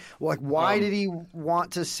copy. Like, why did he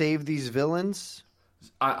want to save these villains?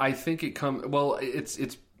 I think it comes. Well, it's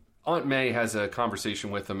Aunt May has a conversation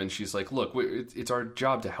with him, and she's like, "Look, it's our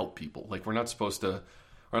job to help people. Like, we're not supposed to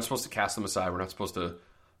cast them aside. We're not supposed to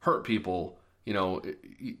hurt people. You know,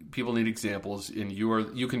 people need examples, and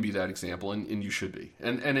you can be that example, and you should be.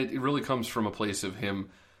 And it really comes from a place of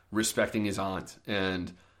him respecting his aunt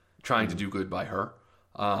and trying to do good by her.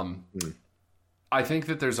 I think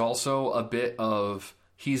that there's also a bit of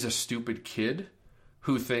he's a stupid kid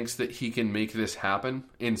who thinks that he can make this happen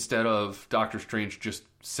instead of Doctor Strange just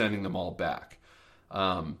sending them all back,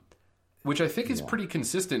 which I think is pretty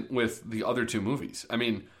consistent with the other two movies. I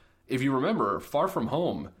mean, if you remember, Far From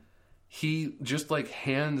Home, he just like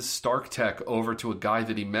hands Stark Tech over to a guy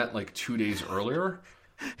that he met like 2 days earlier.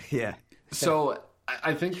 Yeah. So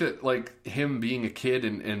I think that like him being a kid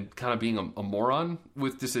and kind of being a moron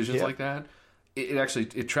with decisions like that, it actually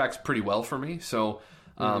tracks pretty well for me. So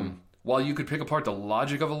while you could pick apart the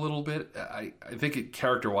logic of a little bit, I think it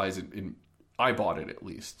character-wise, I bought it at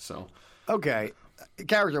least. So okay,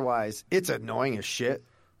 character-wise, it's annoying as shit.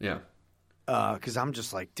 Yeah. Because I'm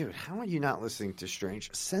just like, dude, how are you not listening to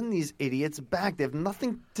Strange? Send these idiots back. They have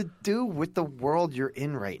nothing to do with the world you're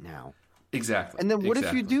in right now. Exactly. And then what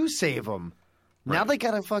if you do save them? Right. Now they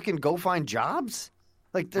gotta fucking go find jobs?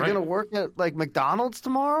 Like they're gonna work at like McDonald's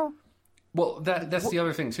tomorrow? Well, that's the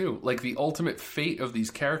other thing too. Like the ultimate fate of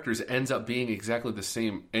these characters ends up being exactly the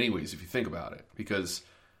same anyways, if you think about it. Because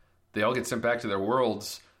they all get sent back to their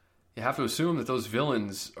worlds. You have to assume that those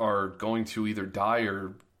villains are going to either die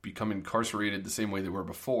or become incarcerated the same way they were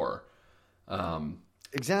before.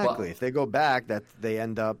 Exactly. If they go back, that they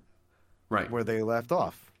end up where they left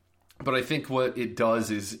off. But I think what it does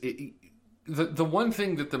is the one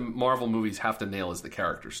thing that the Marvel movies have to nail is the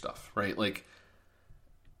character stuff, right? Like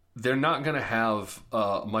they're not going to have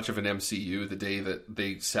much of an MCU the day that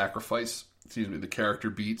they sacrifice, the character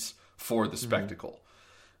beats for the spectacle.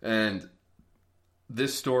 And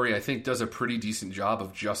this story, I think, does a pretty decent job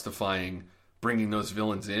of justifying bringing those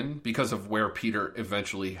villains in because of where Peter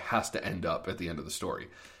eventually has to end up at the end of the story.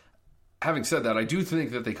 Having said that, I do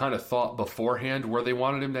think that they kind of thought beforehand where they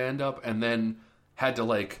wanted him to end up and then had to,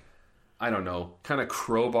 like, I don't know, kind of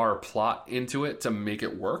crowbar plot into it to make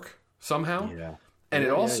it work somehow. Yeah. And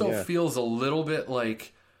it also feels a little bit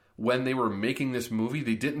like when they were making this movie,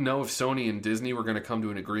 they didn't know if Sony and Disney were going to come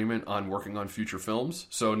to an agreement on working on future films.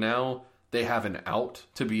 So now they have an out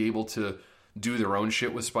to be able to do their own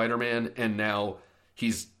shit with Spider-Man, and now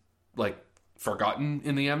he's like forgotten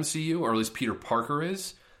in the MCU, or at least Peter Parker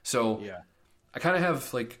is. So I kind of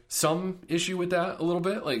have like some issue with that a little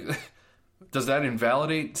bit. Like, does that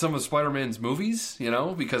invalidate some of Spider-Man's movies? You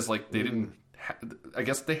know, because like they didn't. I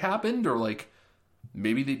guess they happened, or like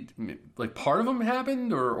maybe they like part of them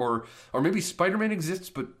happened, or maybe Spider-Man exists,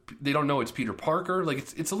 but they don't know it's Peter Parker. Like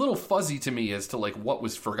it's a little fuzzy to me as to like what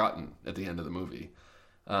was forgotten at the end of the movie.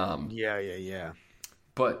 Yeah.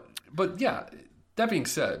 But yeah, that being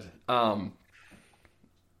said,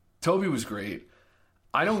 Toby was great.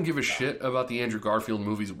 I don't give a shit about the Andrew Garfield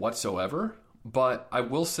movies whatsoever, but I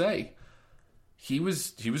will say he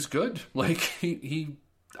was good. Like he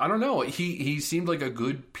I don't know. He seemed like a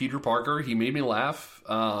good Peter Parker. He made me laugh.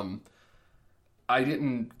 I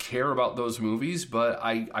didn't care about those movies, but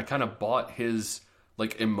I kind of bought his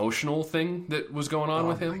like emotional thing that was going on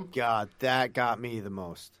with him. Oh my God, that got me the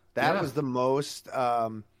most. That was the most. I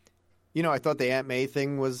thought the Aunt May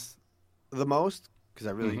thing was the most because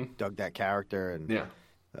I really dug that character and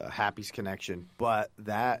Happy's connection. But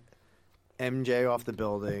that MJ off the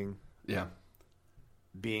building,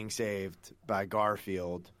 being saved by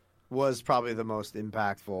Garfield was probably the most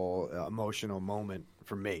impactful, emotional moment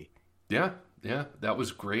for me. Yeah, that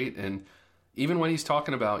was great. And even when he's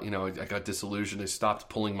talking about, I got disillusioned, I stopped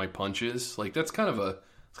pulling my punches. Like that's kind of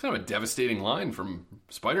a devastating line from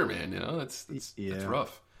Spider-Man. That's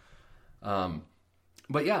rough.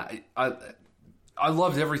 But yeah, I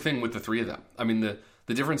loved everything with the three of them. I mean, the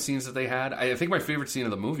different scenes that they had. I think my favorite scene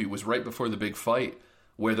of the movie was right before the big fight,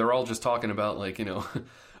 where they're all just talking about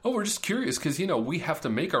oh, we're just curious because we have to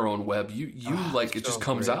make our own web. You it just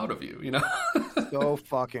comes great. out of you. So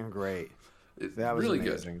fucking great. That was really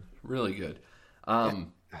amazing. good. Really good.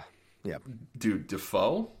 Yeah. Dude,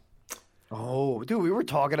 Defoe. Oh, dude, we were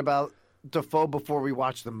talking about Defoe before we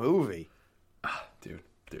watched the movie. Dude,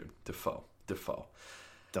 Defoe.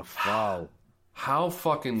 How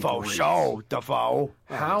fucking Faux great. show, Defoe.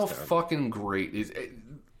 How fucking great is...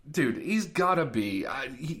 Dude, he's got to be...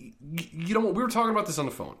 we were talking about this on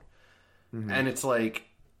the phone. Mm-hmm. And it's like,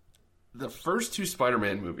 the first two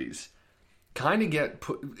Spider-Man movies kind of get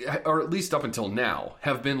put... Or at least up until now,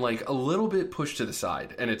 have been like a little bit pushed to the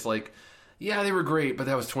side. And it's like, yeah, they were great, but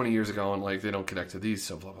that was 20 years ago, and like they don't connect to these,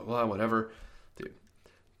 so blah, blah, blah, whatever. Dude,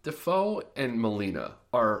 Defoe and Molina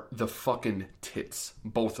are the fucking tits.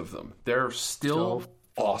 Both of them. They're still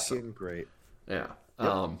awesome. Great. Yeah.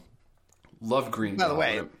 Yep. Love Green By the Goblin.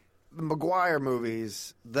 way, the Maguire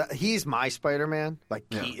movies, he's my Spider-Man. Like,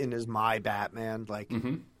 Keaton is my Batman. Like,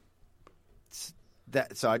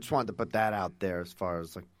 so I just wanted to put that out there as far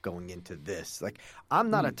as, like, going into this. Like, I'm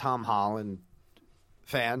not a Tom Holland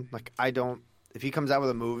fan. Like, if he comes out with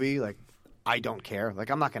a movie, like, I don't care. Like,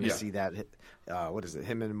 I'm not going to see that, what is it,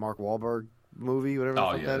 him and Mark Wahlberg movie, whatever the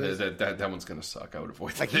fuck that is. That one's going to suck. I would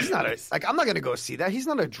avoid that. Like, he's not I'm not going to go see that. He's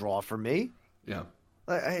not a draw for me. Yeah.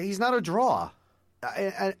 He's not a draw.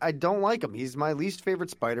 I don't like him. He's my least favorite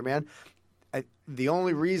Spider-Man. The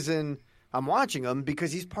only reason I'm watching him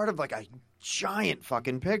because he's part of like a giant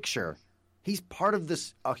fucking picture. He's part of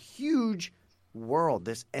a huge world,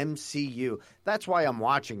 this MCU. That's why I'm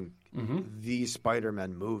watching these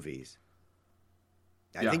Spider-Man movies.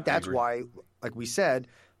 I think that's why, like we said,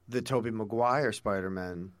 the Tobey Maguire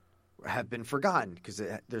Spider-Man have been forgotten because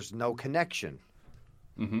there's no connection.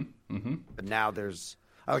 But now there's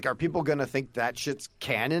are people gonna think that shit's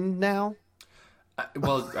canon now?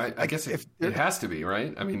 I guess it has to be,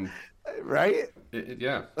 right? I mean, right?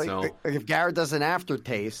 Yeah. Like if Garrett does an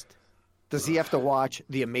aftertaste, does he have to watch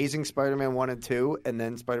The Amazing Spider-Man 1 and 2 and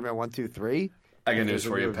then Spider-Man 1, 2, 3? I got news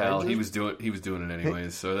for you, pal. He was doing it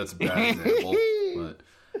anyways, so that's a bad example. But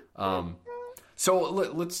so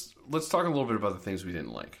let's talk a little bit about the things we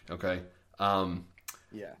didn't like. Okay.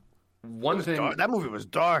 Yeah. One thing that movie was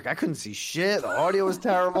dark. I couldn't see shit. The audio was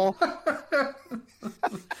terrible.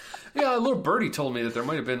 Yeah, a little birdie told me that there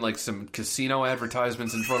might have been like some casino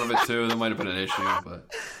advertisements in front of it too. That might have been an issue, but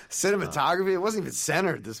cinematography, it wasn't even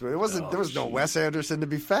centered this way. It wasn't. There was no Wes Anderson to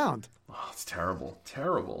be found. Oh, it's terrible.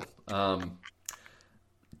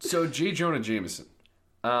 So J. Jonah Jameson.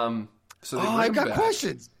 So I got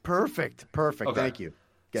questions. Perfect. Okay. Thank you.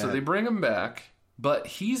 So they bring him back. But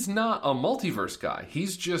he's not a multiverse guy.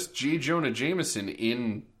 He's just J. Jonah Jameson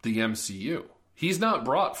in the MCU. He's not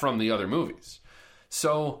brought from the other movies.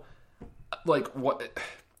 So, like, what?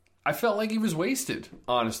 I felt like he was wasted,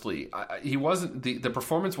 honestly. He wasn't the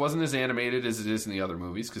performance wasn't as animated as it is in the other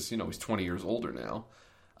movies because he's 20 years older now.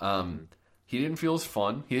 He didn't feel as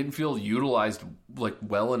fun. He didn't feel utilized like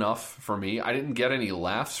well enough for me. I didn't get any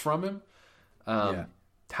laughs from him.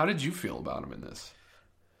 How did you feel about him in this?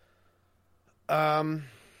 I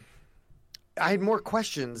had more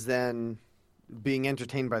questions than being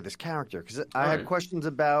entertained by this character because I had questions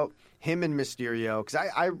about him and Mysterio because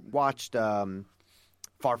I watched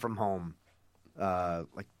Far From Home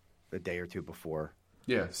like a day or two before.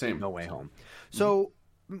 Yeah, same. No Way Home. So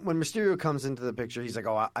when Mysterio comes into the picture, he's like,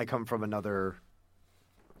 "Oh, I come from another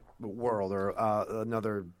world or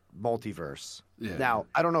another multiverse." Yeah. Now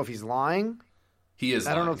I don't know if he's lying. He is.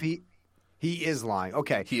 I don't know if he is lying.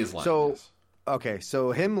 Okay, he is lying. So. Yes. Okay,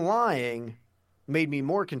 so him lying made me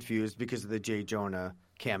more confused because of the J. Jonah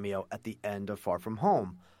cameo at the end of Far From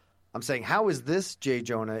Home. I'm saying, how is this J.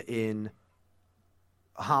 Jonah in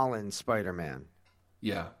Holland's Spider-Man?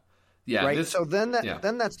 Yeah. Right. So then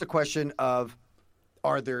that's the question of: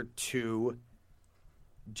 are there two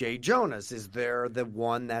J. Jonahs? Is there the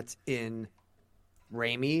one that's in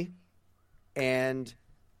Raimi and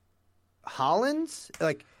Holland's?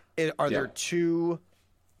 Like, are there two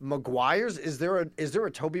Maguires? Is there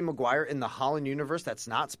a Tobey Maguire in the Holland universe that's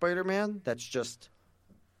not Spider-Man? That's just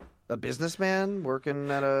a businessman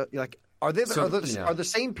working at a like. Are the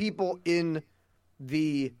same people in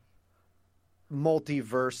the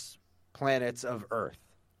multiverse planets of Earth?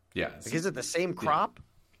 Yeah. Like, is it the same crop?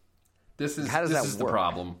 This is How does that the work?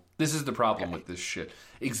 problem. This is the problem with this shit.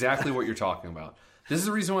 Exactly what you're talking about. This is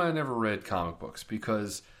the reason why I never read comic books,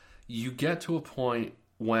 because you get to a point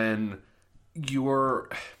when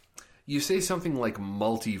you say something like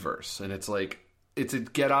multiverse, and it's like it's a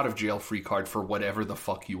get out of jail free card for whatever the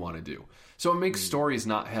fuck you want to do. So it makes stories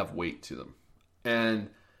not have weight to them. And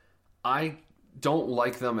I don't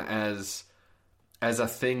like them as a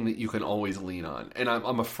thing that you can always lean on. And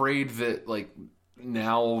I'm afraid that like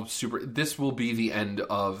now this will be the end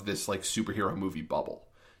of this like superhero movie bubble,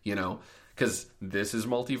 you know? Because this is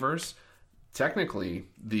multiverse. Technically,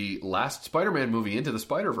 the last Spider-Man movie, Into the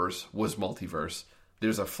Spider-Verse, was multiverse.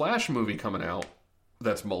 There's a Flash movie coming out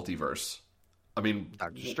that's multiverse. I mean,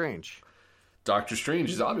 Doctor Strange. Doctor Strange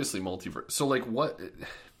is obviously multiverse. So, like, what?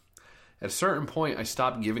 At a certain point, I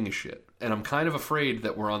stopped giving a shit. And I'm kind of afraid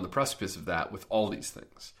that we're on the precipice of that with all these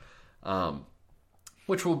things.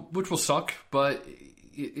 Which will suck, but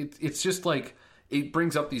it's just like, it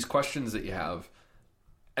brings up these questions that you have.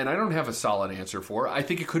 And I don't have a solid answer for. I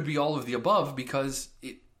think it could be all of the above, because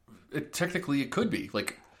it technically it could be.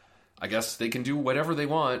 Like, I guess they can do whatever they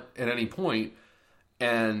want at any point,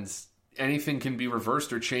 and anything can be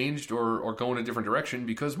reversed or changed or go in a different direction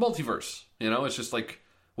because multiverse. You know, it's just like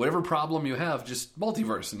whatever problem you have, just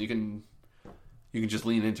multiverse, and you can just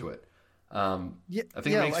lean into it. I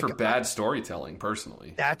think it makes for bad storytelling,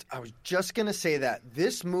 personally. I was just gonna say that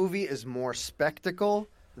this movie is more spectacle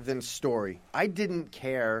than story. I didn't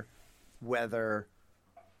care whether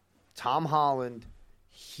Tom Holland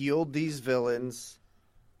healed these villains.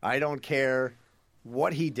 I don't care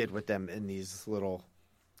what he did with them in these little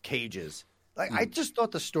cages. Like, I just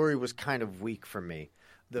thought the story was kind of weak for me.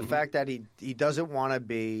 The fact that he doesn't want to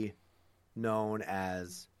be known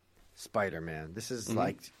as Spider-Man. This is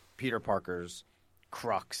like Peter Parker's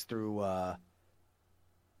crux through, all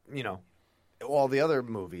the other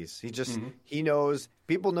movies. He just he knows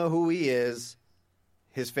people know who he is.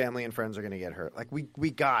 His family and friends are going to get hurt. Like,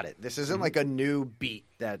 we got it. This isn't like a new beat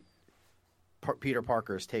that Peter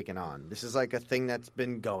Parker has taken on. This is like a thing that's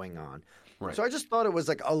been going on. Right. So I just thought it was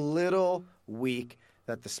like a little weak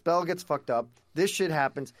that the spell gets fucked up. This shit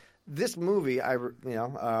happens. This movie, I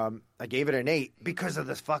gave it an 8 because of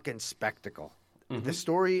this fucking spectacle. The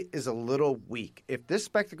story is a little weak. If this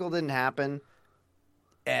spectacle didn't happen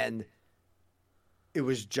and it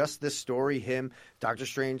was just this story, Doctor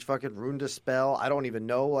Strange fucking ruined a spell, I don't even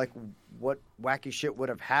know like what wacky shit would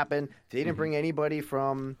have happened. They didn't bring anybody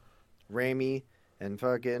from Raimi and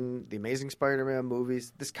fucking the Amazing Spider-Man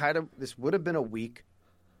movies. This would have been a weak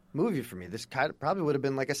movie for me. This probably would have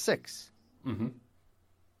been like a 6.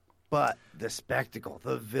 But the spectacle,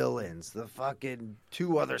 the villains, the fucking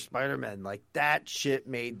 2 other Spider-Men, like that shit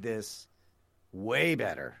made this way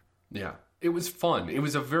better. Yeah. It was fun. It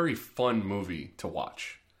was a very fun movie to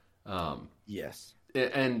watch. Yes.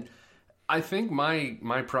 And I think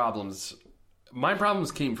my problems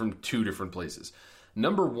came from 2 different places.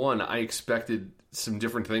 Number 1, I expected some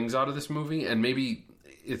different things out of this movie, and maybe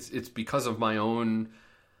it's because of my own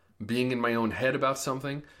being in my own head about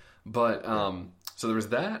something. But so there was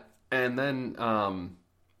that, and then how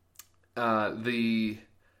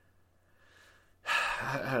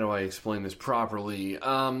do I explain this properly?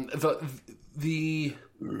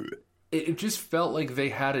 It just felt like they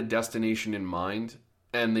had a destination in mind,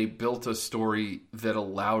 and they built a story that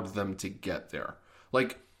allowed them to get there.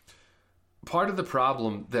 Like, part of the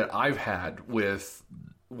problem that I've had with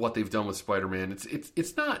what they've done with Spider-Man,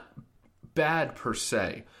 it's not bad per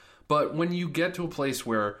se, but when you get to a place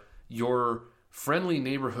where your friendly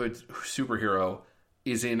neighborhood superhero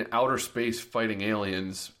is in outer space fighting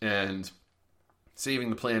aliens and saving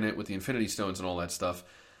the planet with the Infinity Stones and all that stuff,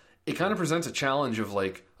 it kind of presents a challenge of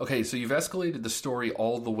like, okay, so you've escalated the story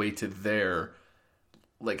all the way to there.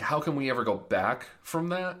 Like, how can we ever go back from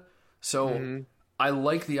that? So I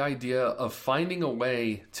like the idea of finding a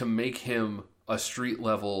way to make him a street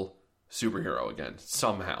level superhero again,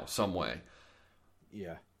 somehow, some way.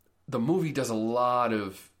 Yeah. The movie does a lot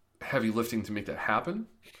of heavy lifting to make that happen.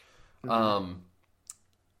 Some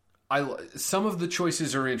of the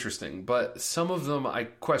choices are interesting, but some of them I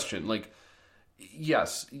question. Like,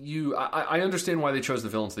 yes, I understand why they chose the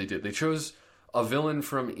villains they did. They chose a villain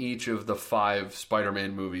from each of the 5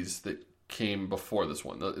 Spider-Man movies that came before this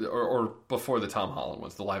one, or before the Tom Holland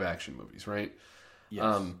ones, the live action movies, right?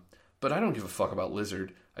 Yes. But I don't give a fuck about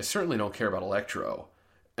Lizard. I certainly don't care about Electro.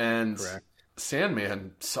 And Correct.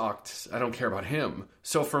 Sandman sucked. I don't care about him.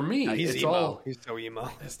 So for me, he's it's emo. all He's so emo.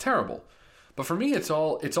 it's terrible. But for me, it's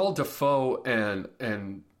all Defoe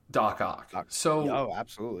and Doc Ock. So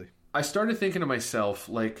absolutely. I started thinking to myself,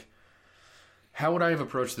 like, how would I have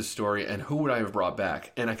approached this story, and who would I have brought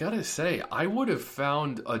back? And I gotta say, I would have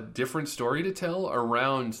found a different story to tell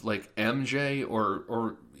around like MJ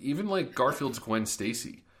or even like Garfield's Gwen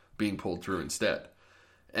Stacy being pulled through instead.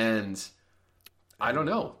 And I don't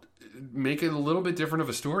know, make it a little bit different of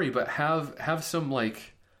a story, but have some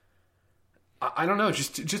like, I don't know,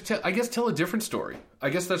 just tell, I guess tell a different story. I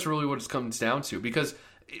guess that's really what it comes down to. Because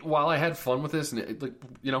while I had fun with this, and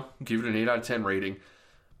give it an 8 out of 10 rating,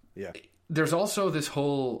 yeah, there's also this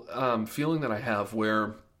whole feeling that I have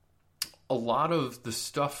where a lot of the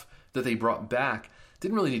stuff that they brought back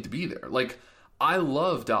didn't really need to be there. Like, I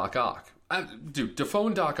love Doc Ock. Dude, Defoe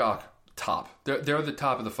and Doc Ock, top. They're the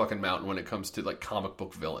top of the fucking mountain when it comes to like comic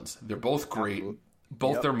book villains. They're both great. Absolutely.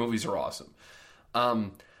 Both their movies are awesome.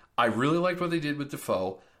 I really liked what they did with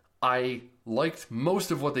Defoe. I liked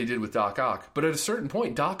most of what they did with Doc Ock. But at a certain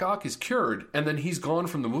point, Doc Ock is cured, and then he's gone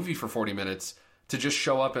from the movie for 40 minutes to just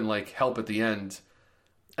show up and like help at the end,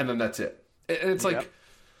 and then that's it. And it's like,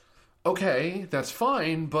 okay, that's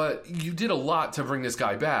fine, but you did a lot to bring this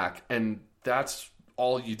guy back, and that's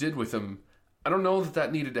all you did with him. I don't know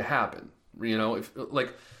that needed to happen. You know, if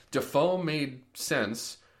like Defoe made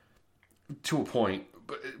sense to a point,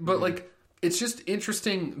 but like, it's just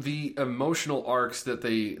interesting the emotional arcs that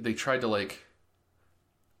they tried to like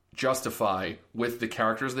justify with the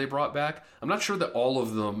characters they brought back. I'm not sure that all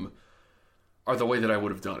of them are the way that I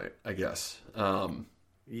would have done it, I guess.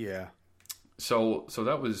 Yeah. So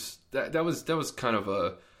that was kind of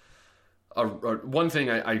a one thing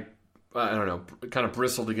I don't know, kind of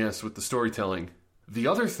bristled against with the storytelling. The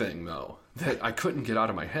other thing though that I couldn't get out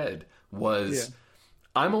of my head was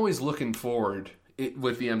I'm always looking forward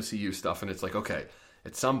with the MCU stuff, and it's like, okay,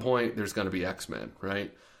 at some point there's going to be X-Men,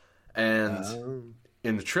 right? And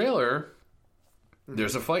in the trailer,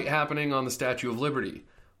 there's a fight happening on the Statue of Liberty.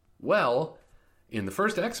 Well, in the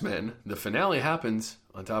first X-Men, the finale happens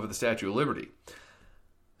on top of the Statue of Liberty.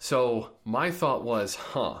 So my thought was,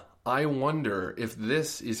 I wonder if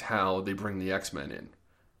this is how they bring the X-Men in.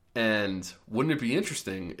 And wouldn't it be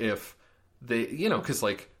interesting if they, because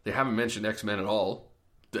like they haven't mentioned X-Men at all,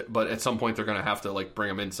 but at some point they're going to have to like bring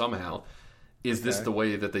them in somehow. Is this the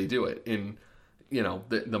way that they do it? In,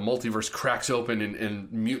 the multiverse cracks open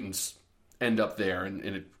and mutants end up there,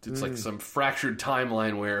 and it's like some fractured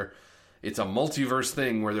timeline where it's a multiverse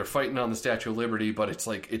thing where they're fighting on the Statue of Liberty, but it's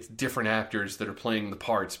like it's different actors that are playing the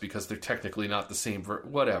parts because they're technically not the same.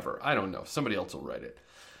 Whatever. I don't know. Somebody else will write it.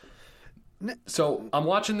 So I'm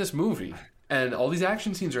watching this movie, and all these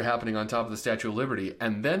action scenes are happening on top of the Statue of Liberty,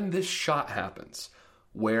 and then this shot happens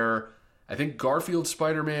where I think Garfield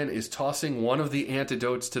Spider-Man is tossing one of the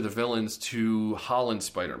antidotes to the villains to Holland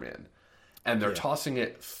Spider-Man. And they're tossing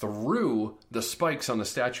it through the spikes on the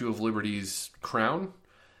Statue of Liberty's crown.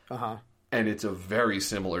 Uh-huh. And it's a very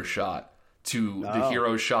similar shot to the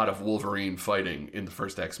hero shot of Wolverine fighting in the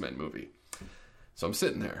first X-Men movie. So I'm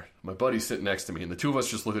sitting there. My buddy's sitting next to me, and the two of us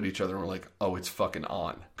just look at each other and we're like, oh, it's fucking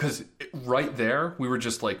on. Because right there, we were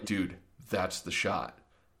just like, dude, that's the shot.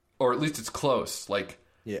 Or at least it's close. Like,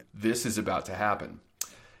 this is about to happen.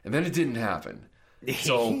 And then it didn't happen.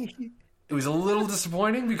 So it was a little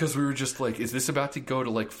disappointing because we were just like, is this about to go to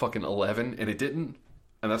like fucking 11? And it didn't.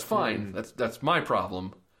 And that's fine. That's my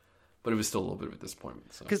problem. But it was still a little bit of a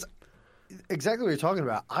disappointment. Because exactly what you're talking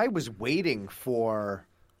about. I was waiting for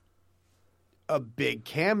a big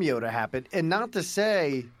cameo to happen. And not to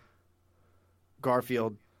say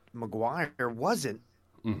Garfield Maguire wasn't.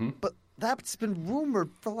 But that's been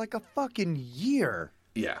rumored for like a fucking year.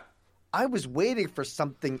 Yeah. I was waiting for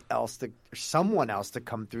someone else to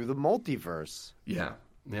come through the multiverse. Yeah.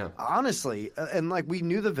 Yeah. Honestly. And like we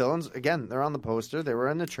knew the villains. Again, they're on the poster. They were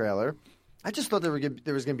in the trailer. I just thought there was going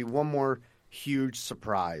to be one more huge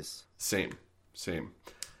surprise. Same.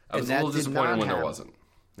 I was a little disappointed when there wasn't.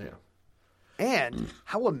 Yeah. And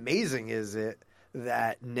how amazing is it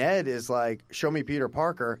that Ned is like, show me Peter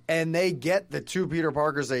Parker, and they get the two Peter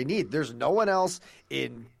Parkers they need. There's no one else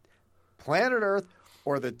in planet Earth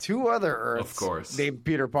or the two other Earths named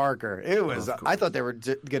Peter Parker. It was. I thought they were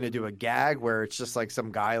going to do a gag where it's just like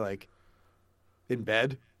some guy like in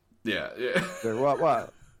bed. Yeah.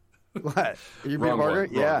 What? Are you Peter Parker?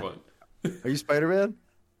 Yeah. Are you Spider-Man?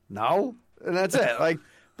 No. And that's it. Like,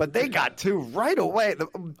 but they got two right away.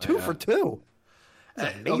 2 for 2.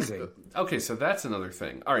 It's amazing. Okay, so that's another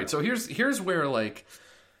thing. All right, so here's where like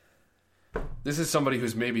this is somebody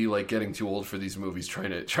who's maybe like getting too old for these movies,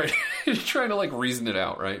 trying to like reason it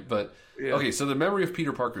out, right? But okay, so the memory of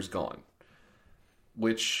Peter Parker's gone,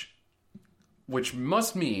 which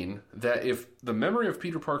must mean that if the memory of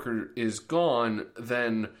Peter Parker is gone,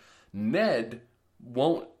 then Ned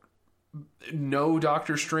won't know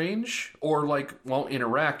Doctor Strange or like won't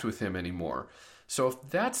interact with him anymore. So if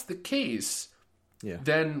that's the case,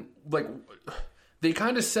 then like they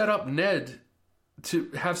kind of set up Ned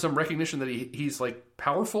to have some recognition that he's like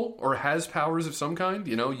powerful or has powers of some kind,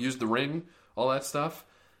 use the ring, all that stuff.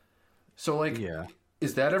 So like,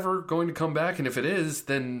 is that ever going to come back? And if it is,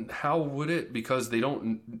 then how would it? Because they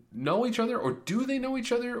don't know each other, or do they know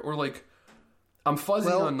each other? Or like, I'm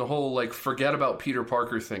fuzzy on the whole like forget about Peter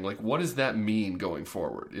Parker thing. Like, what does that mean going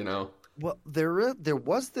forward? Well, there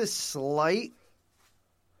was this slight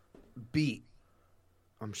beat.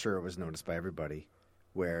 I'm sure it was noticed by everybody,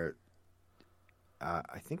 where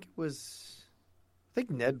I think it was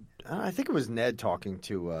Ned talking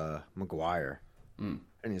to Maguire, and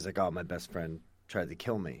he's like, "Oh, my best friend tried to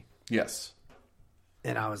kill me." Yes,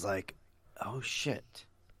 and I was like, "Oh shit,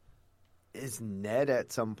 is Ned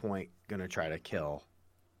at some point gonna try to kill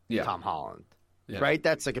Tom Holland?" Yeah. Right?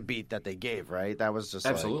 That's like a beat that they gave, right? That was just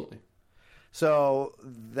absolutely. So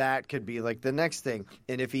that could be like the next thing.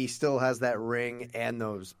 And if he still has that ring and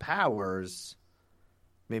those powers,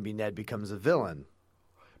 maybe Ned becomes a villain.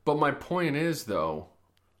 But my point is, though,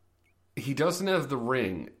 he doesn't have the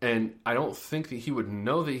ring, and I don't think that he would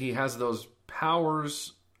know that he has those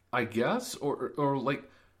powers, I guess, or like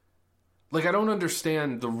I don't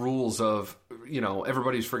understand the rules of,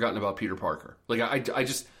 everybody's forgotten about Peter Parker. Like I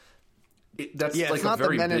just that's like it's not a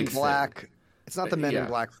very the Men big in Black. thing. It's not the Men in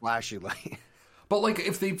Black flashy light. But like,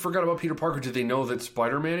 if they forgot about Peter Parker, do they know that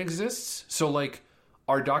Spider-Man exists? So like,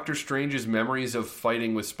 are Doctor Strange's memories of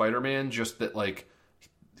fighting with Spider-Man just that like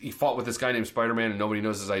he fought with this guy named Spider-Man and nobody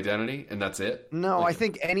knows his identity and that's it? No, like, I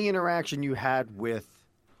think any interaction you had with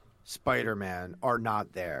Spider-Man are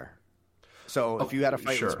not there. So if you had a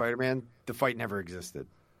fight with Spider-Man, the fight never existed.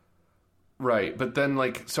 Right, but then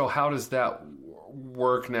like, so how does that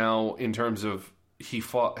work now in terms of he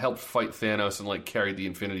helped fight Thanos and like carried the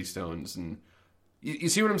Infinity Stones, and you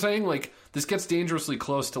see what I'm saying? Like, this gets dangerously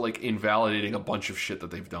close to like invalidating a bunch of shit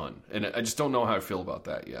that they've done, and I just don't know how I feel about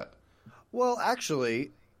that yet. Well,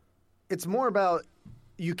 actually, it's more about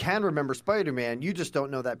you can remember Spider-Man, you just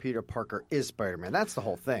don't know that Peter Parker is Spider-Man. That's the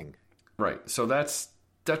whole thing. Right. So that's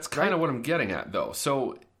kind of what I'm getting at, though.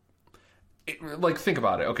 So, like, think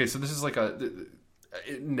about it. Okay, so this is like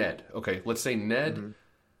Ned. Okay, let's say Ned.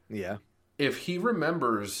 Mm-hmm. Yeah. If he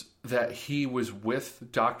remembers that he was with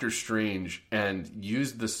Doctor Strange and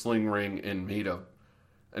used the sling ring and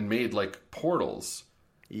made like portals.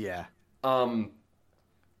 Yeah. Wouldn't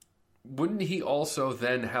he also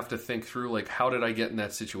then have to think through like, how did I get in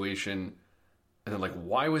that situation? And then like,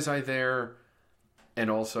 why was I there? And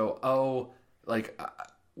also, you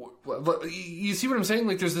see what I'm saying?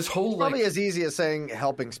 Like, there's this whole probably as easy as saying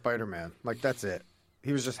helping Spider-Man. Like, that's it.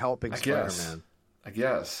 He was just helping Spider-Man. I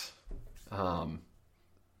guess.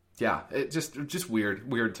 Yeah, it just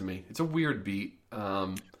weird to me. It's a weird beat.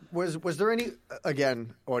 Was there any,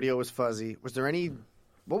 again, audio was fuzzy. Was there any,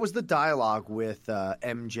 what was the dialogue with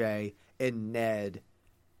MJ and Ned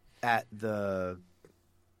at the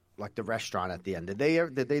restaurant at the end?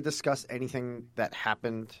 Did they discuss anything that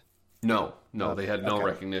happened? No, they had no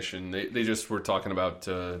recognition. They just were talking about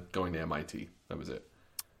going to MIT. That was it.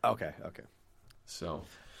 Okay. So,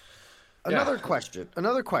 Another question.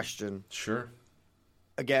 Sure.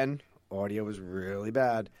 Again, audio was really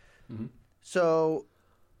bad. Mm-hmm. So,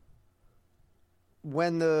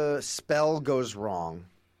 when the spell goes wrong,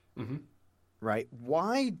 mm-hmm. right?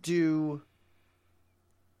 Why do...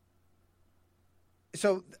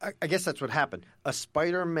 So, I guess that's what happened. A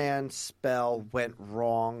Spider-Man spell went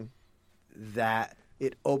wrong that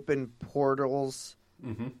it opened portals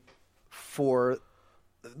mm-hmm. for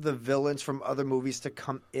the villains from other movies to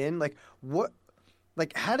come in. Like, what...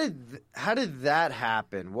 Like, how did that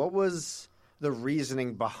happen? What was the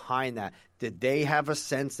reasoning behind that? Did they have a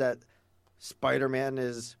sense that Spider-Man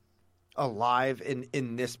is alive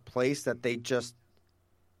in this place that they just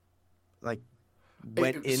like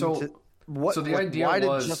went into? What? So the idea why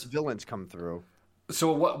was, did just villains come through?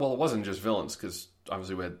 So what? Well, it wasn't just villains because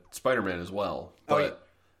obviously we had Spider-Man as well. But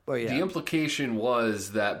the implication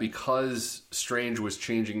was that because Strange was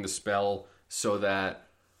changing the spell so that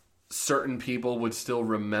certain people would still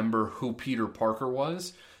remember who Peter Parker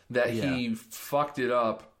was, that he fucked it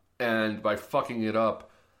up, and by fucking it up,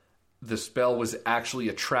 the spell was actually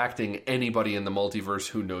attracting anybody in the multiverse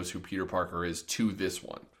who knows who Peter Parker is to this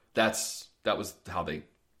one. That was how they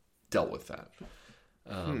dealt with that.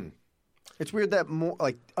 It's weird that more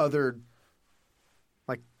like other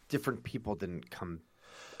like different people didn't come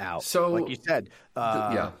out. So, like you said,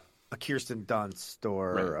 yeah, a Kirsten Dunst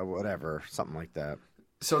or whatever, something like that.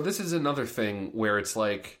 So this is another thing where it's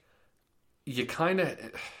like you kind of.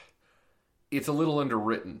 It's a little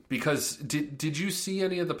underwritten because did you see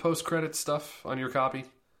any of the post-credit stuff on your copy?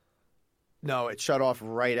 No, it shut off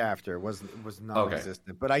right after. It was non-existent.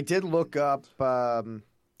 Okay. But I did look up the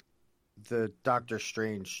Doctor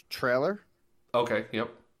Strange trailer. Okay. Yep.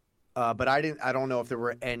 But I don't know if there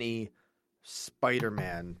were any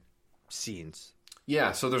Spider-Man scenes.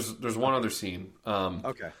 Yeah. So there's one other scene.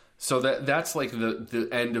 Okay. So that's like the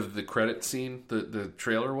end of the credit scene. The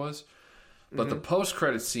trailer was. But the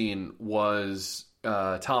post-credit scene was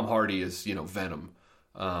Tom Hardy as, Venom.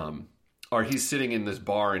 Or he's sitting in this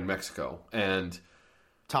bar in Mexico. And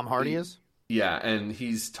Tom Hardy is? Yeah, and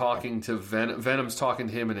he's talking to Venom's talking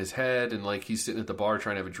to him in his head, and like he's sitting at the bar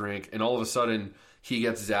trying to have a drink, and all of a sudden he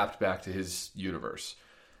gets zapped back to his universe.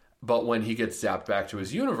 But when he gets zapped back to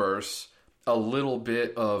his universe, a little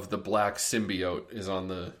bit of the black symbiote is on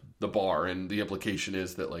the bar, and the implication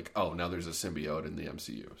is that like, oh, now there's a symbiote in the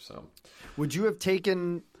MCU. So would you have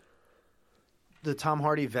taken the Tom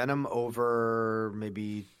Hardy Venom over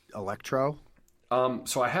maybe Electro?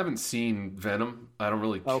 So I haven't seen Venom. I don't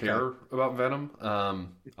really care about Venom.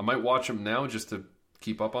 I might watch him now just to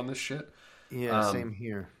keep up on this shit. Yeah, same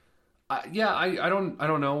here. I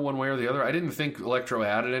don't know one way or the other. I didn't think Electro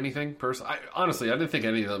added anything. Honestly, I didn't think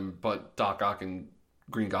any of them but Doc Ock and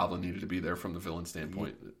Green Goblin needed to be there from the villain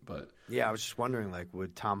standpoint. But yeah, I was just wondering, like,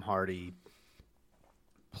 would Tom Hardy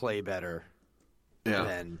play better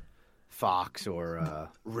than Fox or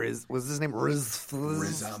Riz? Was his name Riz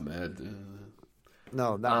Ahmed?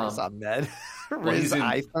 No, not Riz Ahmed. Riz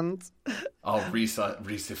Ifans. Oh, Riz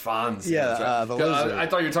Ifans. Yeah, the lizard. I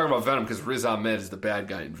thought you were talking about Venom because Riz Ahmed is the bad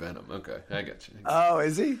guy in Venom. Okay, I got you. Oh,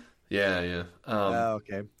 is he? Yeah.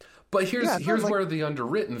 Okay. But here's where the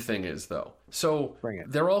underwritten thing is, though. So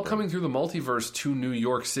they're all coming through the multiverse to New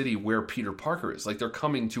York City where Peter Parker is. Like, they're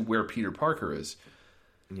coming to where Peter Parker is.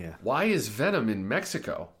 Yeah. Why is Venom in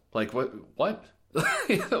Mexico? Like, what?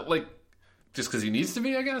 Like, just because he needs to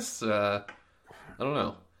be, I guess? I don't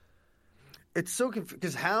know. It's so confusing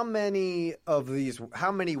because how many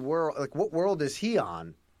world, like, what world is he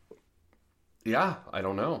on? Yeah, I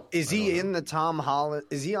don't know. Is he in the Tom Holland?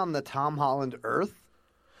 Is he on the Tom Holland Earth?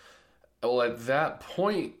 Well, at that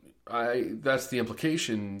point, that's the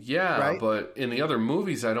implication, yeah. Right? But in the other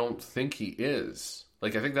movies, I don't think he is.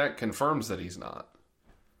 Like, I think that confirms that he's not.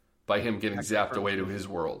 By him getting zapped away to his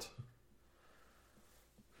world.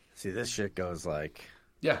 See, this shit goes like...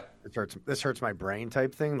 Yeah. This hurts my brain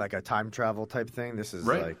type thing, like a time travel type thing. This is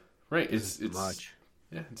right. It's too much.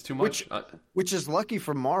 Yeah, it's too much. Which is lucky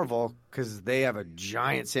for Marvel, because they have a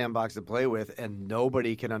giant sandbox to play with, and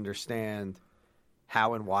nobody can understand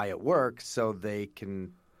how and why it works, so they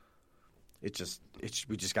can. We just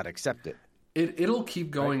got to accept it. It'll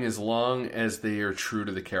keep going as long as they are true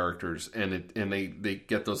to the characters and they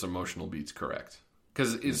get those emotional beats correct.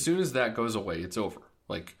 Because as soon as that goes away, it's over.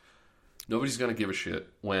 Like, nobody's gonna give a shit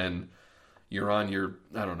when you're on your,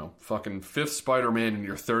 I don't know, fucking 5th Spider-Man and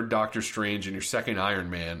your 3rd Doctor Strange and your 2nd Iron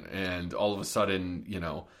Man, and all of a sudden,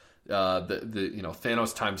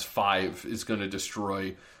 Thanos times 5 is gonna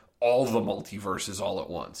destroy all the multiverses all at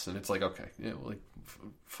once, and it's like, okay,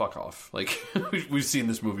 fuck off. Like, we've seen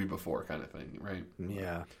this movie before, kind of thing, right?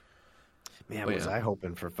 Yeah. Man, was I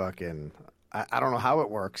hoping for fucking... I don't know how it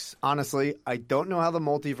works. Honestly, I don't know how the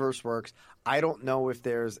multiverse works. I don't know if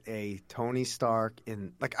there's a Tony Stark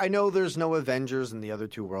in... Like, I know there's no Avengers in the other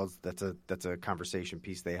two worlds. That's a conversation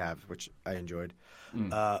piece they have, which I enjoyed.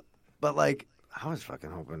 But, like, I was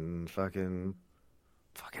fucking hoping fucking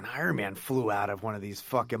Iron Man flew out of one of these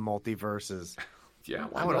fucking multiverses. Yeah,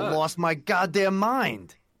 I would have lost my goddamn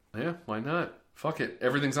mind. Yeah, why not? Fuck it.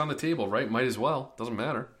 Everything's on the table, right? Might as well. Doesn't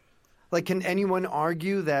matter. Like, can anyone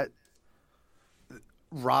argue that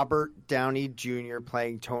Robert Downey Jr.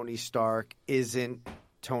 playing Tony Stark isn't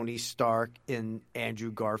Tony Stark in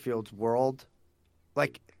Andrew Garfield's world?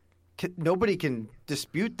 Like, nobody can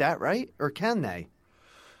dispute that, right? Or can they?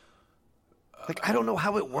 Like, I don't know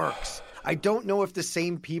how it works. I don't know if the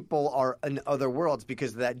same people are in other worlds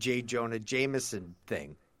because of that J. Jonah Jameson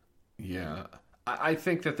thing. Yeah. I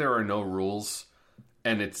think that there are no rules,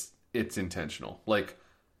 and it's intentional. Like,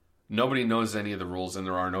 nobody knows any of the rules, and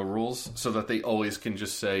there are no rules, so that they always can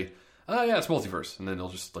just say, oh, yeah, it's multiverse, and then they'll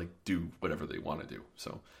just, like, do whatever they want to do.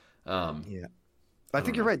 So, yeah. I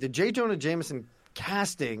think you're right. The J. Jonah Jameson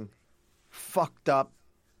casting fucked up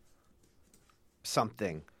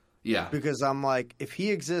something. Yeah. Because I'm like, if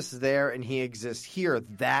he exists there and he exists here,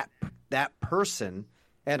 that person,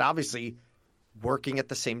 and obviously working at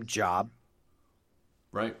the same job,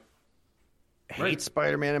 right, hates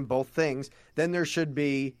Spider-Man in both things, then there should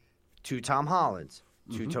be 2 Tom Hollands,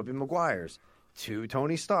 2 Tobey Maguires, 2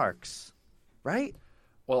 Tony Starks, right?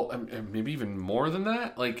 Well, and maybe even more than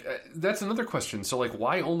that. Like, that's another question. So, like,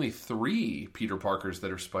 why only 3 Peter Parkers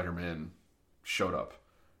that are Spider-Man showed up,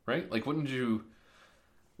 right? Like, wouldn't you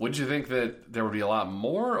think that there would be a lot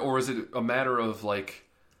more, or is it a matter of like,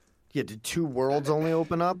 yeah, did 2 worlds only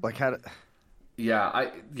open up? Like, how?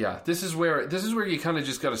 This is where you kind of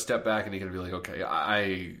just got to step back and you got to be like, okay,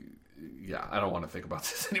 I don't want to think about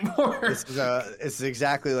this anymore. It's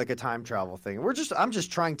exactly like a time travel thing. I'm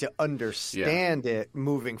just trying to understand it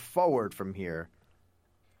moving forward from here.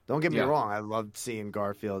 Don't get me wrong. I loved seeing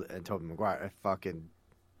Garfield and Tobey Maguire. I fucking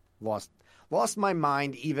lost my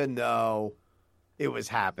mind, even though it was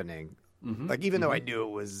happening. Like, even though I knew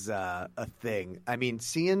it was a thing. I mean,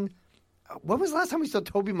 when was the last time we saw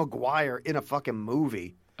Tobey Maguire in a fucking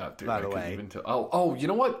movie? Dude, by the way. You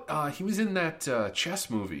know what? He was in that chess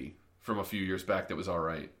movie from a few years back that was all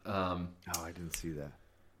right. I didn't see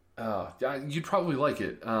that. You'd probably like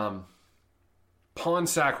it. Pawn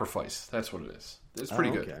Sacrifice. That's what it is. It's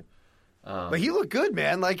pretty good. Okay. But he looked good,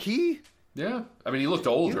 man. Like, yeah. I mean, he looked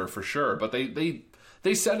older for sure, but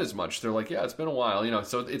they said as much. They're like, yeah, it's been a while, you know.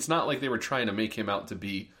 So it's not like they were trying to make him out to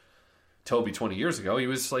be Toby 20 years ago. He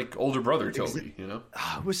was like older brother Toby, you know.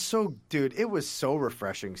 It was so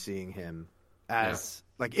refreshing seeing him as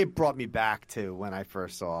like, it brought me back to when I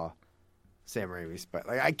first saw Sam Raimi's. But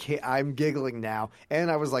like, I'm giggling now,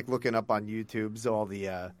 and I was like looking up on YouTube's all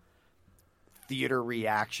the theater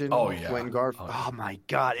reaction. When Garfield. Oh my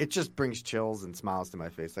god, it just brings chills and smiles to my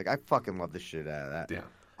face. Like, I fucking love the shit out of that. Yeah.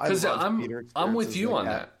 Because I'm with you on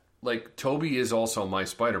that. Like, Toby is also my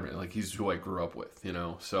Spider-Man. Like, he's who I grew up with, you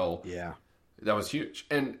know? So, yeah, that was huge.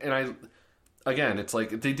 And again, it's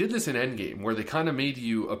like, they did this in Endgame, where they kind of made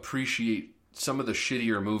you appreciate some of the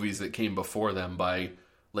shittier movies that came before them by,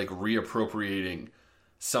 like, reappropriating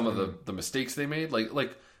some of the mistakes they made.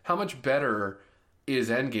 Like, how much better is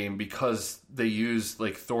Endgame because they used,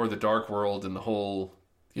 like, Thor the Dark World and the whole,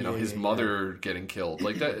 you know, his mother getting killed.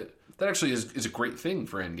 Like, that actually is a great thing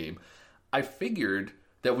for Endgame. I figured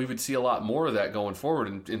that we would see a lot more of that going forward,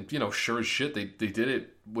 and you know, sure as shit, they did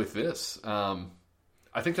it with this.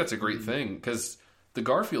 I think that's a great thing, because the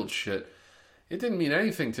Garfield shit, it didn't mean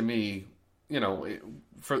anything to me, you know,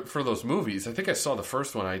 for those movies. I think I saw the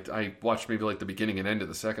first one. I watched maybe like the beginning and end of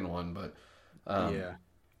the second one, but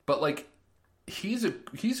but like, he's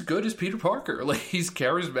good as Peter Parker. Like, he's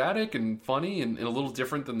charismatic and funny and a little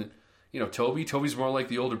different than Toby. Toby's more like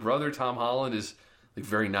the older brother. Tom Holland is like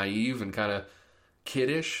very naive and kind of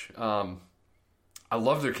kiddish. I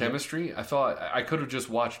love their chemistry. I thought I could have just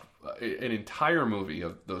watched an entire movie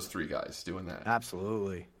of those 3 guys doing that.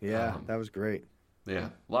 Absolutely. Yeah, that was great. Yeah,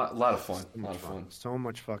 a lot of fun. A lot of fun. So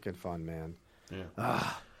much fucking fun, man.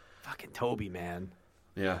 Yeah. Fucking Toby, man.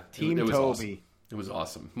 Yeah. Team it was Toby. Awesome. It was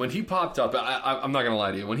awesome. When he popped up, I'm not going to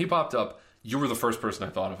lie to you. When he popped up, you were the first person I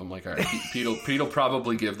thought of. I'm like, all right, Pete'll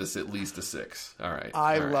probably give this at least a 6. All right.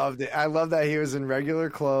 I loved it. I love that he was in regular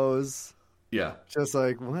clothes. Yeah. Just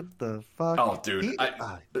like, what the fuck? Oh, dude.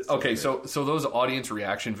 So those audience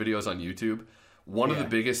reaction videos on YouTube, one of the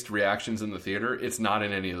biggest reactions in the theater, it's not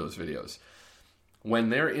in any of those videos. When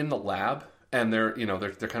they're in the lab and they're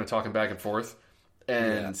kind of talking back and forth,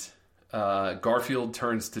 and Garfield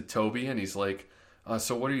turns to Toby and he's like,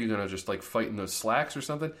 so what are you going to just like fight in those slacks or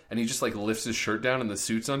something? And he just like lifts his shirt down and the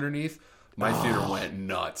suit's underneath. My theater went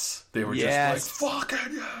nuts. They were just like,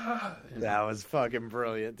 fucking yeah. That was fucking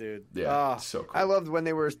brilliant, dude. Yeah, so cool. I loved when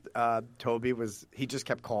they were, Toby he just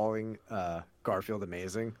kept calling Garfield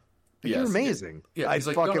amazing. Like, you're amazing. Yeah, I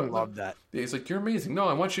like, fucking love that. Yeah, he's like, you're amazing. No,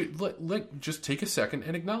 I want you, just take a second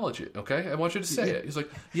and acknowledge it, okay? I want you to say it. He's like,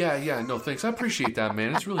 yeah, no, thanks. I appreciate that,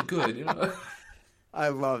 man. It's really good, you know? I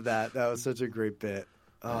love that. That was such a great bit.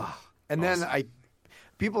 And then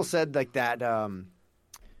people said like that,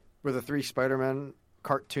 where the 3 Spider-Men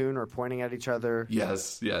cartoon are pointing at each other.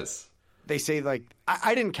 Yes. They say like,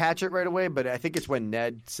 I didn't catch it right away, but I think it's when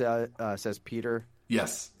Ned says Peter.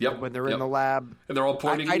 Yes. Yep. When they're in the lab. And they're all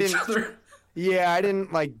pointing at each other. Yeah, I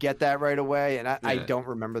didn't like get that right away, and I don't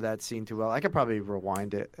remember that scene too well. I could probably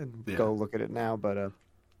rewind it and go look at it now, but on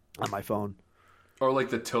my phone. Or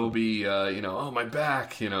like the Toby, oh, my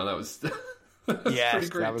back, that was yes,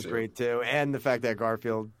 that was great too. And the fact that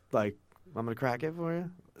Garfield, like, I'm going to crack it for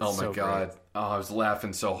you. Oh my So God. great. Oh, I was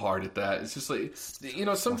laughing so hard at that. It's just like,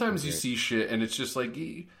 sometimes you great. see shit and it's just like,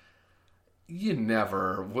 you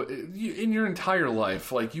never, in your entire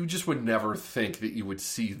life, like, you just would never think that you would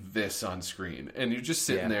see this on screen. And you're just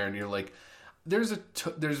sitting there and you're like,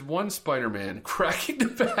 there's one Spider-Man cracking the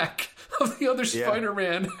back of the other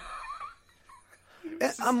Spider-Man.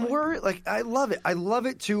 I'm worried. Like, I love it. I love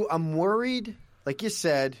it too. I'm worried. Like you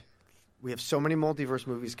said, we have so many multiverse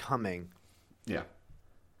movies coming. Yeah.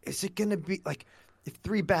 Is it going to be like if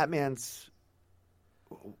 3 Batmans,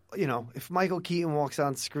 if Michael Keaton walks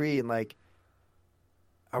on screen, like,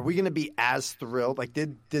 are we going to be as thrilled? Like,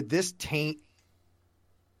 did this taint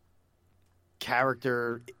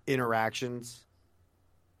character interactions?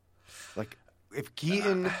 Like, if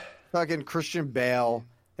Keaton, fucking Christian Bale,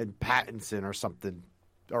 and Pattinson or something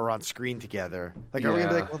are on screen together, like, are we going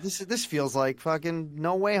to be like, well, this feels like fucking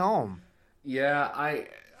No Way Home? Yeah, I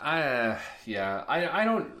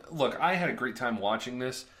don't look. I had a great time watching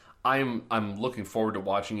this. I'm looking forward to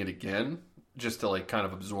watching it again, just to like kind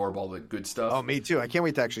of absorb all the good stuff. Oh, me too. I can't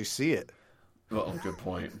wait to actually see it. Well, good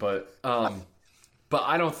point. But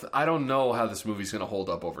I don't know how this movie's going to hold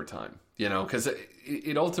up over time. Because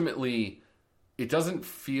it ultimately it doesn't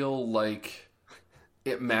feel like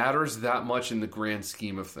it matters that much in the grand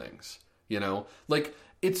scheme of things. Like,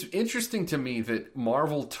 it's interesting to me that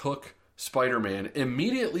Marvel took Spider-Man,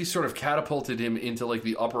 immediately sort of catapulted him into like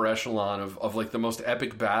the upper echelon of like the most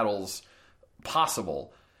epic battles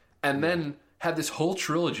possible, and then had this whole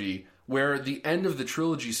trilogy where the end of the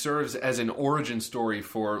trilogy serves as an origin story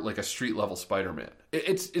for like a street level Spider-Man.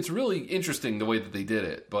 It's really interesting the way that they did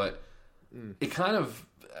it, but it kind of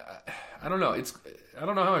I don't know. I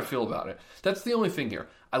don't know how I feel about it. That's the only thing here.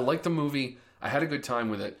 I like the movie. I had a good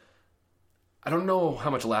time with it. I don't know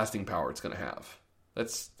how much lasting power it's going to have.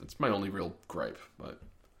 That's my only real gripe. But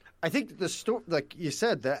I think the story, like you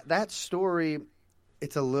said, that story,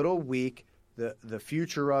 it's a little weak. The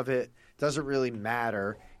future of it doesn't really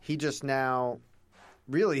matter. He just now,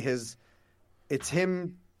 really, it's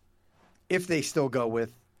him. If they still go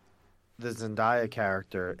with the Zendaya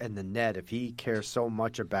character and the Ned, if he cares so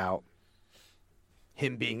much about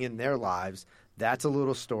him being in their lives, that's a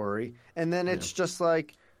little story. And then it's just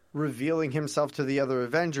like revealing himself to the other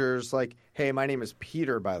Avengers, like, hey, my name is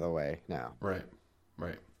Peter, by the way, now.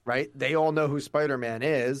 Right? They all know who Spider-Man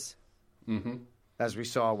is, as we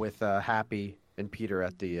saw with Happy and Peter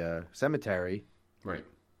at the cemetery. Right.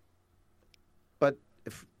 But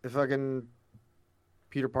if fucking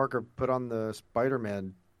Peter Parker put on the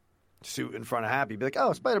Spider-Man suit in front of Happy, be like,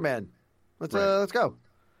 oh, Spider-Man, let's go.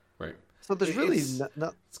 Right. So there's really it's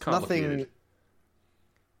nothing.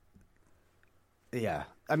 Yeah.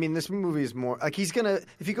 I mean, this movie is more like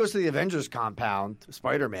if he goes to the Avengers compound,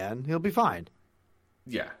 Spider-Man, he'll be fine.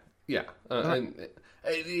 Yeah. And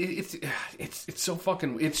it's so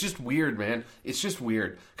fucking. It's just weird, man. It's just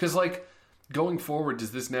weird because, like, going forward,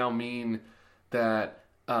 does this now mean that,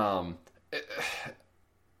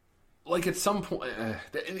 like, at some point,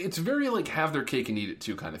 it's very like have their cake and eat it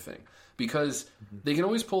too kind of thing, because they can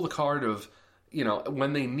always pull the card of,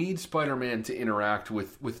 when they need Spider-Man to interact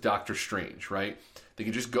with Doctor Strange, right? They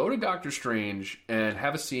can just go to Doctor Strange and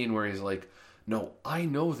have a scene where he's like, no, I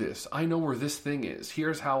know this. I know where this thing is.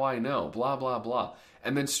 Here's how I know, blah, blah, blah.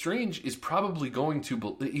 And then Strange is probably going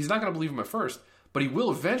to, he's not going to believe him at first, but he will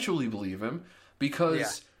eventually believe him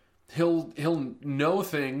because he'll know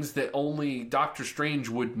things that only Doctor Strange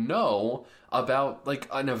would know about, like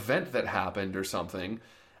an event that happened or something.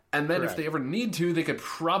 And then if they ever need to, they could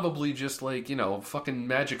probably just, like, fucking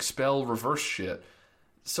magic spell reverse shit.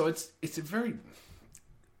 So it's a very...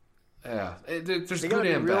 Yeah, there's good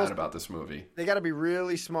and bad about this movie. They got to be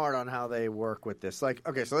really smart on how they work with this. Like,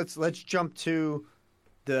 okay, so let's jump to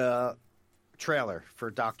the trailer for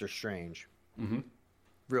Doctor Strange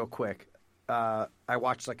real quick. I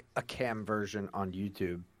watched like a cam version on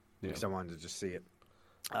YouTube because I wanted to just see it.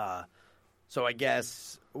 So I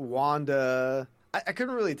guess Wanda... I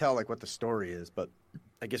couldn't really tell like what the story is, but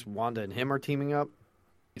I guess Wanda and him are teaming up.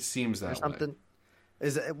 It seems that or something. Way.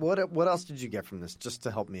 Is it, what else did you get from this? Just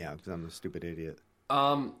to help me out because I'm a stupid idiot.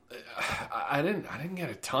 I didn't get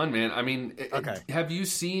a ton, man. I mean, have you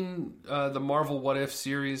seen the Marvel What If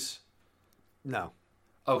series? No.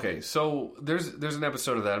 Okay, so there's an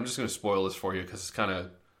episode of that. I'm just going to spoil this for you because it's kind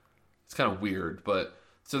of weird. But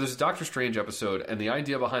so there's a Doctor Strange episode, and the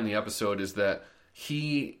idea behind the episode is that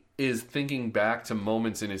he is thinking back to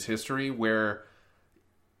moments in his history where,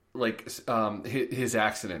 like, his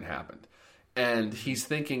accident happened. And he's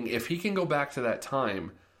thinking if he can go back to that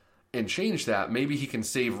time and change that, maybe he can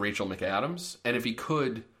save Rachel McAdams. And if he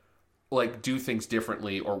could, like, do things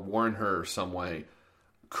differently or warn her some way,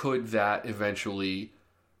 could that eventually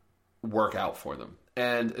work out for them?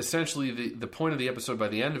 And essentially the point of the episode by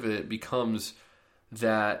the end of it becomes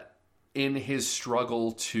that in his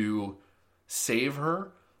struggle to save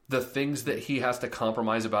her, the things that he has to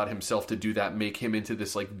compromise about himself to do that make him into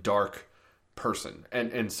this like dark person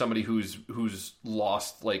and somebody who's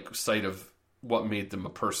lost like sight of what made them a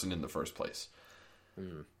person in the first place.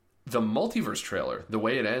 The multiverse trailer, the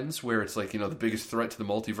way it ends, where it's like, you know, the biggest threat to the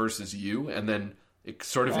multiverse is you, and then it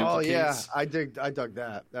sort of implicates... Oh, yeah. I dug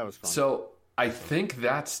that. That was fun. So I think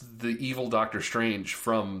that's the evil Doctor Strange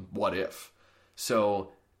from What If.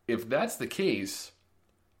 So if that's the case,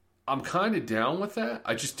 I'm kind of down with that.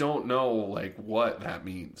 I just don't know, like, what that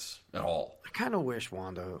means at all. I kind of wish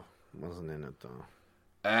Wanda wasn't in it,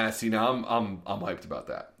 though. See, now I'm hyped about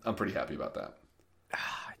that. I'm pretty happy about that.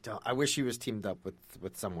 I wish he was teamed up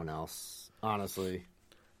with someone else, honestly.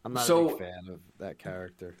 I'm not So- a big fan of that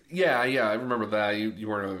character. Yeah, I remember that. You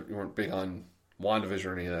weren't big on WandaVision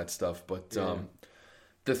or any of that stuff, but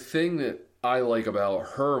the thing that I like about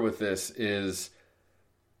her with this is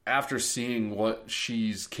after seeing what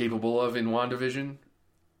she's capable of in WandaVision,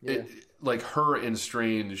 like her and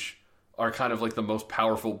Strange are kind of like the most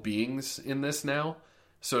powerful beings in this now.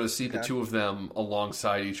 So to see the two of them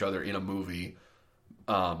alongside each other in a movie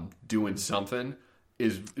doing something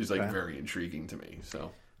is like very intriguing to me.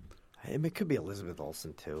 So it could be Elizabeth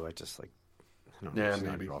Olsen too. I don't know. It's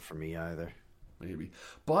not a draw for me either. Maybe.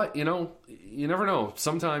 But, you know, you never know.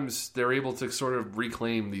 Sometimes they're able to sort of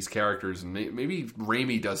reclaim these characters, and maybe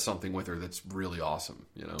Raimi does something with her that's really awesome,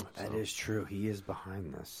 you know? That is true. He is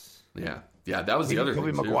behind this. Yeah, that was the other thing,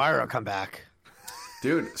 Tobey Maguire will come back.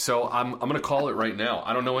 Dude, so I'm going to call it right now.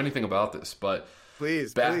 I don't know anything about this, but...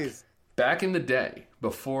 Please. Back in the day,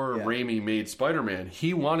 before Raimi made Spider-Man,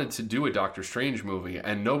 he wanted to do a Doctor Strange movie,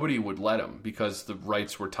 and nobody would let him because the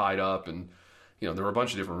rights were tied up, and, you know, there were a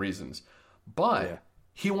bunch of different reasons. But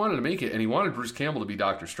he wanted to make it, and he wanted Bruce Campbell to be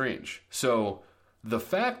Doctor Strange. So the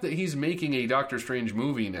fact that he's making a Doctor Strange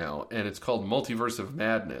movie now, and it's called Multiverse of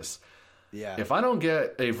Madness, if I don't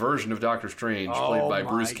get a version of Doctor Strange played by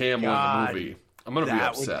Bruce Campbell in the movie, I'm going to be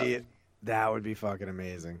upset. That would be fucking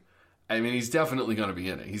amazing. I mean, he's definitely going to be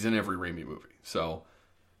in it. He's in every Raimi movie. So,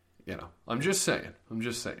 you know, I'm just saying.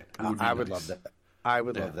 I would love that. I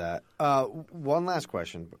would love that. One last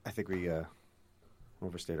question. I think we...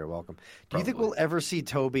 overstayed our welcome. Do you think we'll ever see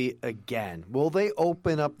Toby again? Will they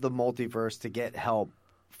open up the multiverse to get help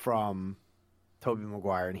from Tobey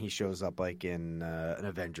Maguire and he shows up like in an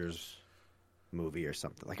Avengers movie or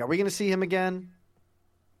something? Like, are we going to see him again?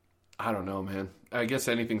 I don't know, man. I guess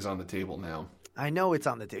anything's on the table now. I know it's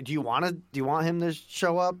on the table. Do you want him to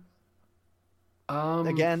show up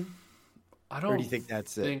again? I don't. Or do you think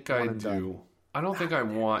that's it? Think I do. I don't think I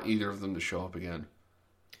want either of them to show up again.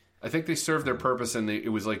 I think they served their purpose, and it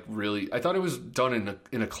was like really. I thought it was done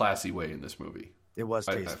in a classy way in this movie. It was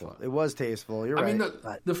tasteful. It was tasteful. You're right. I mean,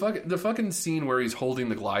 the fucking scene where he's holding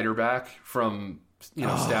the glider back from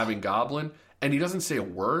stabbing Goblin, and he doesn't say a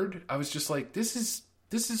word. I was just like, this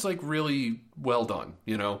is like really well done.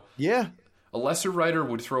 You know? Yeah. A lesser writer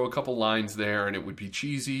would throw a couple lines there, and it would be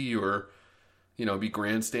cheesy or, you know, be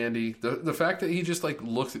grandstandy. The fact that he just like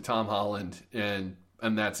looks at Tom Holland and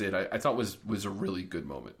that's it. I thought was a really good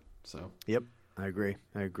moment. So yep, I agree.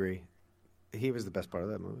 He was the best part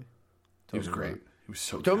of that movie. He was great. He was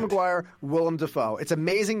so good. Tobey Maguire, Willem Dafoe. It's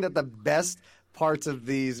amazing that the best parts of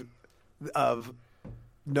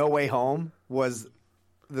No Way Home was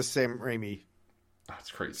the Sam Raimi.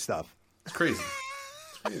 That's crazy stuff. It's crazy.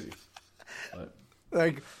 It's crazy. But...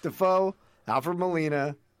 like Dafoe, Alfred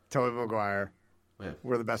Molina, Tobey Maguire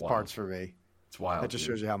were the best parts for me. It's wild. That just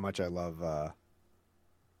shows you how much I love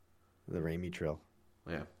the Raimi trill.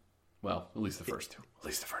 Yeah. Well, at least the first two.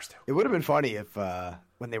 It would have been funny if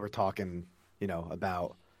when they were talking, you know,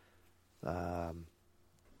 about, I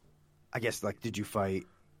guess, like, did you fight?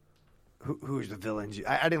 Who's the villains?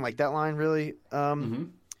 I didn't like that line really.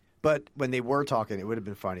 But when they were talking, it would have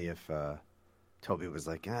been funny if Toby was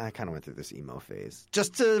like, I kind of went through this emo phase,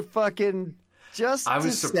 I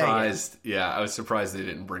was surprised. Yeah, I was surprised they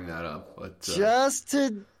didn't bring that up. But just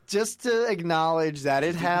to acknowledge that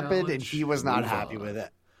it happened and he was not happy with it.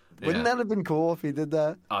 Wouldn't that have been cool if he did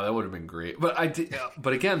that? Oh, that would have been great.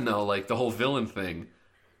 But again, though, like the whole villain thing,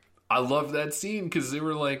 I love that scene because they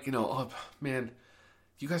were like, you know, oh man,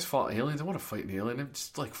 you guys fought aliens. I want to fight an alien. I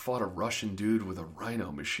just like fought a Russian dude with a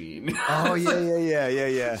rhino machine. Oh yeah.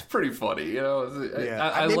 It's pretty funny, you know.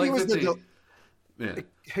 I maybe like it was that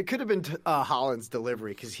It could have been Holland's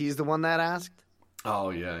delivery because he's the one that asked.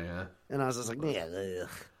 Oh yeah. And I was just like, yeah.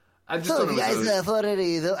 I just thought you guys fought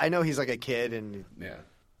any? I know he's like a kid and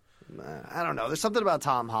I don't know. There's something about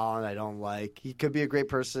Tom Holland I don't like. He could be a great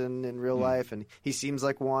person in real life, and he seems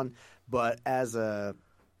like one. But as a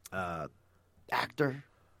actor,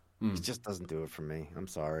 he just doesn't do it for me. I'm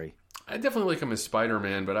sorry. I definitely like him as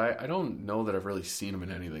Spider-Man, but I don't know that I've really seen him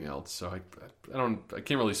in anything else. So I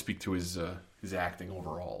can't really speak to his acting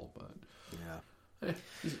overall. But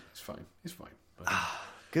he's fine. He's fine. But,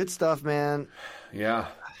 good stuff, man. Yeah.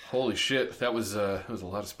 Holy shit, that was a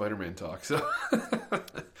lot of Spider-Man talk. So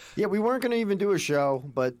yeah, we weren't going to even do a show,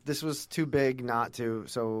 but this was too big not to.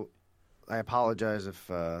 So I apologize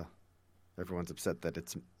if everyone's upset that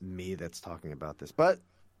it's me that's talking about this. But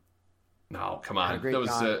no, come on,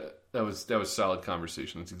 that was solid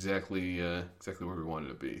conversation. That's exactly where we wanted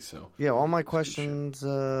to be. So yeah, all my questions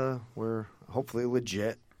were hopefully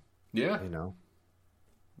legit. Yeah, you know.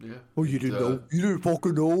 Yeah. Oh, you didn't know? You didn't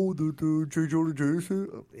fucking know that J. Jonah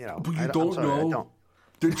Jameson? You know, but you don't know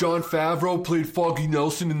that Jon Favreau played Foggy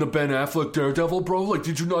Nelson in the Ben Affleck Daredevil, bro? Like,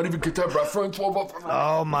 did you not even get that reference?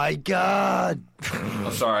 Oh my god!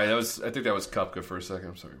 I'm sorry. I think that was Kupka for a second.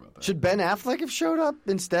 I'm sorry about that. Should Ben Affleck have showed up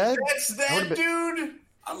instead? That's that dude.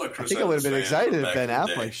 I think I would have been excited if Ben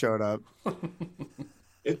Affleck showed up.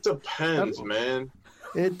 It depends, man.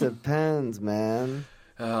 It depends, man.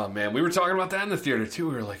 Oh man, we were talking about that in the theater too.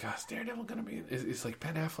 We were like, "Oh, is Daredevil gonna be? Is like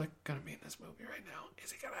Ben Affleck gonna be in this movie right now?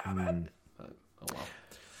 Is he gonna have it?" Oh well.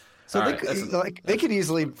 So they could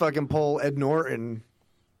easily fucking pull Ed Norton,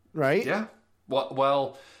 right? Yeah.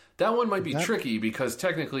 Well, that one might be tricky because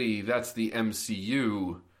technically that's the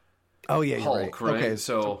MCU. Oh yeah, Hulk, you're right. right? Okay,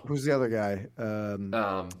 so who's the other guy?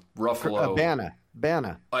 Ruffalo. Bana.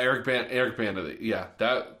 Eric Bana. Yeah,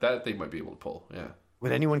 that they might be able to pull. Yeah.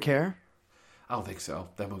 Would anyone care? I don't think so.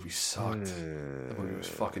 That movie sucked. That movie was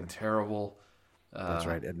fucking terrible. That's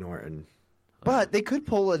right, Ed Norton. But they could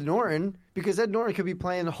pull Ed Norton because Ed Norton could be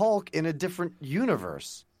playing Hulk in a different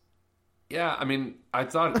universe. Yeah, I mean, I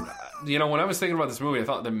thought, when I was thinking about this movie, I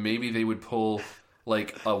thought that maybe they would pull,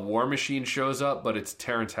 like, a War Machine shows up, but it's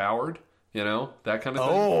Terrence Howard, that kind of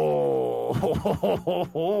thing.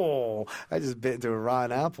 Oh, I just bit into a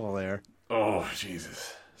rotten apple there. Oh,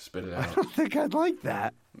 Jesus. Spit it out. I don't think I'd like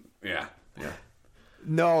that. Yeah.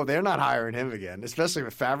 No, they're not hiring him again, especially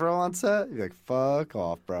with Favreau on set. You're like, fuck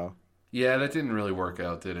off, bro. Yeah, that didn't really work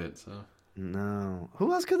out, did it? So no.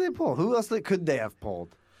 Who else could they pull? Who else could they have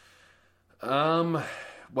pulled? Well,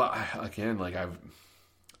 again, like I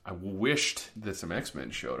wished that some X-Men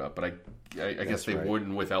showed up, but I guess they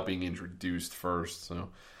wouldn't without being introduced first. So,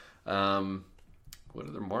 what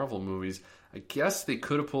other Marvel movies? I guess they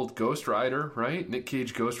could have pulled Ghost Rider, right? Nick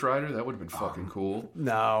Cage Ghost Rider. That would have been fucking cool.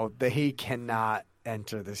 No, he cannot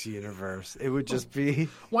enter this universe. It would just be...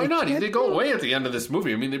 Why not? They go away at the end of this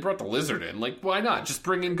movie. I mean, they brought the lizard in. Like, why not? Just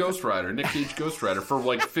bring in Ghost Rider, Nick Cage Ghost Rider, for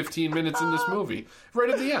like 15 minutes in this movie. Right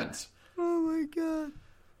at the end. Oh, my God.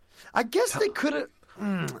 I guess they could have...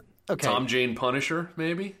 Okay. Tom Jane Punisher,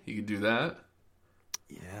 maybe? You could do that.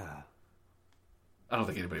 Yeah. I don't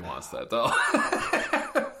think anybody wants that, though.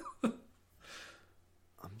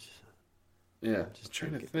 Yeah, just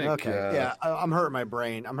trying to think. Okay, yeah, I'm hurting my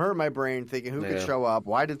brain. I'm hurting my brain thinking who could show up.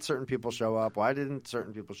 Why did certain people show up? Why didn't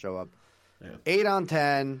certain people show up? Yeah. 8 on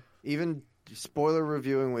 10, even spoiler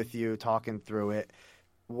reviewing with you, talking through it.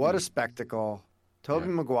 What a spectacle. Tobey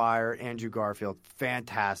Maguire, Andrew Garfield,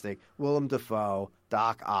 fantastic. Willem Dafoe,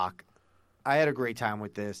 Doc Ock. I had a great time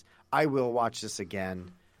with this. I will watch this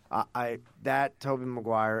again. That Tobey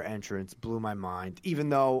Maguire entrance blew my mind, even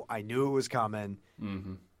though I knew it was coming.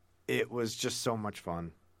 Mm-hmm. It was just so much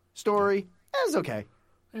fun. Story, it was okay.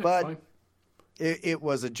 But it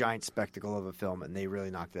was a giant spectacle of a film, and they really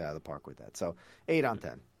knocked it out of the park with that. So, 8 on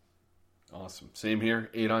 10. Awesome. Same here,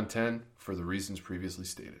 8 on 10 for the reasons previously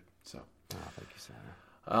stated. So, thank you, Sarah.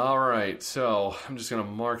 All right, so I'm just going to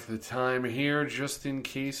mark the time here just in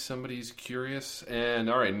case somebody's curious. And,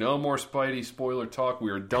 all right, no more Spidey spoiler talk. We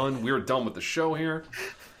are done. We are done with the show here.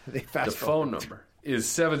 The phone number is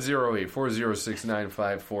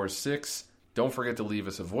 708-406-9546. Don't forget to leave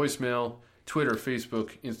us a voicemail. Twitter,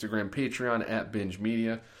 Facebook, Instagram, Patreon, at Binge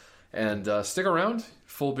Media. And stick around.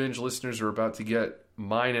 Full Binge listeners are about to get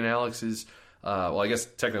mine and Alex's, I guess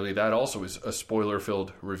technically that also is a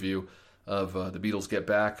spoiler-filled review of The Beatles Get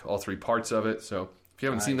Back, all 3 parts of it. So if you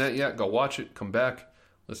haven't seen that yet, go watch it, come back,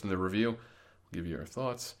 listen to the review. We'll give you our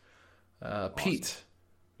thoughts. Awesome. Pete.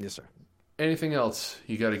 Yes, sir. Anything else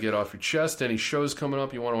you got to get off your chest? Any shows coming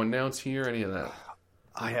up you want to announce here? Any of that?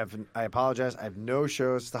 I apologize. I have no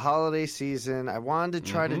shows. It's the holiday season. I wanted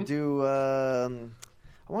to try to do. I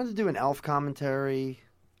wanted to do an Elf commentary.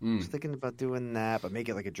 I was thinking about doing that, but make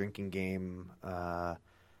it like a drinking game. I'm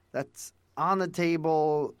on the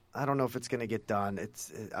table. I don't know if it's going to get done.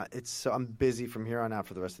 It's so I'm busy from here on out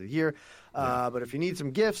for the rest of the year. But if you need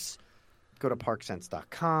some gifts, go to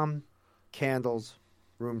parksense.com. Candles,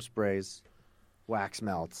 room sprays, wax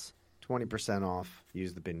melts, 20% off.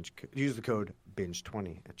 Use the code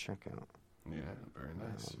BINGE20 at checkout. Yeah, very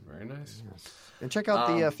nice. Very nice. Yes. And check out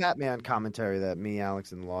the Fat Man commentary that me,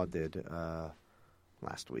 Alex, and Law did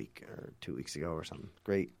last week or 2 weeks ago or something.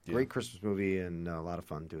 Great Christmas movie and a lot of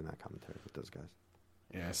fun doing that commentary with those guys.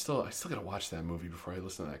 Yeah, I still got to watch that movie before I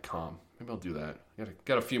listen to that comm. Maybe I'll do that.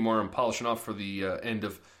 Got a few more I'm polishing off for the end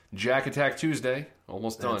of Jack Attack Tuesday.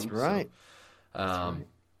 Almost done. That's right.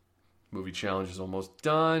 Movie challenge is almost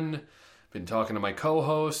done. Been talking to my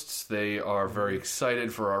co-hosts. They are very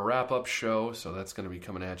excited for our wrap-up show, so that's going to be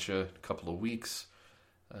coming at you in a couple of weeks.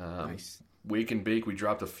 Nice. Wake and Bake we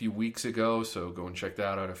dropped a few weeks ago, so go and check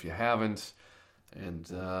that out if you haven't. And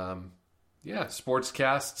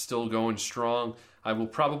Sportscast still going strong. I will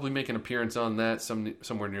probably make an appearance on that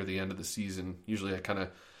somewhere near the end of the season. Usually I kind of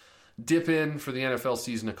dip in for the NFL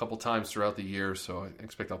season a couple times throughout the year, so I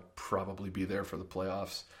expect I'll probably be there for the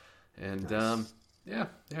playoffs. And nice.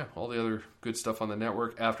 All the other good stuff on the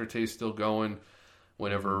network. Aftertaste still going.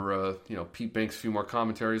 Whenever Pete banks a few more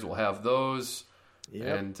commentaries, we'll have those.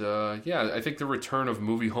 Yep. And I think the return of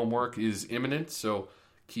movie homework is imminent, so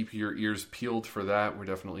keep your ears peeled for that. We're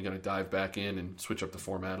definitely going to dive back in and switch up the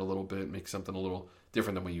format a little bit, make something a little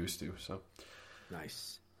different than we used to. So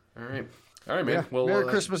nice. All right, man. Yeah. Well, Merry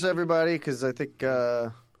Christmas, everybody, because I think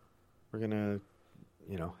we're going to,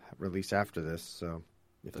 release after this. So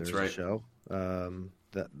if there's a show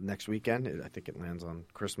that next weekend, I think it lands on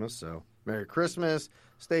Christmas. So Merry Christmas.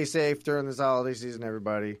 Stay safe during this holiday season,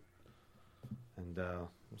 everybody. And we'll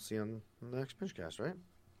see you on the next BingeCast, right?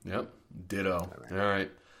 Yep. Ditto. All right.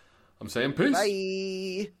 I'm saying peace.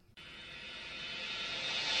 Bye.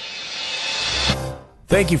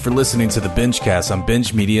 Thank you for listening to the BingeCast on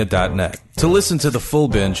BingeMedia.net. To listen to the full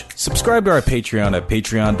binge, subscribe to our Patreon at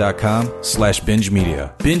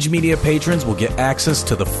patreon.com/BingeMedia. Binge Media patrons will get access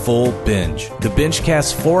to the full binge, the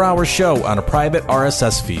BingeCast 4-hour show on a private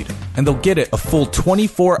RSS feed, and they'll get it a full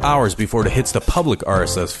 24 hours before it hits the public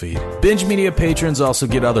RSS feed. Binge Media patrons also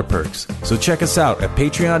get other perks, so check us out at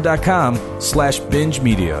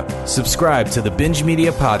patreon.com/BingeMedia. Subscribe to the Binge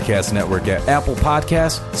Media Podcast Network at Apple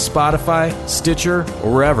Podcasts, Spotify, Stitcher,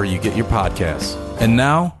 or wherever you get your podcasts. And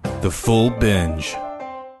now, the full binge.